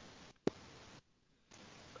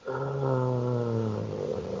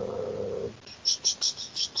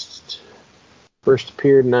 First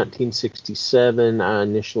appeared in 1967,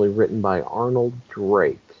 initially written by Arnold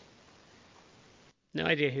Drake. No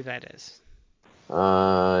idea who that is. Who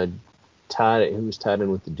was tied in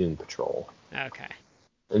with the Doom Patrol. Okay.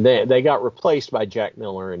 And they got replaced by Jack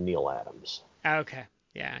Miller and Neil Adams. Okay.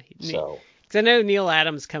 Yeah. So. Because I know Neil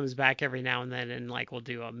Adams comes back every now and then, and like we'll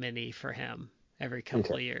do a mini for him every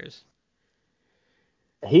couple of years.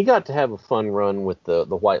 He got to have a fun run with the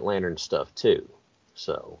White Lantern stuff too.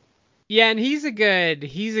 So. Yeah, and he's a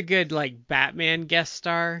good like Batman guest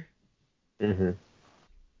star. Mm-hmm.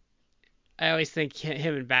 I always think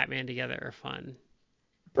him and Batman together are fun.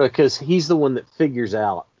 Because he's the one that figures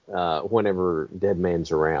out whenever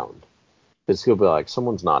Deadman's around. Because he'll be like,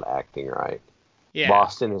 someone's not acting right. Yeah.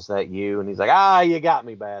 Boston, is that you? And he's like, you got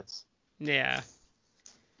me, Bats. Yeah.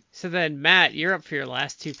 So then, Matt, you're up for your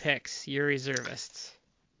last 2 picks. Your reservists.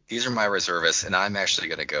 These are my reservists, and I'm actually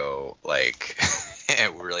going to go like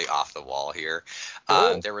really off the wall here.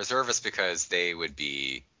 Cool. They're reservists because they would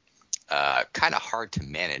be kind of hard to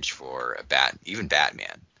manage for even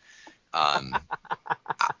Batman. I'm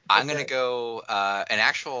going to go an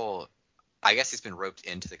actual. I guess he's been roped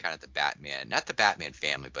into the kind of the Batman, not the Batman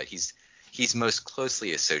family, but he's most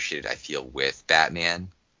closely associated, I feel, with Batman.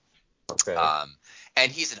 Okay. And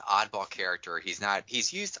he's an oddball character.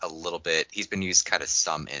 He's used a little bit. He's been used kind of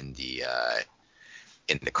some in the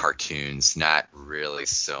cartoons, not really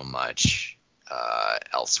so much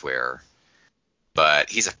elsewhere. But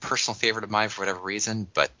he's a personal favorite of mine for whatever reason.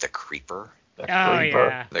 But the Creeper.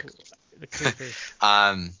 Yeah. The Creepers.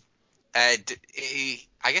 And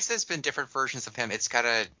I guess there's been different versions of him. It's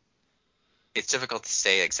difficult to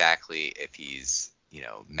say exactly if he's,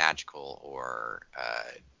 magical or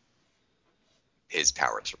his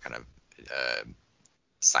powers are kind of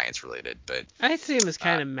science related. But I see him as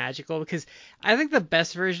kind of magical because I think the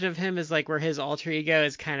best version of him is like where his alter ego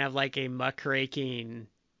is kind of like a muckraking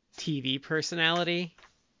TV personality.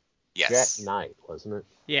 Yes. Jack Knight, wasn't it?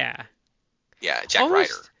 Yeah. Yeah, Jack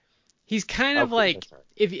Ryder. He's kind of like,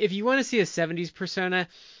 if you want to see a 70s persona,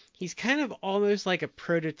 he's kind of almost like a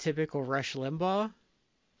prototypical Rush Limbaugh.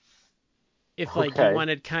 If like you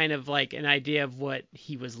wanted kind of like an idea of what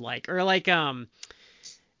he was like, or like who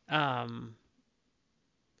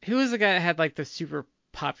was the guy that had like the super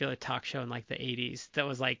popular talk show in like the 80s that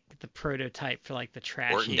was like the prototype for like the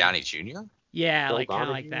trashy Orton Downey Jr.? Yeah, Phil like kind of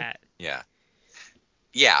Donahue? like that.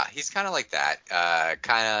 Yeah, he's kind of like that.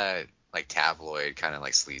 Kind of like tabloid, kind of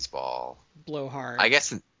like sleazeball. Blowhard. I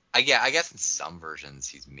guess in some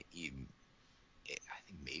versions I think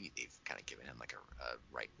maybe they've kind of given him like a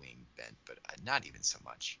right wing bent, but not even so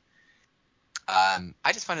much.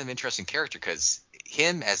 I just find him an interesting character because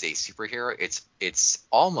him as a superhero, it's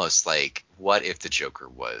almost like what if the Joker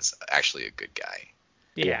was actually a good guy?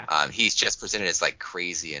 Yeah. He's just presented as like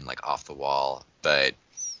crazy and like off the wall, but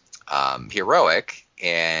heroic,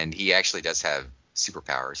 and he actually does have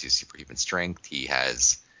superpowers. He has superhuman strength. He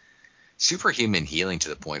has superhuman healing to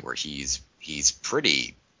the point where he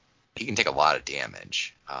can take a lot of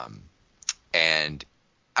damage. And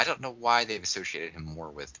I don't know why they've associated him more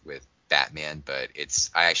with Batman, but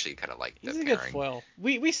I actually kind of like the pairing. He's a good foil.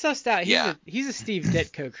 We sussed out. He's a Steve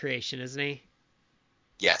Ditko creation, isn't he?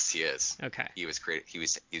 Yes, he is. Okay. He was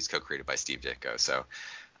co-created by Steve Ditko. So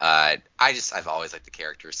I've always liked the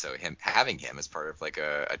character. So having him as part of like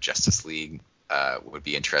a Justice League would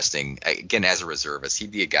be interesting. Again, as a reservist,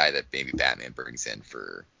 he'd be a guy that maybe Batman brings in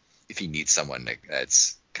for if he needs someone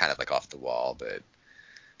that's kind of like off the wall, but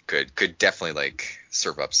could definitely like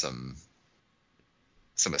serve up some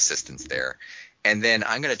assistance there. And then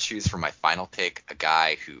I'm going to choose for my final pick a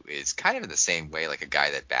guy who is kind of in the same way, like a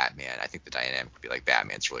guy that Batman, I think the dynamic would be like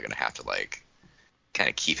Batman's really going to have to like kind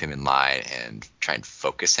of keep him in line and try and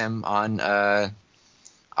focus him on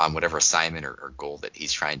whatever assignment or goal that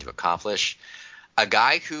he's trying to accomplish. A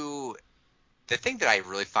guy who, the thing that I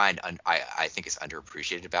really find I think is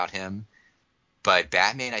underappreciated about him, but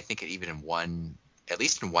Batman, I think at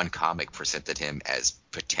least in one comic, presented him as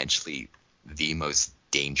potentially the most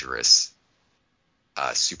dangerous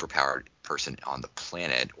superpowered person on the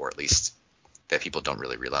planet, or at least that people don't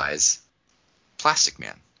really realize. Plastic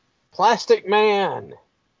Man. Plastic Man.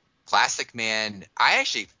 I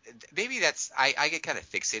get kind of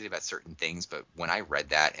fixated about certain things, but when I read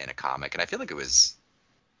that in a comic, and I feel like it was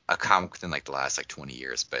a comic within like the last like 20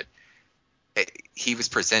 years, but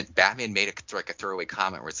Batman made a throwaway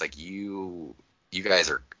comment where it's like, you guys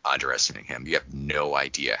are underestimating him. You have no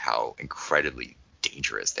idea how incredibly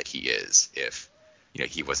dangerous that he is if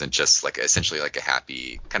he wasn't just like essentially like a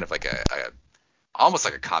happy kind of like a almost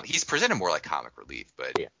like a comic. He's presented more like comic relief,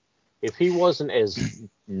 but yeah. If he wasn't as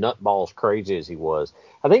nutballs crazy as he was,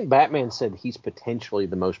 I think Batman said he's potentially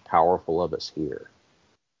the most powerful of us here.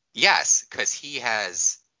 Yes, because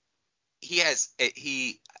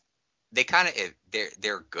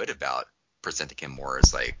they're good about presenting him more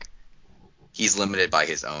as like he's limited by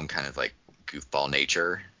his own kind of like goofball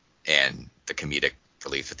nature and the comedic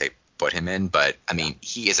relief that they put him in. But I mean,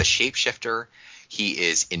 he is a shapeshifter. He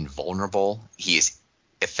is invulnerable. He is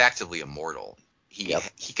effectively immortal. He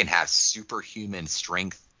can have superhuman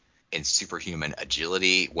strength and superhuman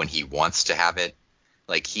agility when he wants to have it.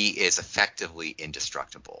 Like, he is effectively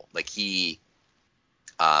indestructible. Like,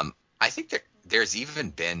 I think that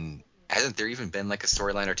hasn't there even been like a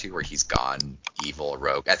storyline or two where he's gone evil,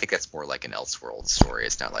 rogue? I think that's more like an Elseworld story.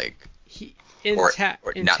 It's not like in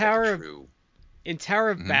Tower of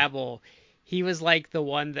mm-hmm. Babel, he was like the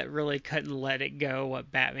one that really couldn't let it go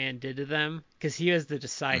what Batman did to them, because he was the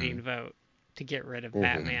deciding vote to get rid of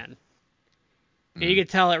Batman. And you could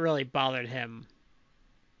tell it really bothered him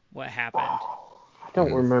what happened. I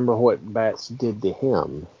don't remember what Bats did to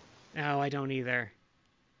him. No, I don't either.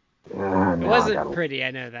 It No, wasn't pretty,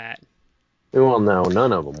 I know that. Well, no,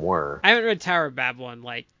 none of them were. I haven't read Tower of Babel in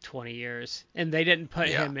like 20 years, and they didn't put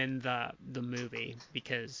him in the movie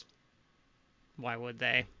because why would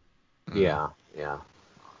they? Yeah.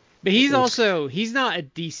 But he's not a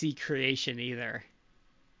DC creation either.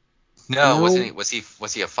 No, wasn't he? Was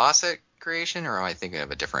he a Fawcett creation, or am I thinking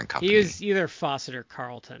of a different company? He was either Fawcett or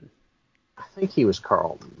Carlton. I think he was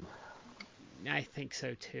Carlton. I think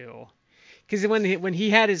so too. Because when he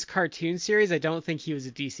had his cartoon series, I don't think he was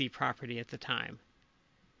a DC property at the time.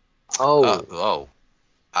 Not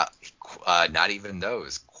even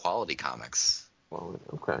those. Quality Comics. Well,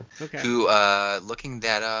 okay. Who, looking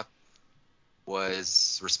that up,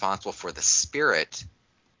 was responsible for the Spirit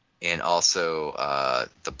and also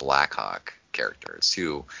the Blackhawk characters.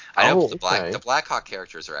 Who I know the Blackhawk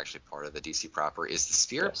characters are actually part of the DC proper. Is the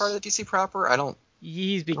Spirit part of the DC proper? I don't.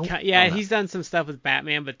 He's done some stuff with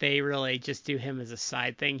Batman, but they really just do him as a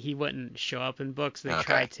side thing. He wouldn't show up in books. They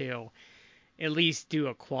try to at least do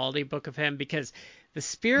a quality book of him, because the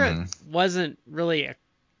Spirit wasn't really a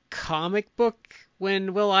comic book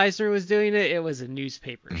when Will Eisner was doing it. It was a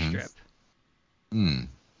newspaper strip.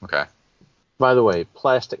 Okay. By the way,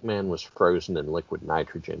 Plastic Man was frozen in liquid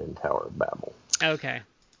nitrogen in Tower of Babel. Okay.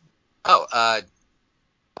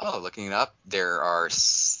 Looking it up, there are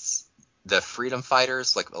the Freedom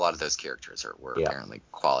Fighters. Like, a lot of those characters were apparently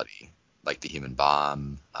quality, like the Human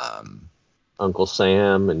Bomb, Uncle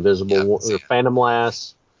Sam, Invisible, Phantom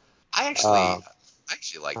Lass. I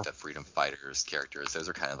actually like the Freedom Fighters characters. Those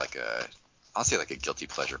are kind of like I'll say like a guilty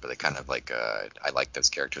pleasure, but they kind of like I like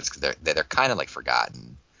those characters because they're kind of like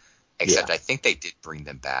forgotten. Except I think they did bring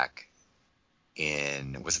them back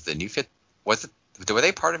in, was it the New Fit? Were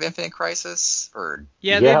they part of Infinite Crisis? Or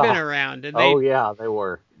they've been around. And they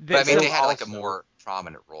were. But I mean, they had like a more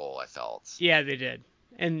prominent role, I felt. Yeah, they did.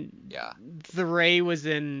 And Yeah. the Ray was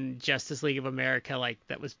in Justice League of America, like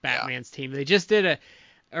that was Yeah. Batman's team. They just did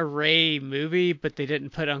a Ray movie, but they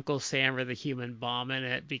didn't put Uncle Sam or the human bomb in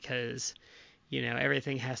it because,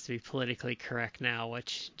 everything has to be politically correct now,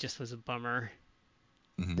 which just was a bummer.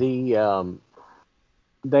 The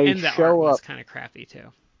they And the art show was up. kind of crappy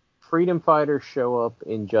too. Freedom fighters show up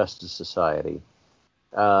in Justice Society.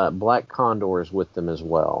 Black Condor is with them as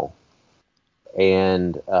well,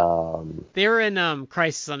 and They were in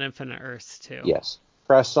Crisis on Infinite Earths too. yes,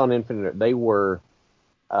 Crisis on Infinite. They were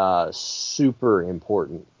super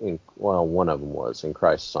important one of them was in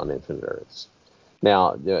Crisis on Infinite Earths.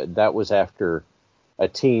 Now that was after a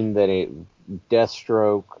team that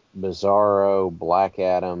Deathstroke, Bizarro, Black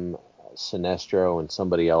Adam, Sinestro, and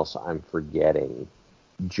somebody else I'm forgetting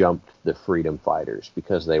jumped the Freedom Fighters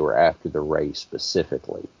because they were after the Ray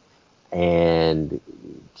specifically and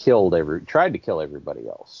tried to kill everybody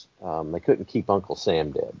else. They couldn't keep Uncle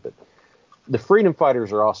Sam dead, but the Freedom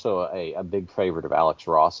Fighters are also a big favorite of Alex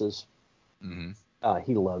Ross's. Mm-hmm.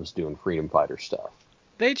 He loves doing Freedom Fighter stuff.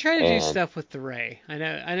 They try to do stuff with the Ray. I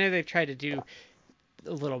know they've tried to do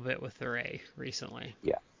a little bit with the Ray recently.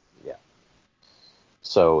 Yeah.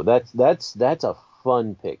 So that's a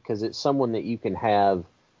fun pick because it's someone that you can have.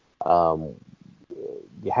 You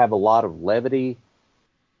have a lot of levity,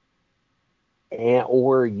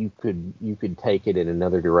 or you could take it in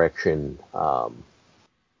another direction,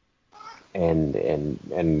 and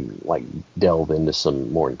like delve into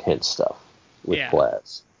some more intense stuff with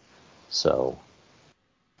Plaz. So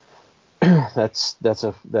that's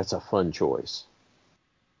a fun choice.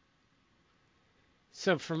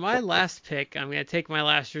 So for my last pick, I'm going to take my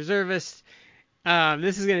last reservist.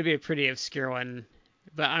 This is going to be a pretty obscure one,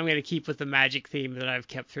 but I'm going to keep with the Magic theme that I've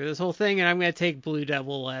kept through this whole thing, and I'm going to take Blue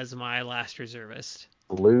Devil as my last reservist.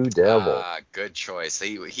 Blue Devil. Good choice.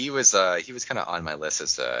 He was kind of on my list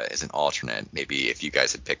as an alternate. Maybe if you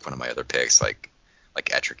guys had picked one of my other picks, like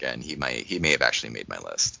Etrigan, he may have actually made my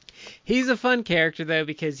list. He's a fun character though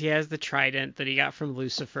because he has the trident that he got from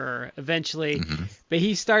Lucifer eventually. Mm-hmm. But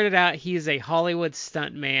he's a Hollywood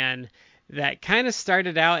stuntman that kind of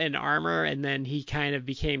started out in armor and then he kind of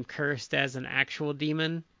became cursed as an actual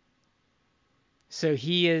demon. So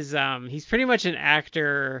he's pretty much an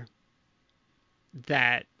actor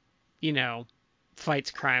that,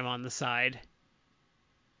 fights crime on the side.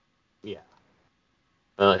 Yeah.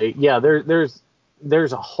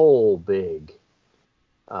 There's a whole big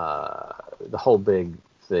the whole big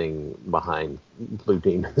thing behind Blue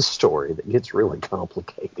Demon's story that gets really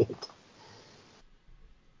complicated.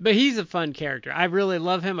 But he's a fun character. I really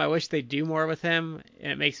love him. I wish they'd do more with him.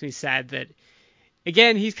 And it makes me sad that,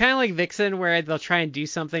 again, he's kind of like Vixen, where they'll try and do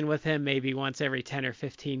something with him maybe once every 10 or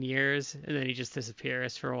 15 years, and then he just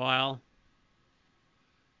disappears for a while.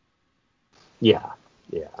 Yeah.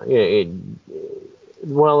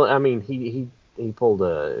 Well, I mean, he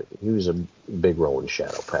was a big role in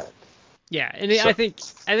Shadow Pact. Yeah, and so, I think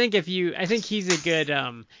he's a good.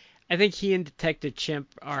 I think he and Detective Chimp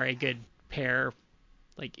are a good pair.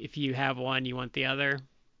 Like if you have one, you want the other.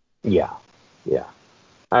 Yeah,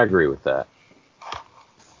 I agree with that.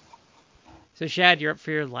 So Shad, you're up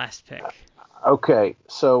for your last pick. Okay,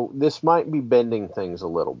 so this might be bending things a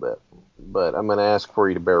little bit, but I'm going to ask for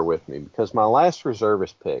you to bear with me because my last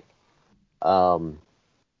reservist pick.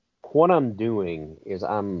 What I'm doing is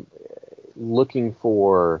I'm looking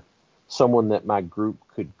for someone that my group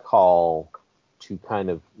could call to kind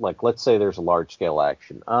of, like, let's say there's a large scale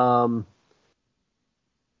action.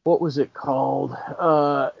 What was it called?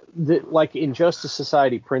 Like in Justice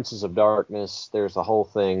Society, Princes of Darkness, there's a whole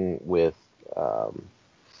thing with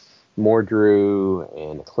Mordru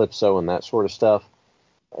and Eclipso and that sort of stuff.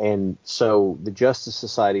 And so the Justice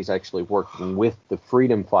Society is actually working with the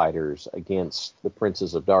Freedom Fighters against the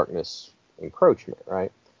Princes of Darkness encroachment,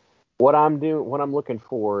 right? What I'm looking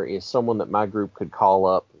for is someone that my group could call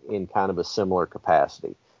up in kind of a similar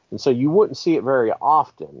capacity. And so you wouldn't see it very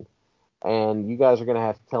often, and you guys are going to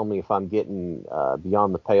have to tell me if I'm getting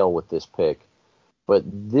beyond the pale with this pick. But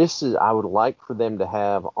I would like for them to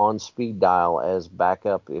have on speed dial as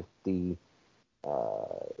backup if the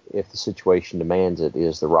situation demands it,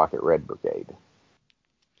 is the Rocket Red Brigade.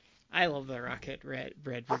 I love the Rocket Red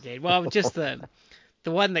Brigade. Well, just the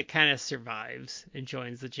one that kind of survives and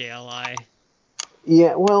joins the JLI.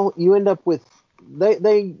 Yeah, well, you end up with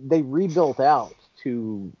they rebuilt out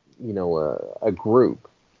to a group.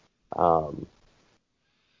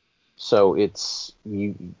 So it's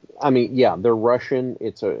they're Russian.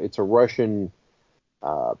 It's a Russian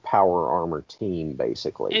power armor team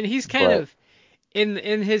basically. And he's kind of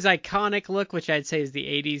in his iconic look, which I'd say is the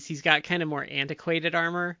 80s, he's got kind of more antiquated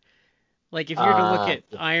armor. Like if you were to look at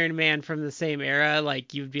Iron Man from the same era,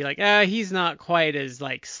 like you'd be like, he's not quite as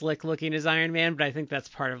like slick looking as Iron Man, but I think that's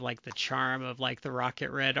part of like the charm of like the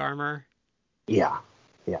rocket red armor. Yeah.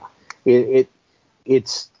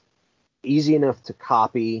 It's easy enough to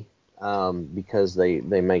copy because they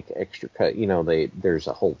make extra cut. There's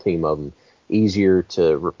a whole team of them. Easier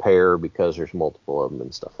to repair because there's multiple of them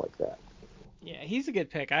and stuff like that. Yeah, he's a good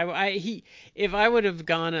pick. If I would have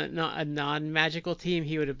gone a non-magical team,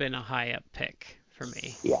 he would have been a high up pick for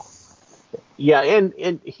me. Yeah,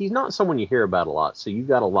 and he's not someone you hear about a lot, so you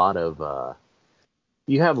have a lot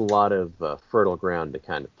of fertile ground to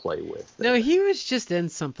kind of play with. No, he was just in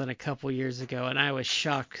something a couple years ago, and I was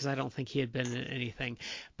shocked because I don't think he had been in anything.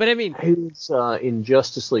 But I mean, he was in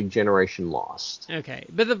Justice League Generation Lost. Okay,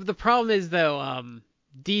 but the problem is though,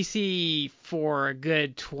 DC for a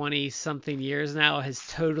good 20-something years now has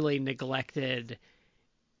totally neglected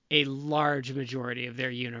a large majority of their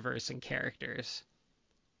universe and characters.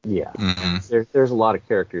 Yeah, Mm-hmm. there's a lot of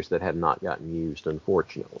characters that have not gotten used,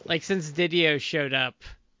 unfortunately. Like since Didio showed up,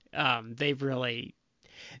 they really,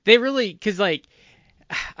 because like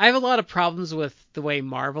I have a lot of problems with the way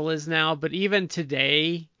Marvel is now, but even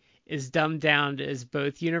today, as dumbed down as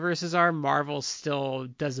both universes are, Marvel still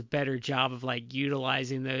does a better job of like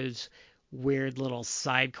utilizing those weird little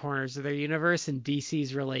side corners of their universe, and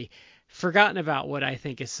DC's really forgotten about what I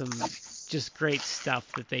think is some just great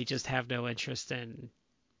stuff that they just have no interest in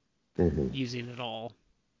using at all.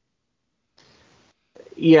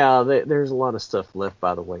 Yeah, there's a lot of stuff left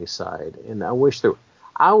by the wayside, and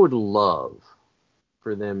I would love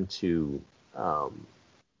for them to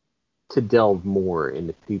delve more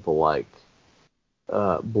into people like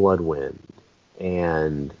Bloodwind,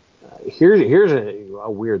 and here's a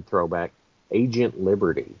weird throwback, Agent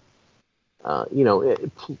Liberty.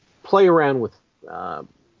 Play around with,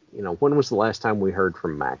 when was the last time we heard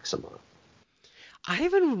from Maxima? I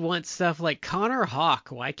even want stuff like Connor Hawk.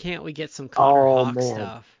 Why can't we get some Connor Hawk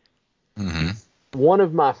stuff? Mm-hmm. One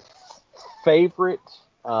of my favorite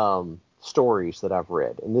stories that I've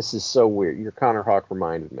read, and this is so weird. Your Connor Hawk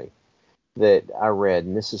reminded me that I read,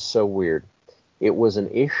 and this is so weird. It was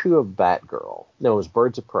an issue of Batgirl. No, it was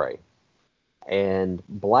Birds of Prey. And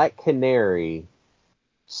Black Canary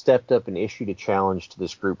stepped up and issued a challenge to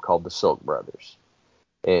this group called the Silk Brothers.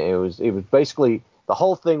 And it was basically, the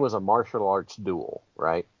whole thing was a martial arts duel,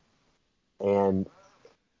 right? And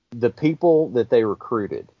the people that they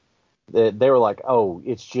recruited, they were like, "Oh,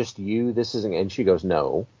 it's just you. This isn't." And she goes,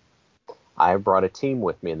 "No, I brought a team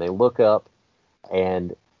with me." And they look up,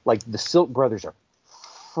 and like the Silk Brothers are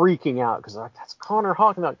freaking out because like, that's Connor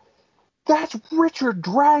Hawk. And like, that's Richard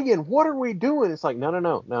Dragon. What are we doing? It's like,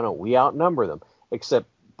 no. We outnumber them. Except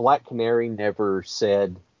Black Canary never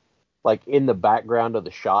said, like in the background of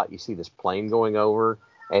the shot, you see this plane going over,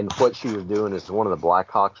 and what she was doing is one of the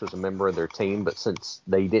Blackhawks was a member of their team, but since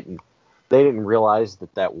they didn't realize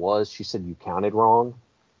that was, she said, you counted wrong.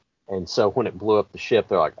 And so when it blew up the ship,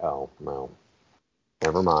 they're like, oh, no,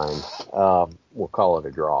 never mind. We'll call it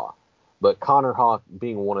a draw. But Connor Hawk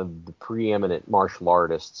being one of the preeminent martial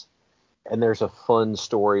artists, and there's a fun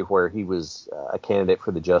story where he was a candidate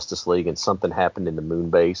for the Justice League and something happened in the moon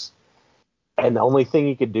base. And the only thing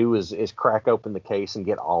he could do is crack open the case and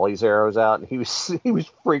get Ollie's arrows out. And he was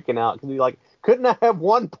freaking out because he like, couldn't I have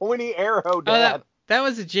one pointy arrow, Dad? Oh, that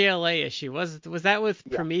was a JLA issue. Was that with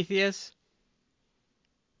Prometheus?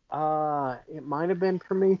 It might have been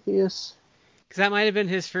Prometheus. Because that might have been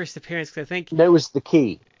his first appearance. Cause I think no, it was the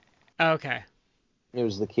Key. Okay. It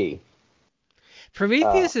was the Key.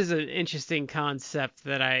 Prometheus is an interesting concept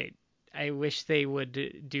that I wish they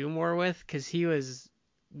would do more with, because he was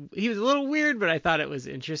a little weird, but I thought it was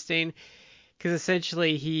interesting because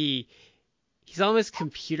essentially he's almost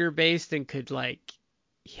computer based and could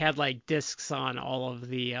he had discs on all of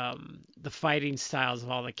the fighting styles of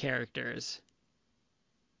all the characters.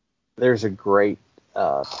 There's a great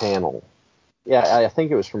panel. Yeah, I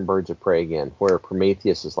think it was from Birds of Prey again, where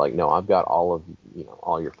Prometheus is like, no, I've got all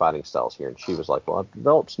your fighting styles here. And she was like, well, I've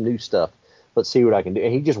developed some new stuff. Let's see what I can do.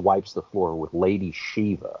 And he just wipes the floor with Lady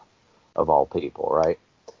Shiva, of all people, right?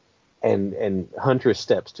 And Huntress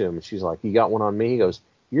steps to him, and she's like, you got one on me? He goes,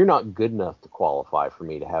 you're not good enough to qualify for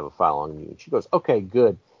me to have a file on you. And she goes, okay,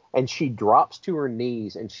 good. And she drops to her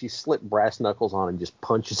knees, and she slipped brass knuckles on and just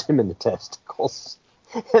punches him in the testicles.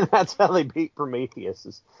 And that's how they beat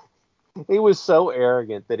Prometheus. He was so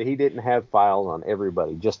arrogant that he didn't have files on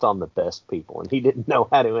everybody, just on the best people, and he didn't know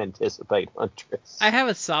how to anticipate Huntress. I have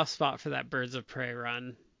a soft spot for that Birds of Prey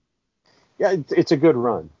run. Yeah, it's a good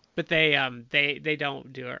run. but they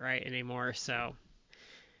don't do it right anymore. So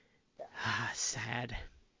sad.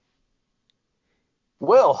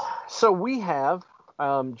 Well, so we have,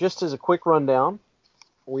 just as a quick rundown,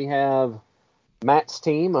 we have Matt's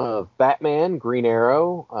team of Batman, Green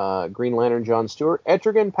Arrow, Green Lantern John Stewart,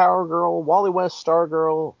 Etrigan, Power Girl, Wally West,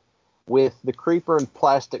 Stargirl, with the Creeper and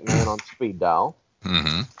Plastic Man on speed dial.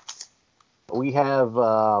 Mm-hmm. We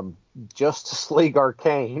have Justice League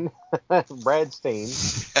Arcane, Brad's team,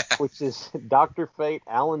 which is Dr. Fate,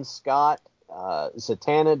 Alan Scott,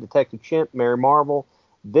 Zatanna, Detective Chimp, Mary Marvel,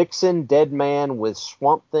 Vixen, Deadman with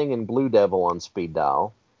Swamp Thing and Blue Devil on speed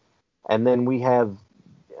dial. And then we have,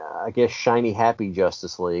 I guess, Shiny Happy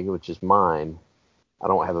Justice League, which is mine. I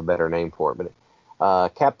don't have a better name for it, but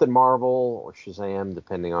Captain Marvel or Shazam,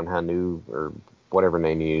 depending on how new or whatever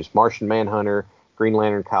name you use, Martian Manhunter, Green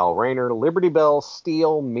Lantern Kyle Rayner, Liberty Bell,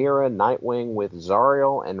 Steel, Mira, Nightwing with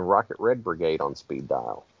Zariel and Rocket Red Brigade on speed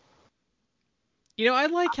dial. You know, I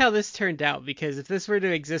like how this turned out, because if this were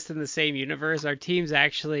to exist in the same universe, our teams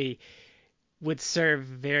actually would serve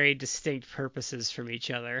very distinct purposes from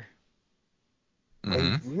each other.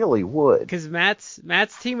 They really would. Because Matt's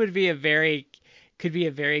team could be a very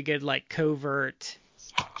good like covert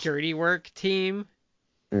dirty work team.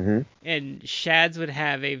 Mm-hmm. And Shad's would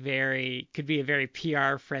have could be a very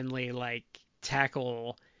PR friendly, like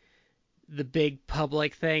tackle the big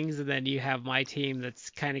public things, and then you have my team that's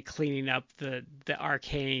kind of cleaning up the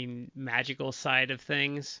arcane magical side of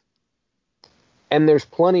things. And there's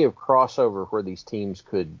plenty of crossover where these teams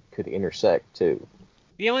could intersect too.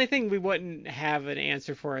 The only thing we wouldn't have an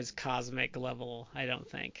answer for is cosmic level, I don't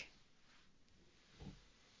think.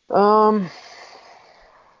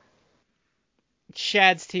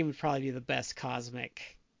 Shad's team would probably be the best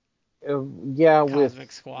cosmic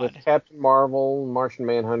squad. With Captain Marvel, Martian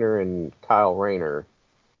Manhunter, and Kyle Rayner.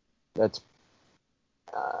 That's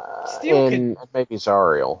and maybe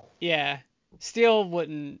Zariel. Yeah, Steel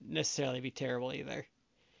wouldn't necessarily be terrible either.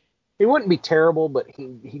 He wouldn't be terrible, but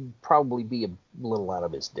he'd probably be a little out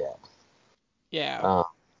of his depth. Yeah.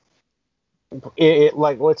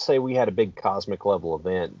 Like, let's say we had a big cosmic level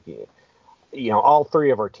event. You know, all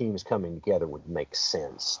three of our teams coming together would make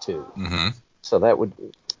sense too. Mm-hmm. So that would,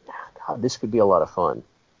 God, this could be a lot of fun.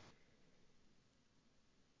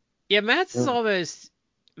 Yeah, Matt's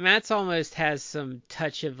almost has some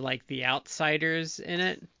touch of like the Outsiders in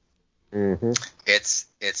it. Mm-hmm.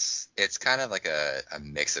 It's kind of like a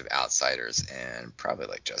mix of Outsiders and probably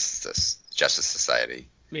like Justice Society.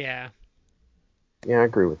 Yeah. Yeah, I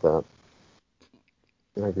agree with that.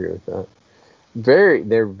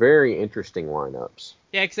 They're very interesting lineups.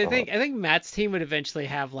 Yeah, because I think Matt's team would eventually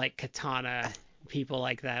have like Katana, people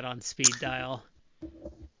like that on speed dial.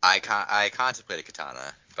 I contemplated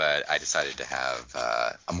Katana, but I decided to have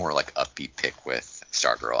a more like upbeat pick with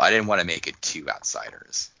Stargirl. I didn't want to make it too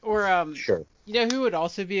Outsiders. Or Sure. You know who would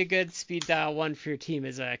also be a good speed dial one for your team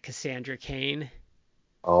is Cassandra Cain.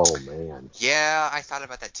 Oh man. Yeah, I thought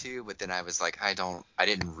about that too, but then I was like, I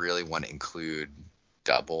didn't really want to include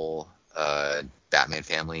double Batman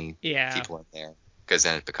family people in there, because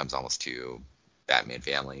then it becomes almost too Batman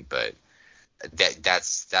family. But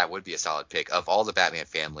that would be a solid pick. Of all the Batman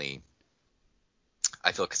family,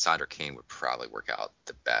 I feel Cassandra Cain would probably work out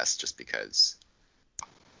the best, just because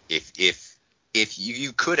if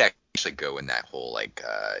you could actually go in that whole like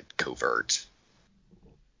covert,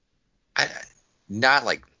 not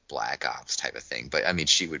like Black Ops type of thing, but I mean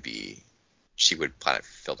she would kind of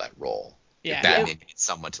fill that role. Yeah. If Batman needs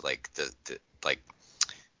someone to like the like,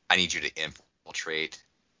 I need you to infiltrate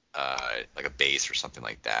like a base or something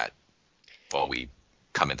like that while we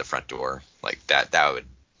come in the front door, like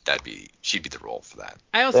she'd be the role for that.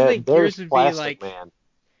 I also think yours would be like Man.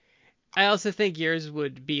 I also think yours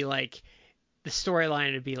would be like the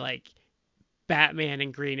storyline would be like Batman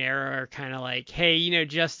and Green Arrow are kind of like, hey, you know,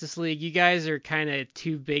 Justice League, you guys are kind of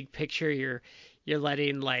too big picture. You're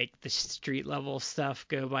letting like the street level stuff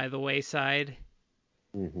go by the wayside.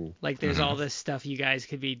 Mm-hmm. Like there's all this stuff you guys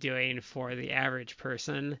could be doing for the average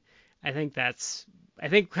person. I think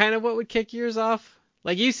kind of what would kick yours off.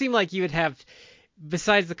 Like you seem like you would have,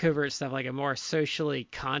 besides the covert stuff, like a more socially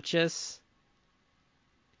conscious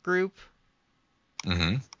group.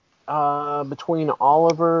 Mm-hmm. Between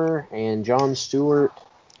Oliver and John Stewart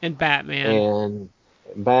And Batman.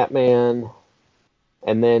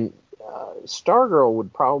 And then Stargirl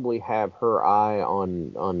would probably have her eye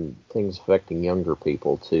on things affecting younger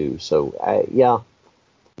people too. So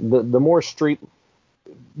the more street,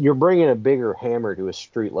 you're bringing a bigger hammer to a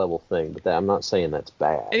street level thing, but I'm not saying that's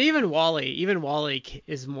bad. And even Wally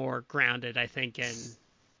is more grounded, I think, in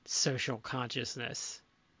social consciousness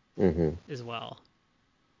as well.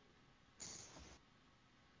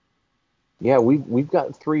 Yeah, we've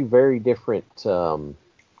got three very different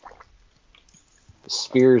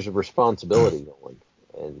spheres of responsibility going,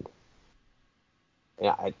 and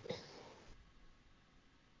yeah,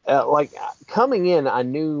 coming in, I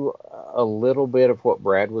knew a little bit of what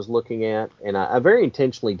Brad was looking at, and I very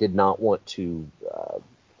intentionally did not want to.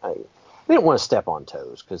 I didn't want to step on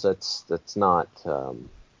toes because that's not.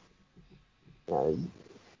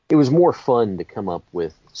 It was more fun to come up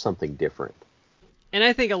with something different. And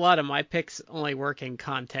I think a lot of my picks only work in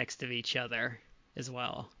context of each other as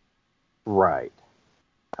well. Right.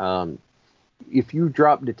 If you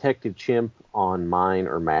drop Detective Chimp on mine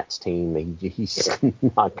or Matt's team, he's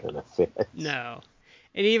not gonna fit. No.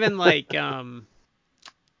 And even like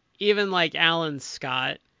Alan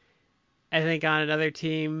Scott, I think on another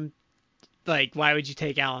team, like, why would you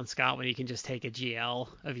take Alan Scott when you can just take a GL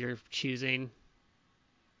of your choosing?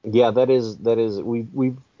 Yeah, that is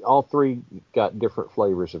we've all three got different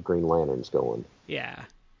flavors of Green Lanterns going. Yeah.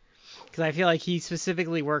 Because I feel like he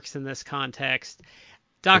specifically works in this context.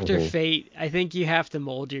 Dr. Fate, I think you have to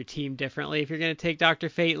mold your team differently if you're going to take Dr.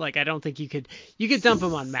 Fate. Like, I don't think you could dump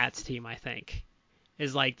him on Matt's team, I think,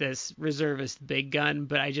 is like this reservist big gun,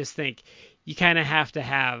 but I just think you kind of have to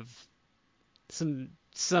have some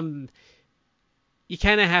you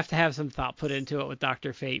kind of have to have some thought put into it with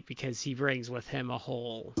Dr. Fate because he brings with him a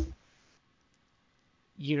whole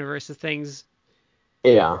universe of things.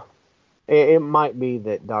 Yeah. It might be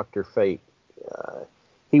that Dr. Fate,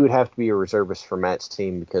 he would have to be a reservist for Matt's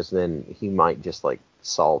team because then he might just like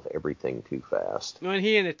solve everything too fast. Well,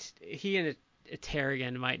 he and a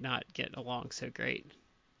Terrigan might not get along so great.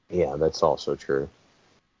 Yeah, that's also true.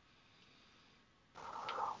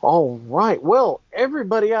 All right. Well,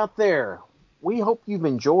 everybody out there, we hope you've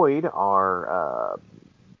enjoyed our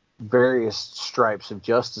various stripes of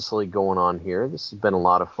Justice League going on here. This has been a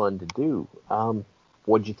lot of fun to do.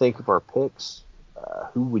 What'd you think of our picks?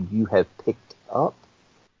 Who would you have picked up?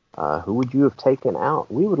 Who would you have taken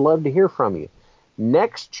out? We would love to hear from you.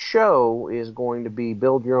 Next show is going to be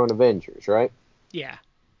Build Your Own Avengers, right? Yeah.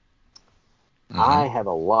 Mm-hmm. I have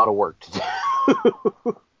a lot of work to do.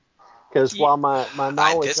 Because while my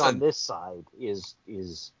knowledge on this side is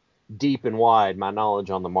deep and wide, my knowledge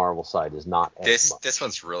on the Marvel side is not as much. This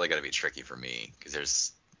one's really going to be tricky for me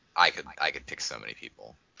because I could pick so many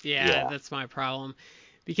people. Yeah, that's my problem.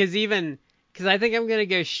 Because I think I'm gonna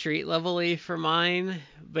go street level-y for mine,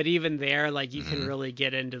 but even there, like, you can really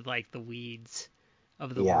get into like the weeds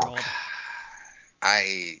of the world.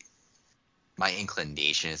 My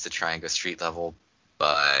inclination is to try and go street level,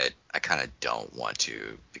 but I kind of don't want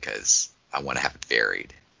to because I want to have it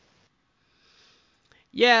varied.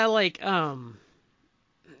 Yeah, like I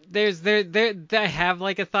have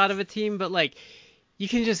like a thought of a team, but like you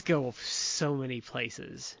can just go so many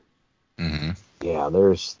places. Mm-hmm. Yeah,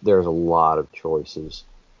 there's a lot of choices,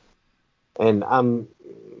 and I'm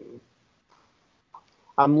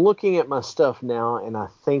looking at my stuff now, and I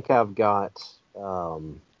think I've got.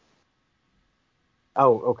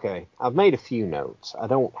 Okay. I've made a few notes. I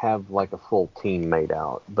don't have like a full team made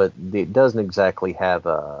out, but it doesn't exactly have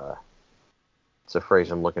a. It's a phrase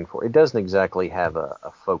I'm looking for. It doesn't exactly have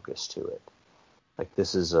a focus to it. Like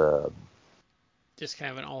this is just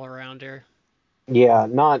kind of an all-arounder. Yeah,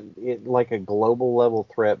 not like a global level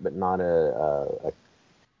threat, but not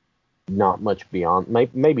not much beyond.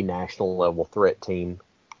 Maybe national level threat team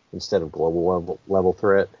instead of global level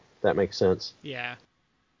threat. If that makes sense. Yeah.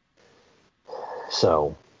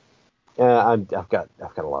 So, I've got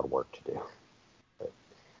a lot of work to do. But,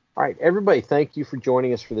 all right, everybody, thank you for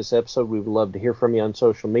joining us for this episode. We would love to hear from you on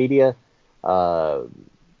social media, Twitter,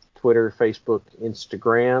 Facebook,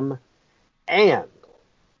 Instagram, and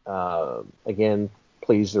again,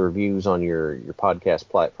 please the reviews on your podcast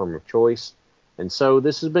platform of choice. And so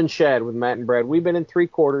this has been Shad with Matt and Brad. We've been in 3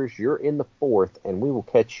 quarters. You're in the 4th, and we will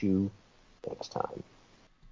catch you next time.